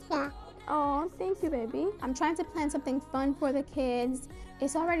come? Yeah. Oh, thank you, baby. I'm trying to plan something fun for the kids.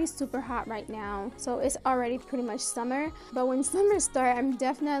 It's already super hot right now, so it's already pretty much summer. But when summer starts, I'm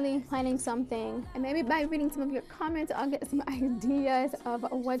definitely planning something. And maybe by reading some of your comments, I'll get some ideas of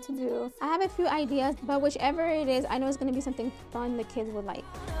what to do. I have a few ideas, but whichever it is, I know it's gonna be something fun the kids would like.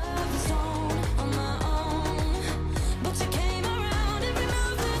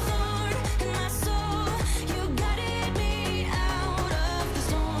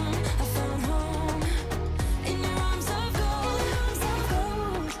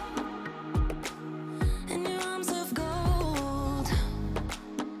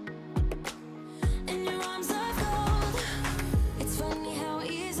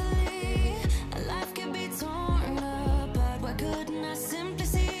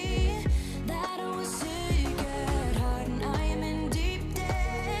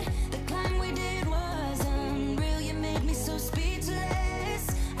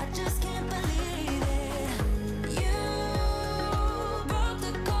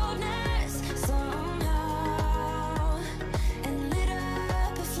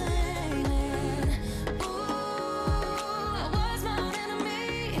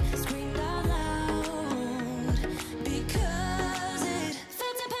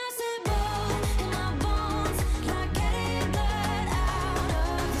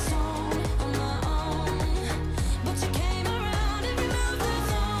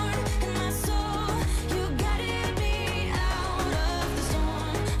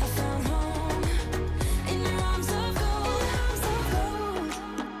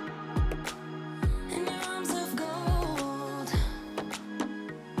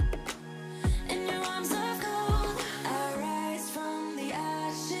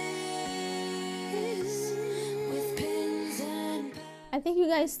 I thank you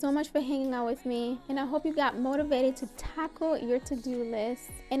guys so much for hanging out with me, and I hope you got motivated to tackle your to-do list.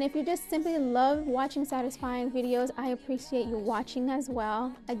 And if you just simply love watching satisfying videos, I appreciate you watching as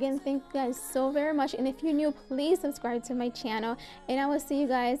well. Again, thank you guys so very much, and if you're new, please subscribe to my channel, and I will see you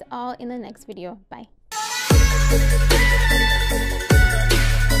guys all in the next video. Bye.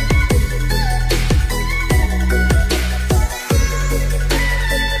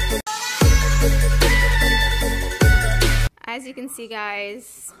 As you can see,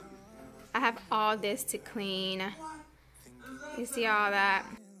 guys, I have all this to clean. You see all that?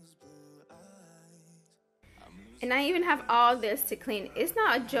 And I even have all this to clean. It's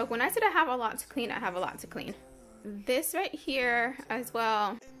not a joke. When I said I have a lot to clean, I have a lot to clean. This right here as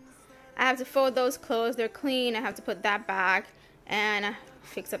well. I have to fold those clothes. They're clean. I have to put that back and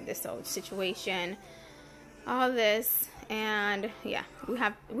fix up this old situation. All this, and yeah, we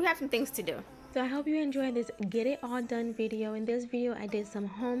have some things to do. So I hope you enjoyed this get it all done video. In this video I did some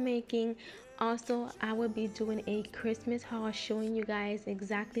homemaking. Also, I will be doing a Christmas haul showing you guys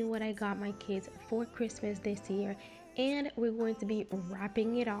exactly what I got my kids for Christmas this year, and we're going to be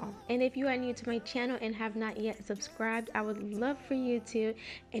wrapping it all. And if you are new to my channel and have not yet subscribed, I would love for you to.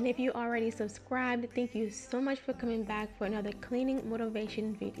 And if you already subscribed, thank you so much for coming back for another cleaning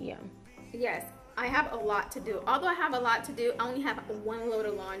motivation video. Yes, I have a lot to do. Although I have a lot to do, I only have one load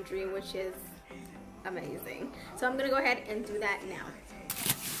of laundry, which is amazing. So I'm gonna go ahead and do that now.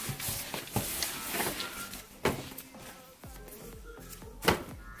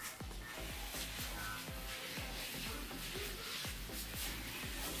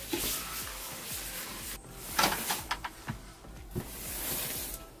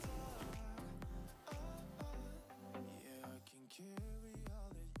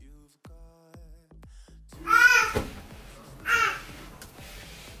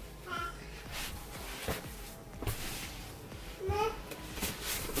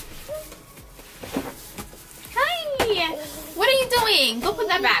 Go put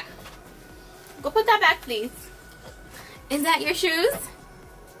that back. Go put that back, please. Is that your shoes?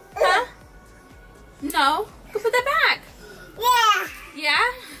 Huh? No. Go put that back. Yeah.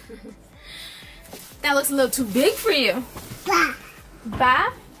 Yeah? That looks a little too big for you.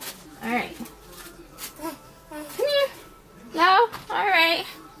 Ba? Alright. Come here. No? Alright.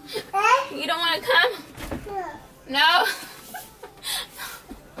 You don't want to come? No?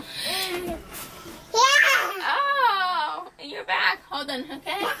 Oh, and you're back. Hold on,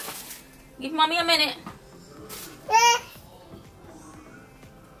 okay? Give mommy a minute.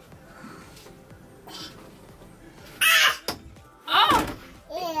 Oh!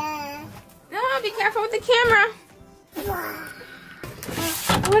 No, be careful with the camera.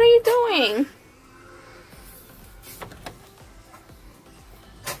 What are you doing?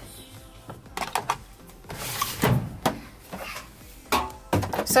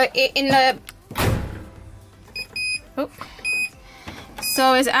 So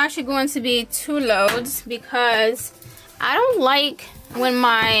so it's actually going to be 2 loads because I don't like when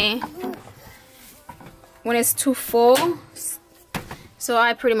it's too full. So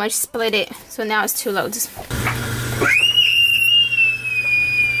I pretty much split it. So now it's 2 loads.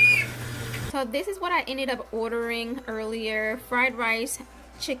 So this is what I ended up ordering earlier. Fried rice,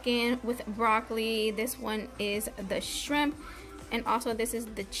 chicken with broccoli. This one is the shrimp. And also this is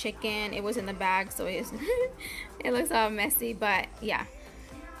the chicken. It was in the bag, so it looks all messy, but yeah.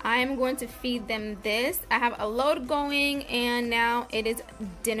 I'm going to feed them this. I have a load going and now it is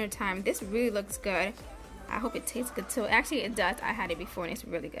dinner time. This really looks good. I hope it tastes good too. Actually it does. I had it before and it's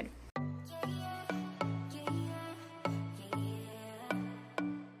really good.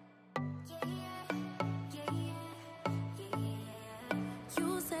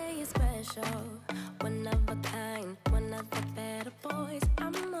 You say it's special, one of a kind, one of the better boys.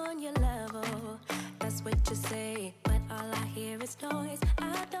 I'm on your level, that's what you say, but all I hear is noise.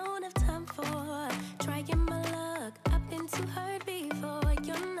 I don't have time for trying my luck. I've been too hurt before.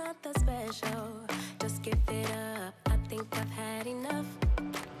 You're not that special, just give it up. I think I've had enough.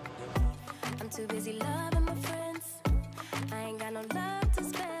 I'm too busy loving my friends. I ain't got no love to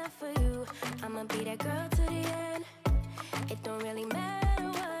spare for you. I'ma be that girl to the end. It don't really matter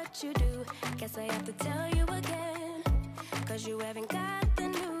what you do. Guess I have to tell you again, 'cause you haven't got the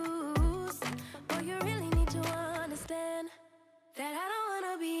news. Boy, you really need to understand that I don't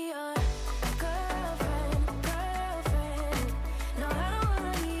wanna be your girlfriend, girlfriend. No, I don't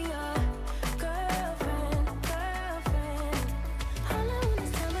wanna be your girlfriend, girlfriend. All I want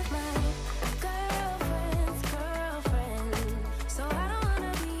is time with my girlfriend's girlfriend. So I don't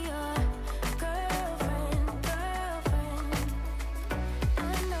wanna be your girlfriend, girlfriend. I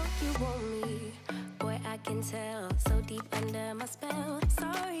know you want me, boy, I can tell. So deep under my spell.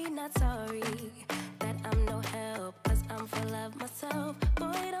 Sorry, not sorry that I'm no help, 'cause I'm full of myself.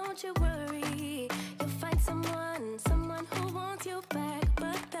 Boy, don't you worry, you'll find someone who wants you back,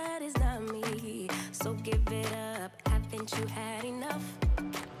 but that is not me. So give it up, haven't you had enough?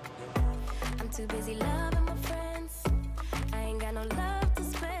 I'm too busy loving my friends. I ain't got no love to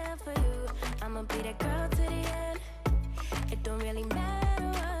spare for you. I'ma be that girl to the end. It don't really matter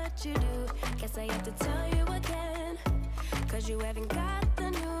what you do. Guess I have to tell you again, 'cause you haven't got the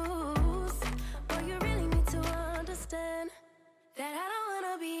news. Boy, you really need to understand that I don't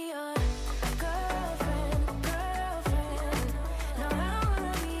wanna be your girlfriend, girlfriend. No, I don't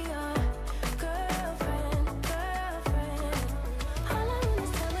wanna be your girlfriend, girlfriend. All I want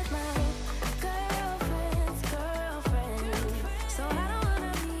is time with my girlfriend's girlfriend. So I don't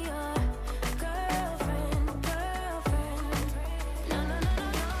wanna be your girlfriend, girlfriend. No, no, no, no,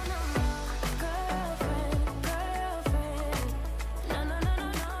 no, no, no. Girlfriend, girlfriend. No, no, no, no,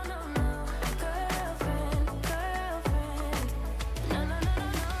 no, no, no. Girlfriend, girlfriend. No, no, no,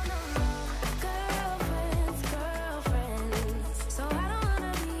 no, no, no, no. Girlfriend's girlfriend. So I don't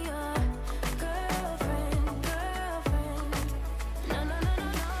wanna be your girlfriend, girlfriend. No, no, no, no,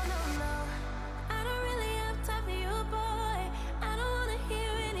 no, no, no. I don't really have time for you, boy. I don't wanna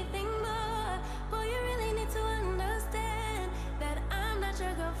hear anything more. Boy, you really need to understand that I'm not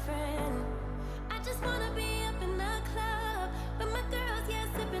your girlfriend. I just wanna be up in the club with my girls, yeah,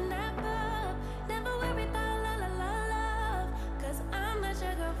 sipping that pub. Never worry about la la la love, 'cause I'm not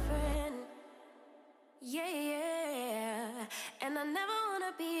your girlfriend. Yeah, yeah. And I never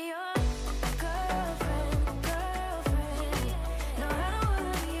wanna be your girlfriend, girlfriend. No, I don't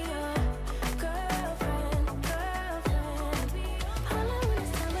wanna be your girlfriend, girlfriend. All I want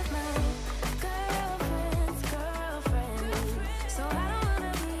is time with my girlfriend's girlfriend. So I don't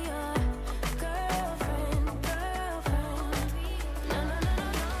wanna be your girlfriend, girlfriend. No, no, no, no,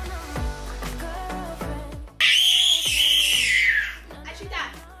 no, no, no. Girlfriend. Ashita.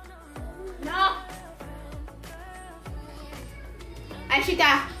 No.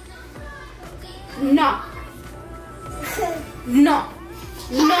 Ashita. No. No.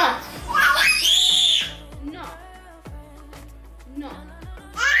 No. No. No.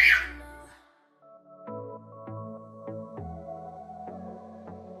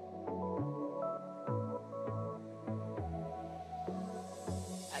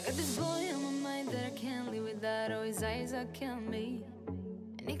 I got this boy on my mind that I can't live without. Oh, his eyes are killing me.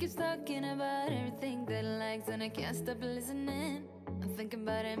 And he keeps talking about everything that he likes, and I can't stop listening. I'm thinking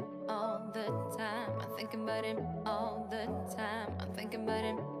about him all the time. I'm thinking about him all the time. I'm thinking about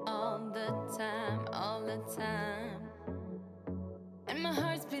him all the time, all the time. And my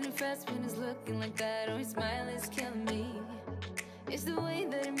heart's beating fast when he's looking like that. Oh, his smile is killing me. It's the way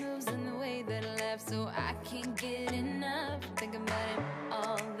that he moves and the way that he laughs, so I can't get enough. Thinking about him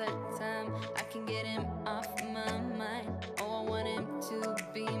all get him off my mind. Oh, I want him to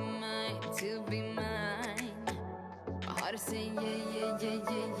be mine, to be mine. My heart is saying yeah, yeah, yeah,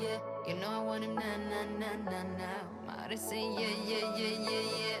 yeah, yeah. You know I want him now, now, now, now, now. My heart is saying yeah, yeah, yeah, yeah,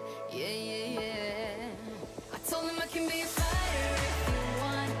 yeah, yeah, yeah, yeah. I told him I can be a fighter if you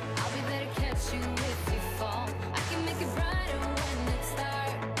want. I'll be there to catch you if you fall. I can make it brighter when it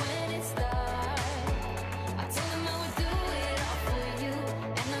starts, when it starts. I told him I would do it all for you,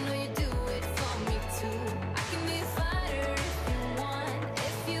 and I know you do it for me too. I can be a fighter if you want,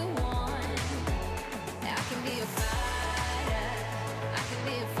 if you want. I can be a fighter. I can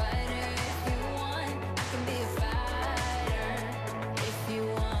be a fighter if you want. I can be a fighter if you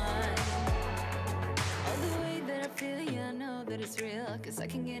want. Oh, the way that I feel, yeah, I know that it's real, 'cause I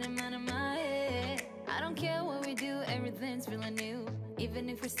can get him out of my head. I don't care what we do, everything's really new. Even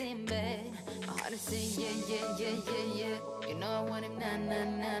if we stay in bed, my heart is saying yeah, yeah, yeah, yeah, yeah. You know I want him now, now,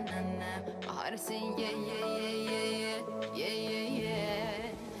 now, now, now. My heart is saying yeah, yeah, yeah, yeah, yeah, yeah, yeah,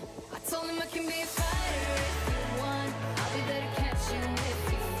 yeah. I told him I can be a fighter if you want. I'll be there to catch you if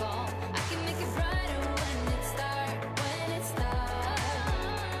you fall. I can make it brighter when it starts, when it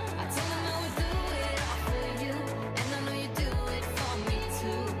starts. I told him I would do it all for you, and I know you do it for me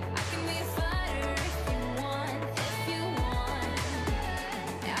too. I can be a fighter if you want, if you want.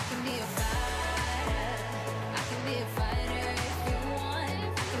 I can be a fighter. I can be a fighter if you want.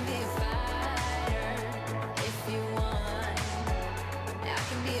 I can be a fighter if you want. I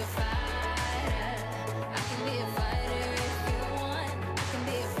can be a fighter. I can be a fighter if you want. I can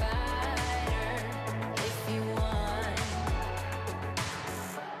be a fighter if you want.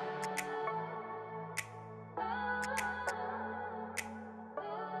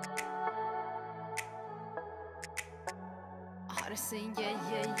 My heart is saying yeah,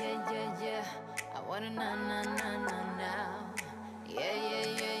 yeah, yeah, yeah, yeah. I wanna now, now, now, now, now. Yeah, yeah,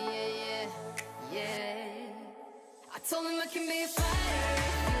 yeah, yeah, yeah, yeah. I told him I can be a fighter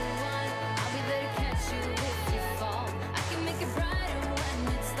if you want. I'll be there to catch you if you fall. I can make it brighter when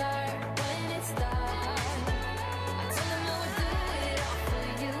it starts, when it starts. I told him I would do it all for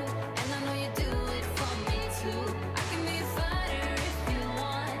you, and I know you do it for me too. I can be a fighter if you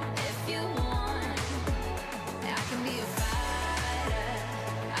want, if you want. I can be a fighter.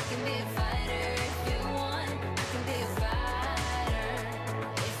 I can be a fighter if you want. I can be a fighter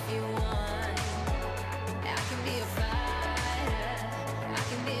if you want. I can be a fighter. I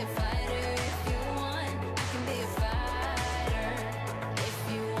can be a fighter if you want. I can be a fighter if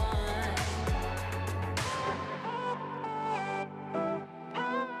you want.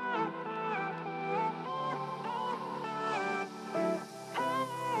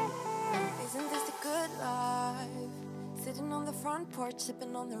 Isn't this the good life? Sitting on the front porch,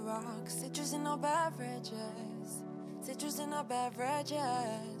 sipping on the rocks. Citrus in our beverages. Citrus in our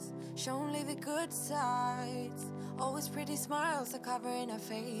beverages. Show only the good sides. Always pretty smiles are covering our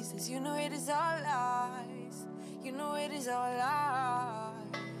faces. You know it is all lies. You know it is all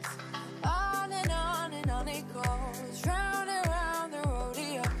lies. On and on it goes. Round and round the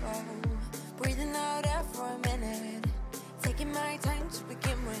rodeo. Breathing out air for a minute. Taking my time to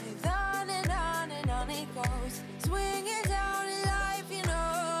begin with. On and on it goes. Swinging down in life, you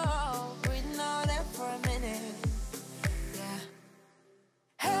know. Breathing out air for a minute. Yeah.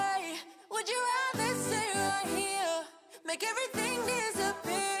 Hey, would you rather stay right here? Make everything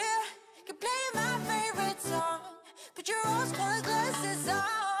disappear. Keep playing my favorite song. Put your rose-colored glasses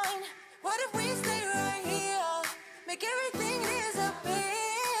on. What if we stay right here? Make everything disappear.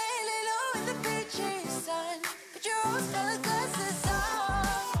 Lay low in the beaching sun. Put your rose-colored glasses on.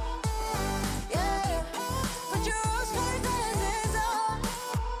 Yeah. Put your rose-colored glasses on.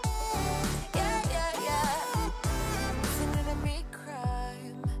 Yeah, yeah, yeah. Isn't it a big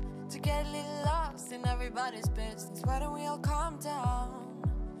crime to get a little lost in everybody's business? Why don't we all calm down?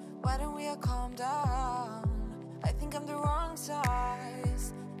 Why don't we all calm down? I think I'm the wrong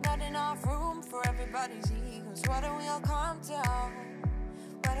size. Not enough room for everybody's egos. Why don't we all calm down?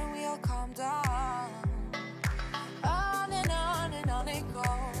 Why don't we all calm down? On and on it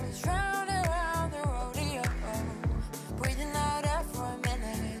goes. Round and round the rodeo. Breathing out air for a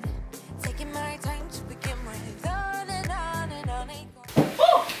minute. Taking my time to begin with. On and on it goes.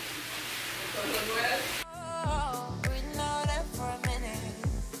 Oh, breathing out air for a minute.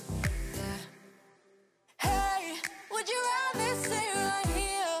 Yeah. Hey, would you rather stay right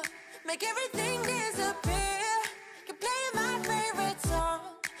here? Make everything disappear. Keep playing my favorite song.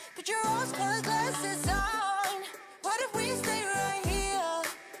 Put your rose-colored glasses on. What if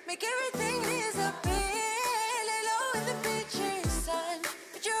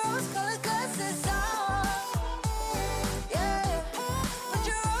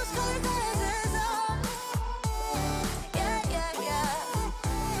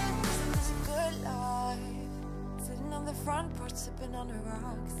on the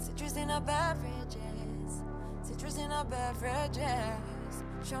rocks. Citrus in our beverages. Citrus in our beverages.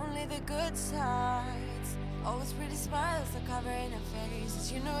 Show only the good sides. Always pretty smiles are covering our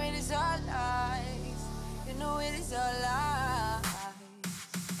faces. You know it is all lies. You know it is all lies.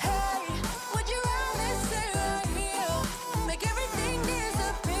 Hey, would you rather stay right here? Make everything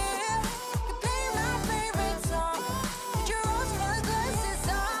disappear. You play my favorite song. Put your rose-colored glasses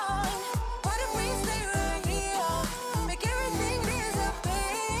on. What if we stay right here? Make everything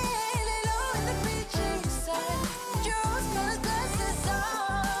disappear. Lay low in the beaching sun. Put your rose-colored glasses on.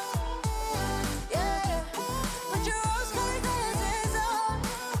 Yeah, put your rose-colored glasses on.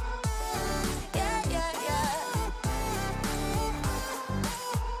 Yeah, yeah, yeah.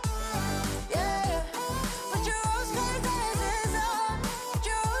 Yeah, put your rose-colored glasses on. Put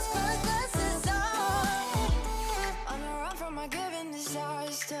your rose-colored glasses on. On the run from my given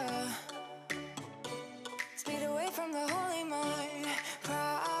disaster. Speed away from the holy mind.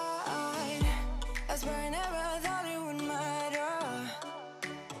 Pride. That's where I never thought it would matter.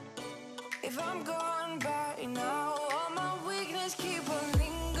 If I'm gone by now, all my weakness keep on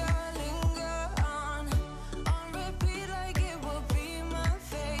linger on repeat like it will be my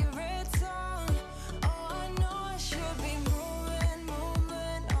favorite song. Oh, I know I should be moving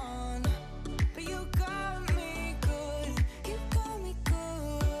on, but you got me good, you got me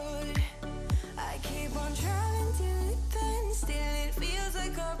good. I keep on driving till it bends, still it feels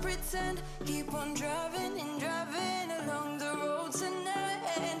like I pretend. Keep on driving and driving along the road tonight.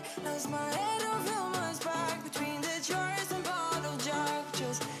 Lost my head over my back between the jars and bottle jack.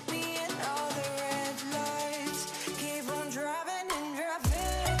 Just me and all the red lights. Keep on driving and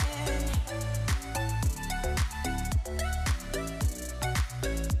driving.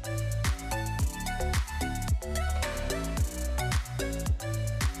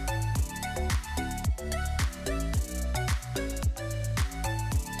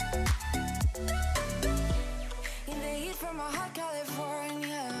 In the heat from a hot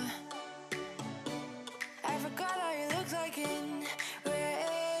California, I forgot how you look like in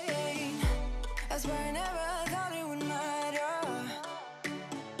rain. That's why I never thought it would matter.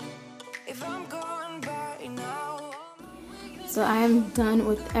 If I'm gone by now. So I am done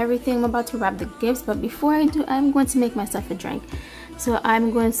with everything. I'm about to wrap the gifts, but before I do, I'm going to make myself a drink. So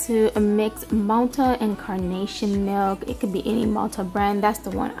I'm going to mix Malta and carnation milk. It could be any Malta brand. That's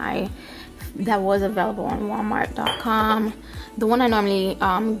the one that was available on Walmart.com. The one I normally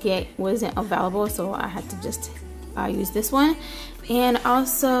get wasn't available, so I had to just use this one. And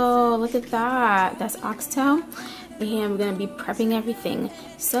also, look at that. That's oxtail. And I'm gonna be prepping everything.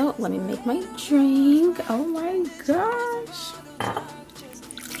 So let me make my drink. Oh my gosh.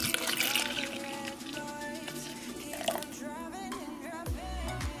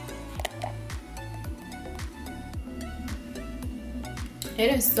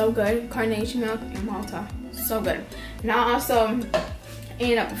 It is so good. Carnation milk and Malta. So good. And I also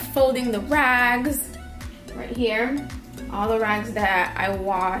ended up folding the rags right here. All the rags that I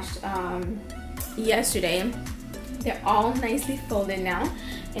washed yesterday. They're all nicely folded now.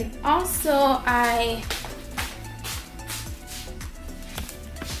 And also I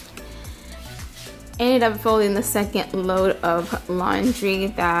ended up folding the second load of laundry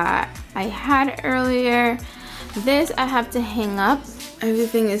that I had earlier. This I have to hang up.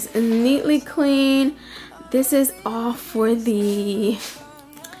 Everything is neatly clean. This is all for the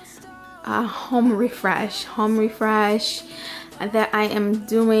home refresh that I am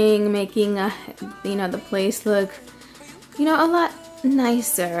doing, making the place look a lot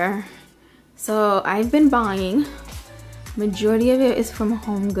nicer. So I've been buying. Majority of it is from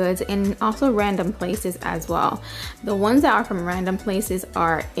Home Goods and also Random Places as well. The ones that are from Random Places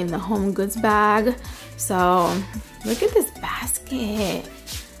are in the Home Goods bag. So look at this basket.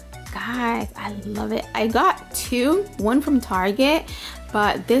 Guys, I love it. I got two, one from Target,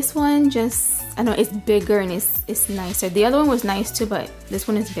 but this one just, I know it's bigger and it's nicer. The other one was nice too, but this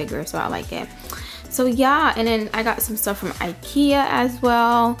one is bigger, so I like it. So yeah, and then I got some stuff from IKEA as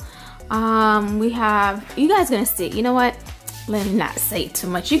well. We have, you guys gonna see, you know what? Let me not say too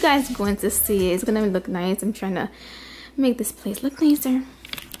much. You guys going to see it. It's gonna look nice. I'm trying to make this place look nicer.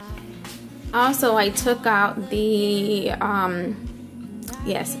 Also, I took out the,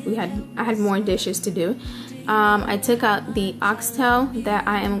 yes, I had more dishes to do. I took out the oxtail that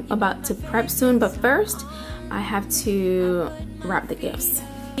I am about to prep soon, but first I have to wrap the gifts.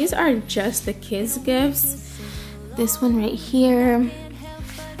 These are just the kids' gifts. This one right here.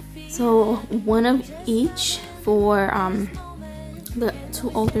 So one of each for the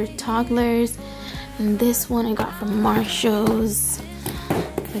two older toddlers. And this one I got from Marshall's.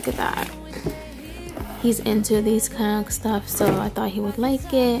 Look at that. he's into these kind of stuff, so I thought he would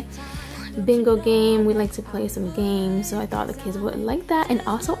like it. Bingo game, we like to play some games, so I thought the kids would like that, and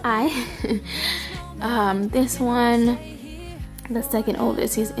also I. This one, the second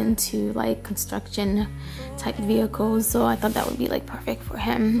oldest, he's into like construction type vehicles, so I thought that would be like perfect for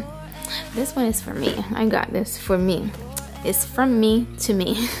him. This one is for me. I got this for me. It's from me to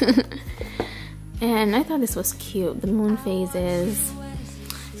me. And I thought this was cute, the moon phases.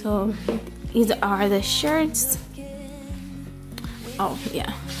 So these are the shirts. Oh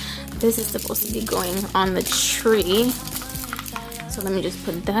yeah, this is supposed to be going on the tree, so let me just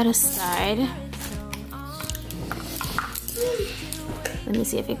put that aside. Let me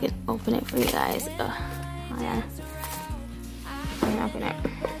see if I can open it for you guys. Oh yeah, let me open it.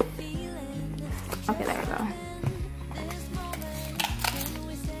 Okay, there we go.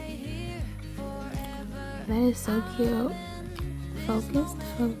 That is so cute. Focused,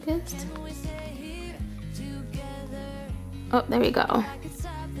 focused. Oh, there we go.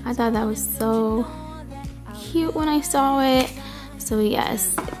 I thought that was so cute when I saw it. So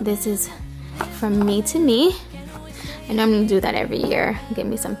yes, this is from me to me. I normally do that every year. Get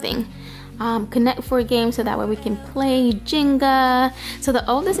me something. Connect 4 games so that way we can play Jenga. So the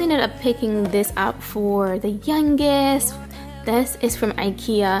oldest ended up picking this out for the youngest. This is from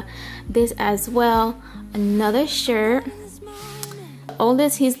IKEA. This as well. Another shirt.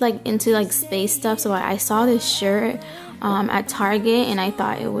 Oldest, he's like into like space stuff, so I saw this shirt at Target and I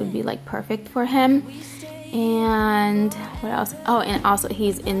thought it would be like perfect for him. And what else? Oh, and also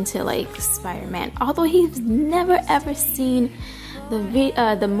he's into like Spider-Man, although he's never ever seen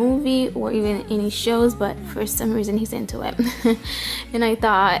the movie or even any shows, but for some reason he's into it. And I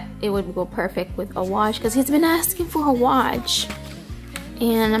thought it would go perfect with a watch because he's been asking for a watch.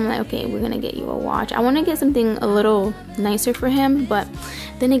 And I'm like, okay, we're gonna get you a watch. I want to get something a little nicer for him, but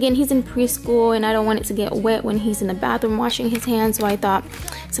then again, he's in preschool and I don't want it to get wet when he's in the bathroom washing his hands, so I thought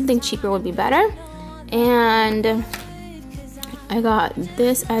something cheaper would be better. And I got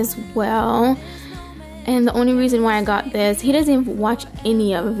this as well. And the only reason why I got this, he doesn't watch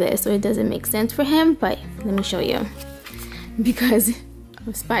any of this, so it doesn't make sense for him, but let me show you. Because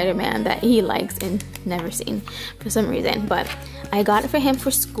of Spider-Man that he likes and never seen for some reason. But I got it for him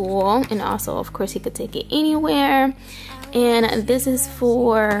for school, and also of course he could take it anywhere. And this is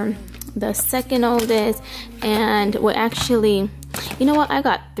for the second oldest, and what actually, you know what, I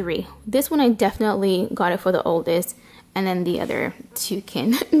got 3. This one I definitely got it for the oldest, and then the other 2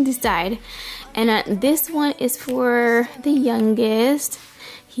 can decide. And this one is for the youngest.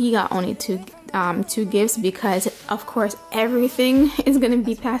 He got only two gifts because of course everything is gonna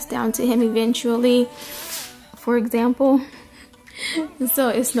be passed down to him eventually, for example. So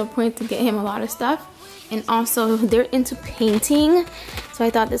it's no point to get him a lot of stuff. And also they're into painting, so I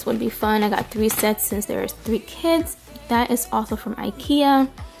thought this would be fun. I got 3 sets since there's 3 kids. That is also from IKEA.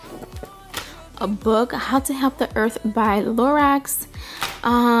 A book, How to Help the Earth by Lorax.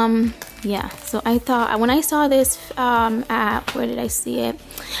 Yeah, so I thought, when I saw this at, where did I see it?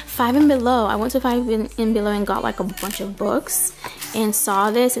 5 and Below. I went to 5 and Below and got like a bunch of books and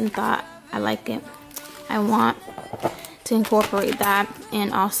saw this and thought, I like it. I want to incorporate that.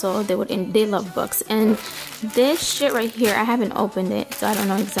 And also they love books. And this shit right here, I haven't opened it, so I don't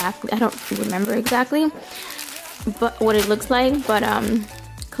know exactly, I don't remember exactly but what it looks like, but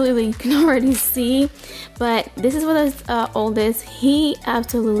clearly you can already see. But this is what his oldest, he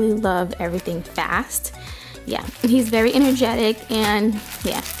absolutely loved everything fast. Yeah, he's very energetic, and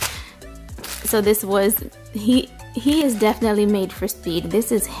yeah, so this was, he is definitely made for speed.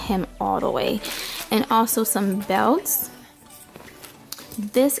 This is him all the way. And also some belts.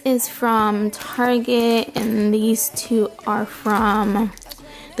 This is from Target, and these 2 are from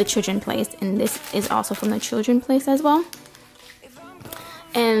the Children Place, and this is also from the Children Place as well.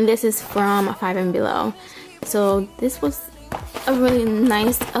 And this is from 5 and Below. So this was a really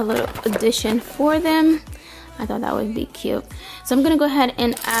nice little addition for them. I thought that would be cute. So I'm gonna go ahead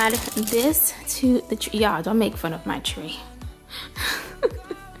and add this to the tree. Y'all, don't make fun of my tree.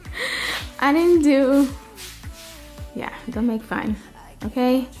 I didn't do, yeah, don't make fun,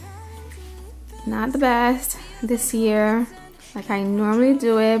 okay? Not the best this year like I normally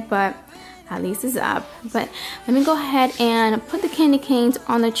do it, but at least it's up. But let me go ahead and put the candy canes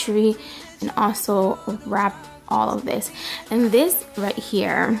on the tree and also wrap all of this. And this right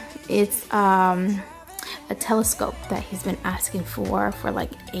here is a telescope that he's been asking for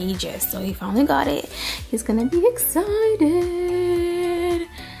like ages, so he finally got it. He's gonna be excited.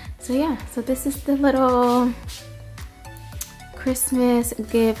 So yeah, so this is the little Christmas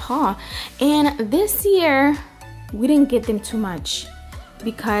gift haul. And this year we didn't get them too much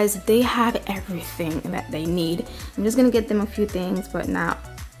because they have everything that they need. I'm just gonna get them a few things, but not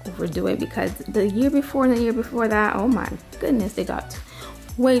overdo it, because the year before and the year before that, oh my goodness, they got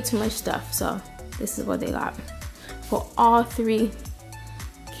way too much stuff. So this is what they got for all 3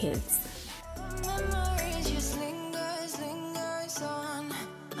 kids. Memories just lingers on.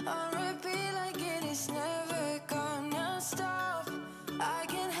 I repeat like it is never gonna stop. I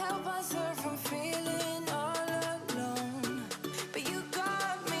can't help myself from feeling all alone. But you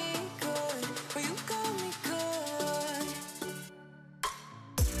got me good, but you got me good.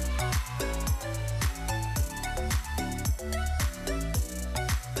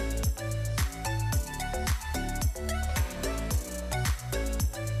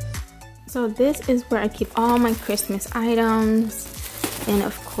 So this is where I keep all my Christmas items, and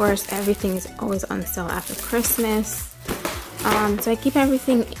of course everything is always on sale after Christmas. So I keep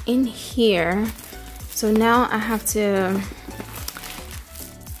everything in here. So now I have to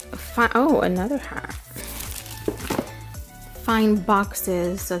find, oh, another hat. Find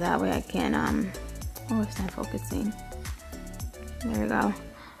boxes so that way I can, oh, it's not focusing. There we go.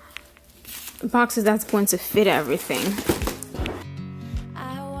 Boxes that's going to fit everything.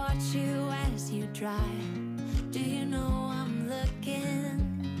 I watch you as you drive. Do you know I'm looking?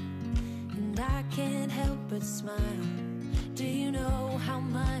 And I can't help but smile. Do you know how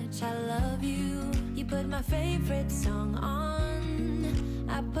much I love you? You put my favorite song on.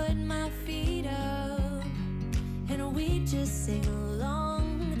 I put my feet up, and we just sing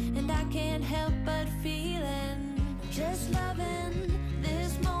along. And I can't help but feeling, just loving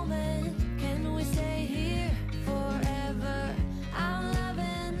this moment. Can we stay here forever? I'm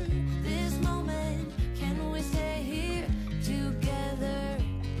loving this moment. Can we stay here together?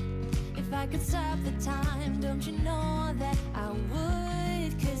 If I could stop the time, don't you know that I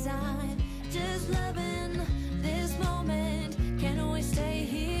would? 'Cause I'm just loving this moment. Can we stay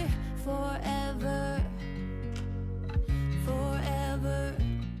here forever? Forever.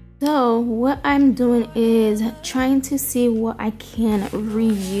 So what I'm doing is trying to see what I can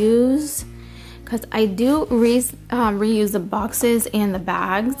reuse, because I do reuse the boxes and the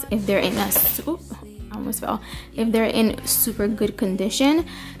bags if they're in a if they're in super good condition.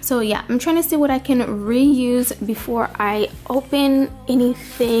 So yeah, I'm trying to see what I can reuse before I open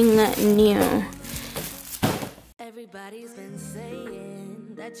anything new. Everybody's been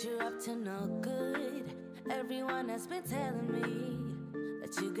saying that you're up to no good. Everyone has been telling me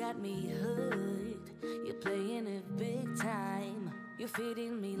that you got me hooked. You're playing it big time. You're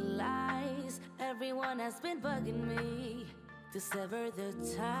feeding me lies. Everyone has been bugging me to sever the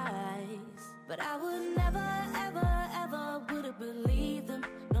ties. But I would never, ever, ever would have believed them.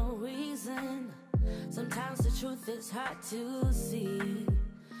 No reason. Sometimes the truth is hard to see.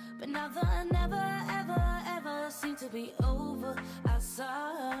 But now the never, ever, ever seemed to be over. I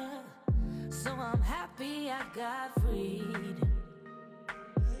saw her, so I'm happy I got freed.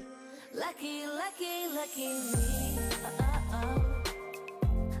 Lucky, lucky, lucky me.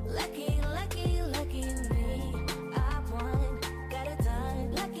 Lucky, lucky, lucky me. I won, got it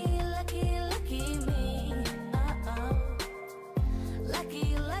done. Lucky, lucky, lucky me.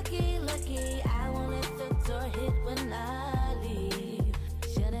 Lucky, lucky, lucky. I won't let the door hit when I leave.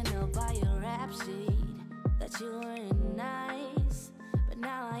 Should've known by your rap sheet that you weren't nice, but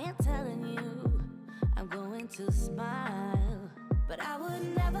now I am telling you I'm going to smile. But I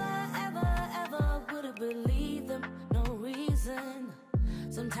would never, ever, ever would have believed them. No reason.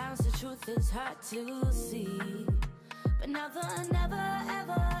 Sometimes the truth is hard to see. But now the never,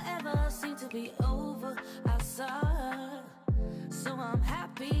 ever, ever seemed to be over. I saw her, so I'm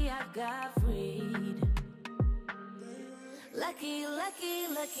happy I got freed. Lucky, lucky,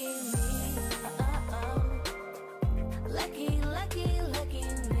 lucky me. Lucky, lucky, lucky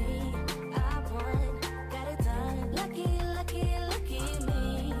me. I won, got it done. Lucky, lucky, lucky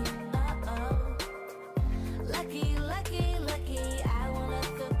me. Lucky, lucky, lucky. I won't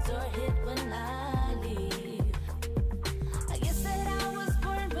let the door hit when I leave. I guess that I was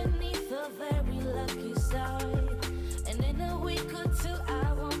born beneath a very lucky star, and in a week or two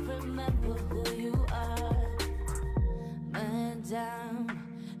I won't remember who you are. Man down,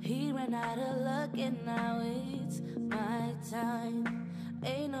 he ran out of luck and now it's my time.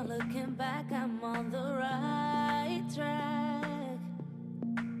 Ain't no looking back, I'm on the right track.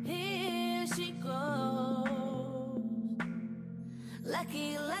 Here she goes.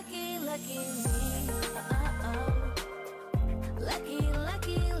 Lucky, lucky, lucky me. Lucky,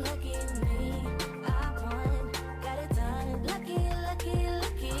 lucky, lucky me. I won, got it done. Lucky, lucky,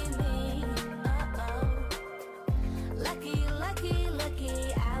 lucky me. Lucky, lucky,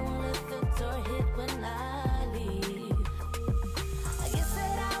 lucky. I won't let the door hit when I leave. I guess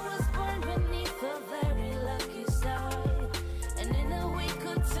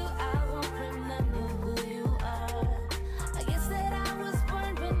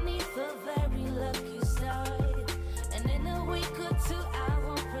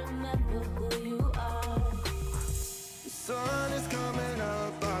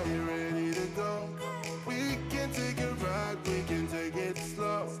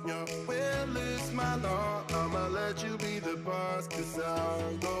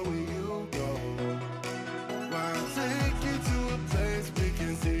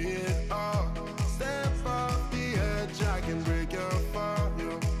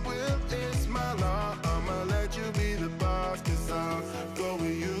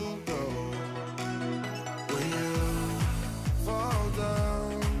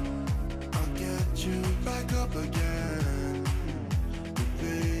up again. The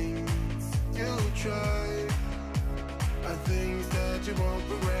things you try are things that you won't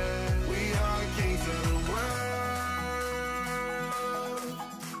regret. We are kings of the world,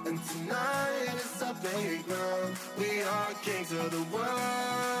 and tonight is our playground. We are kings of the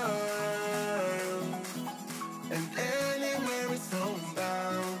world, and anywhere it's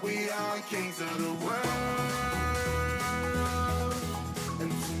homebound. We are kings of the world,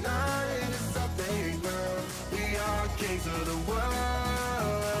 and tonight is our playground. We are kings of the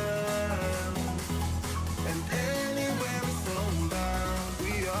world, and anywhere it's homebound.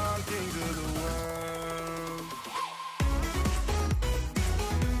 We are kings of the world.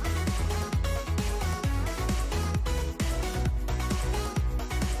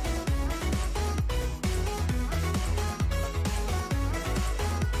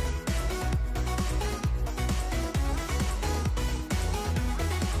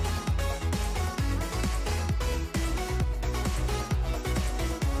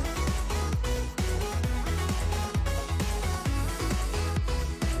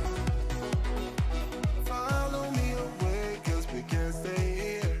 Follow me away, 'cause we can't stay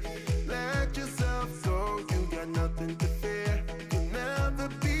here. Let yourself go, you got nothing to fear. You'll never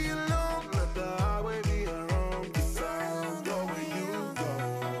be alone, let the highway be your home. 'Cause I'll go where you go.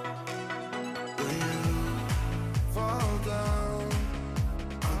 When you fall down,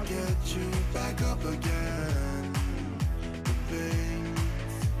 I'll get you back up again. The things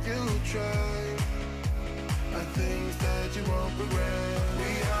you try are things that you won't regret.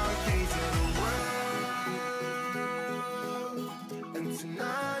 We are kings of the world, and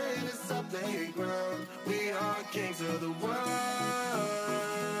tonight is our playground. We are kings of the world,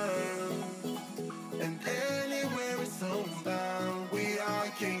 and anywhere it's homebound. We are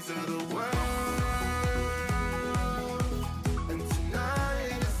kings of the world, and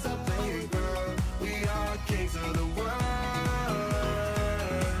tonight is our playground. We are kings of the world,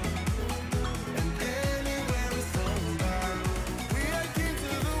 and anywhere it's homebound. We are kings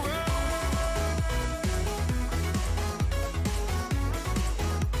of the world.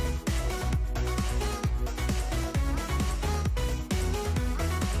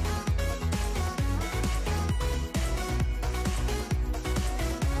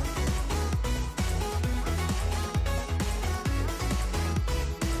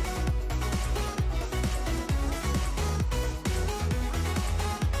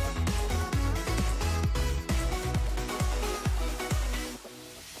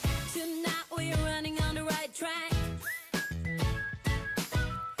 Tonight we're running on the right track.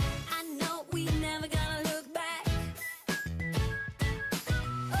 I know we never gonna look back.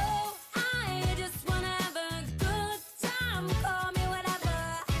 Oh, I just wanna have a good time. Call me whatever,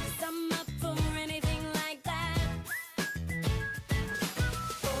 'cause I'm up for anything like that.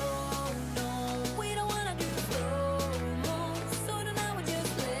 Oh no, we don't wanna do slow-mo, so tonight we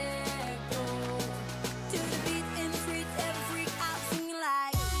just let go. To the beat in the streets, every freak out, singing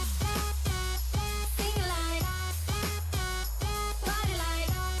like, party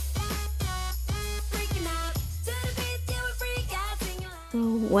like, freaking out. To the beat, yeah, we freak out, singing like. So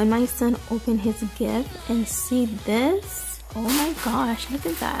when my son opened his gift and see this, oh my gosh, look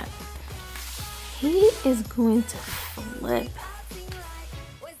at that. He is going to flip.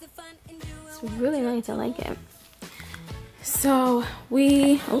 Where's the fun in doing It's really nice, I like it. So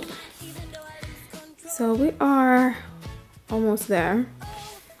we are almost there.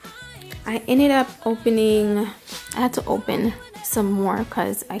 I ended up opening, I had to open some more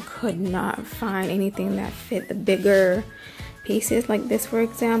because I could not find anything that fit the bigger pieces like this, for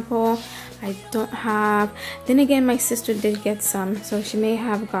example. I don't have, then again, my sister did get some, so she may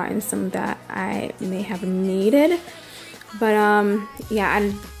have gotten some that I may have needed. But yeah,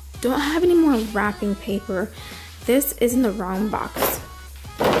 I don't have any more wrapping paper. This is in the wrong box.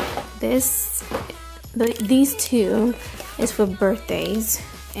 These two is for birthdays,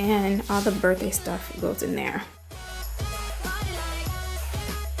 and all the birthday stuff goes in there. party like,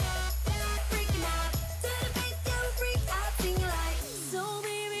 freaking out. To the beat, yeah, we freak out, singing like. So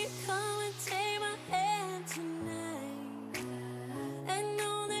baby, come and take my hand tonight, and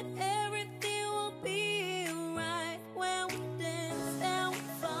know that everything will be alright when we dance and we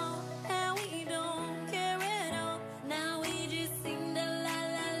fall and we don't care at all. Now we just sing the la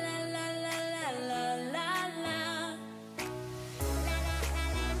la la la la la la la la.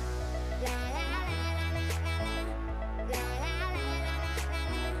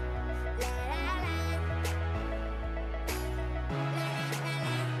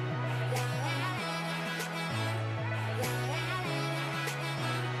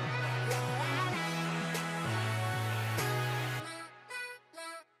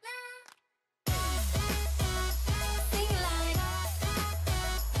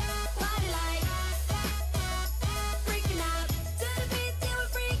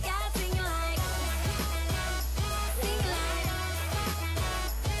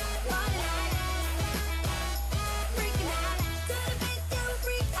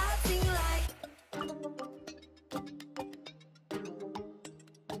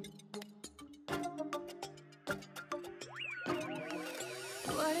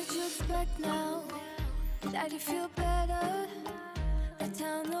 What did you expect now? That you feel better? I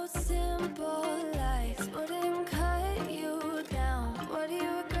download simple lies wouldn't cut you down. What do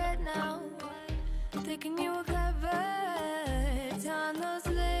you regret now? Thinking you were clever. Down those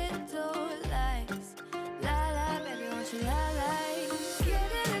little lies. Lie, lie, baby, won't you lie, lie?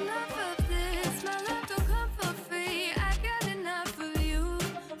 Getting enough of this. My love don't come for free. I got enough of you.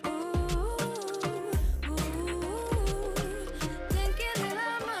 Ooh, ooh. Thinking that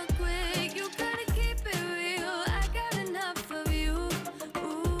I'ma quit. You gotta keep it real. I got enough of you.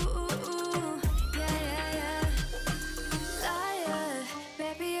 Ooh, yeah, yeah, yeah. Liar,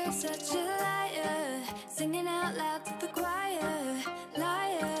 baby, you're such a liar. Singing out loud to the choir.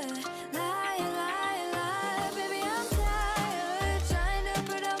 Liar, liar, liar, liar. Baby, I'm tired, trying to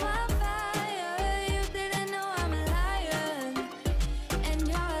put out my fire. You didn't know I'm a liar, and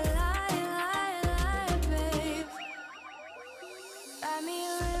you're a liar, liar, liar, babe. Buy me a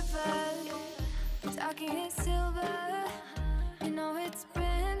river, talking is silver. You know it's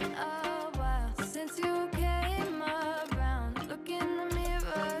been a while since you came around. Look in the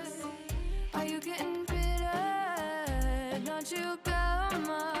mirror, are you getting bitter? Don't you come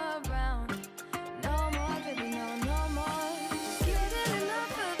around no more, baby, no, no more. Getting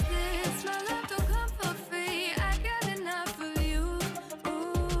enough of this. My love don't come for free. I got enough of you. Ooh,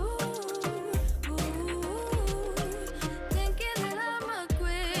 ooh. Thinking that I'ma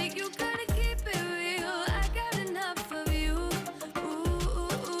quit. You gotta keep it real. I got enough of you.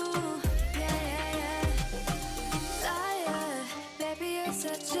 Ooh, yeah, yeah, yeah. Liar, baby, you're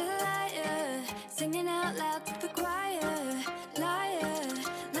such a liar. Singing out loud to the choir. Liar,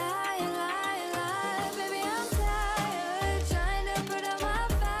 liar, liar, liar. Baby, I'm tired, trying to put out my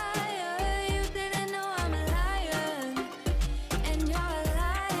fire. You didn't know I'm a liar, and you're a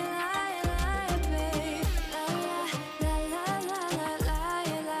liar, liar, liar, babe. La la la la la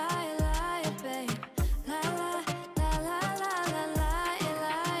liar, liar, liar, babe. La la la la la la liar,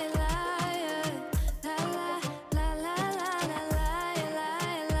 liar, liar. La la la la la la liar,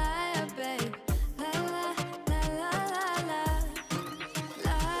 liar, liar, babe. La la la la la la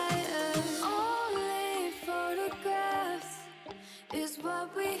liar. Only photographs is what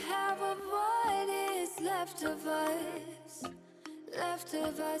we have of what is left of us. Left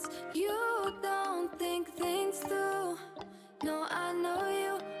of us. You don't think things through. No, I know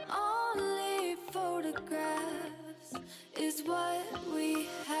you. Only photographs is what we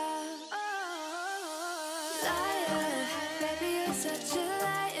have. Liar, baby, you're such a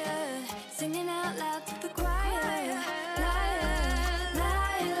liar. Singing out loud to the choir. Liar, liar,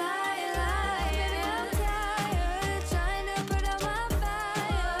 liar, liar. Baby, I'm tired, trying to put out my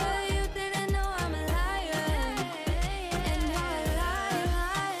fire. You didn't know I'm a liar, and you're a liar,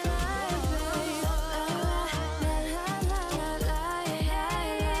 liar, liar, babe. La la la la la liar,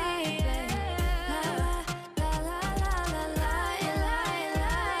 liar, babe. La la la la la liar, liar,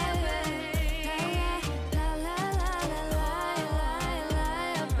 liar, babe. La la la la la liar,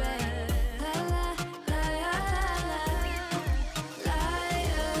 liar, babe. La la la la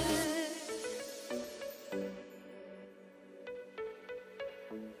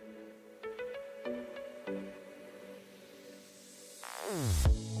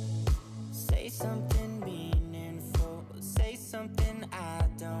Say something meaningful. Say something I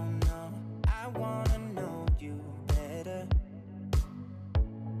don't know. I wanna know you better.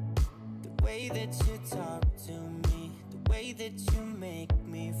 The way that you talk to me, the way that you make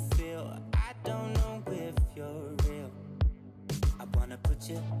me feel. I don't know if you're real. I wanna put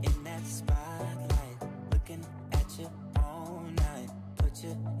you in that spotlight, looking at you all night. Put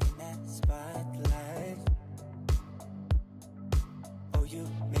you in that spotlight. Oh, you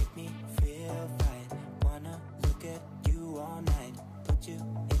make me feel right. Wanna look at you all night. Put you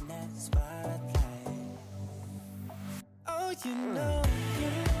in that spotlight. Oh, you know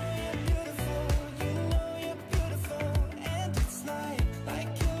you're beautiful. You know you're beautiful. And it's like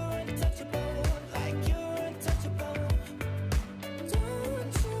you're untouchable. Like you're untouchable.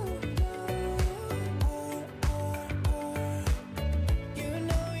 Don't you know? You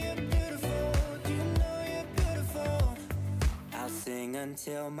know you're beautiful. You know you're beautiful. I'll sing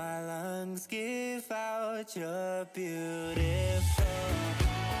until my lungs give out. You're beautiful.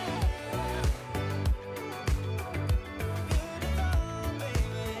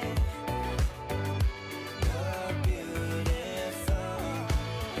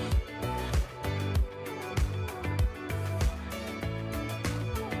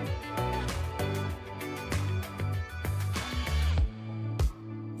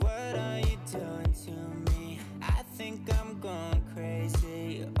 What are you doing to me? I think I'm going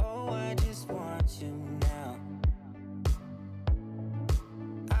crazy. Oh, I just want you now.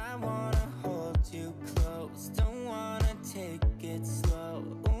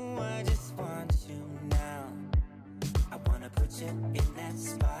 you in that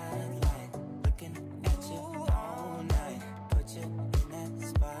spotlight. Looking at you all night. Put you in that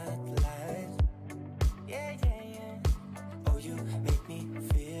spotlight. Yeah, yeah, yeah. Oh, you make me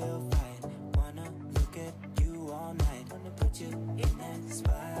feel right. Wanna look at you all night. Wanna put you in that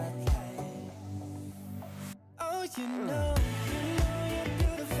spotlight. Oh, you know you're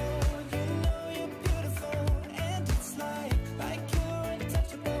beautiful. You know you're beautiful. And it's like you're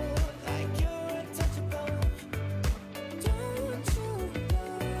untouchable. Like you're untouchable. Don't you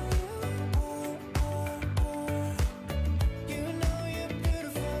know? Oh, oh, oh. You know you're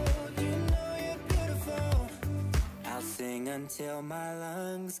beautiful. You know you're beautiful. I'll sing until my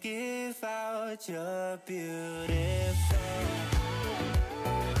lungs give out. You're beautiful.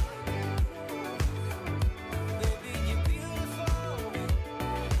 Baby, you're beautiful.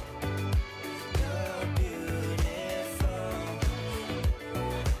 You're beautiful.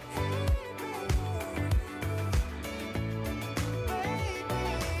 Baby,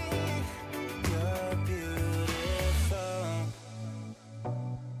 you're beautiful.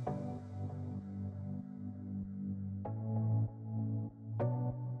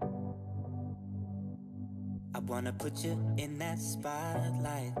 I wanna put you in that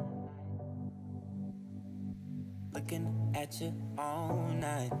spotlight. Looking at you all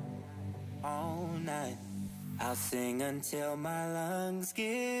night, all night. I'll sing until my lungs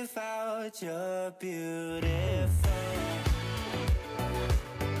give out. You're beautiful.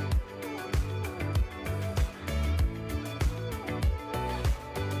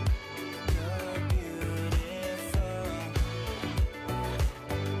 You're beautiful.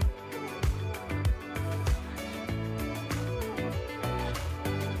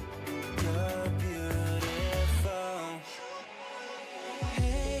 You're beautiful.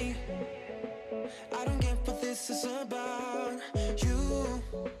 Hey, I don't get what this is about. You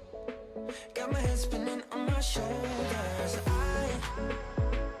got my head spinning on my shoulders. I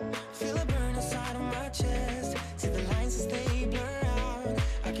feel a burn inside of my chest. See the lines as they blur out.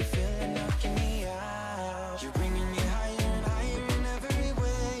 I can feel it knocking me out. You're bringing me higher and higher in every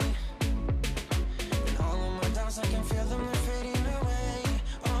way. And all of my doubts, I can feel them fading away.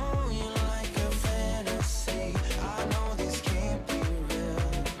 Oh, you're like a fantasy. I know this can't be real.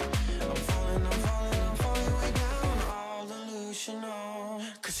 I'm falling, I'm falling, I'm falling way down. All delusional.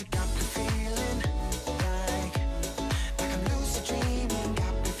 'Cause you got me feeling like I'm lucid dreaming.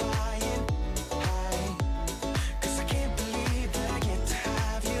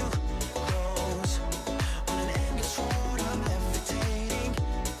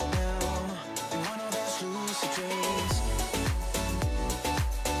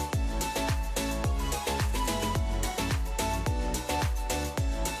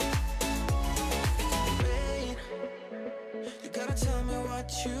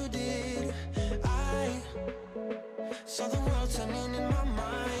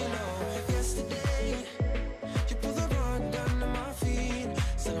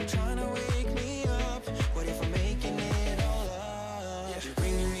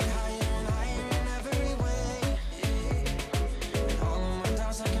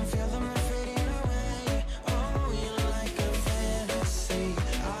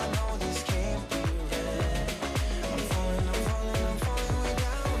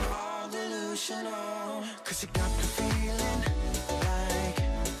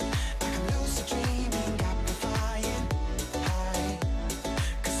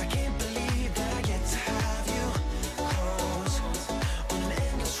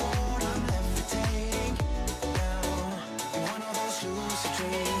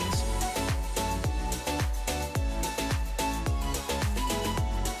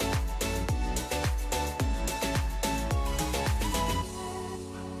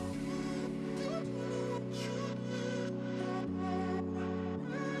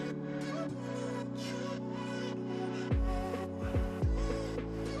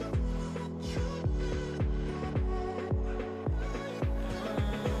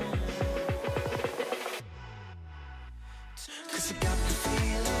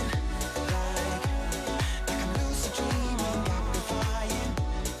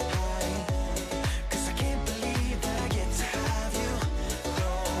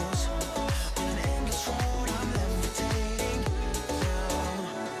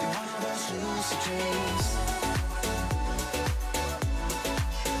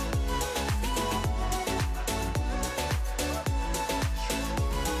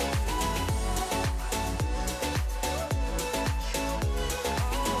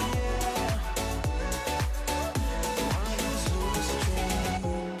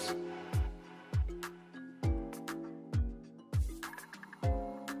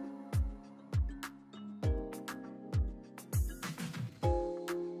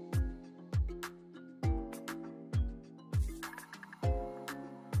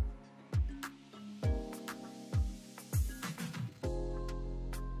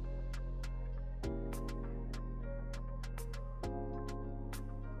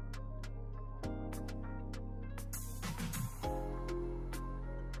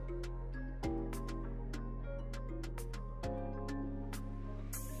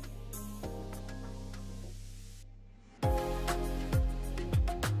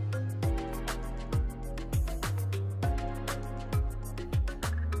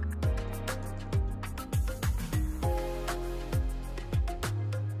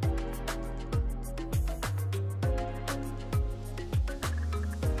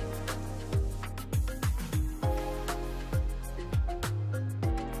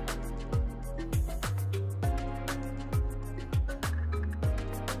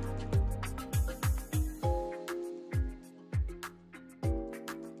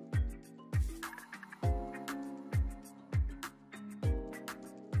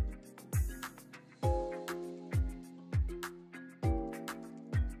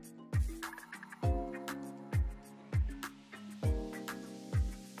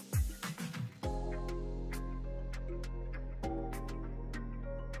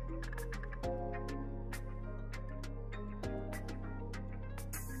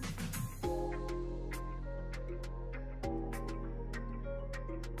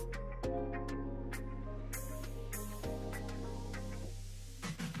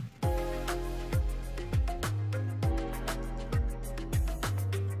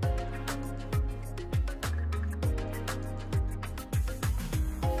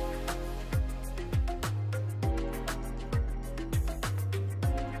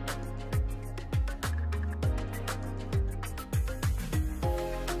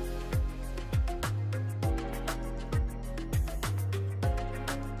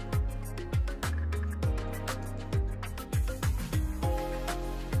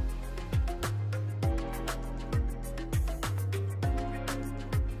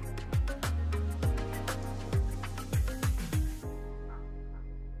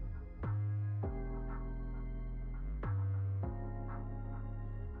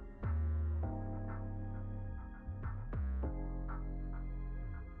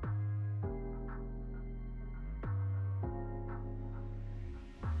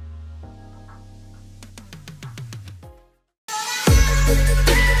 Bye.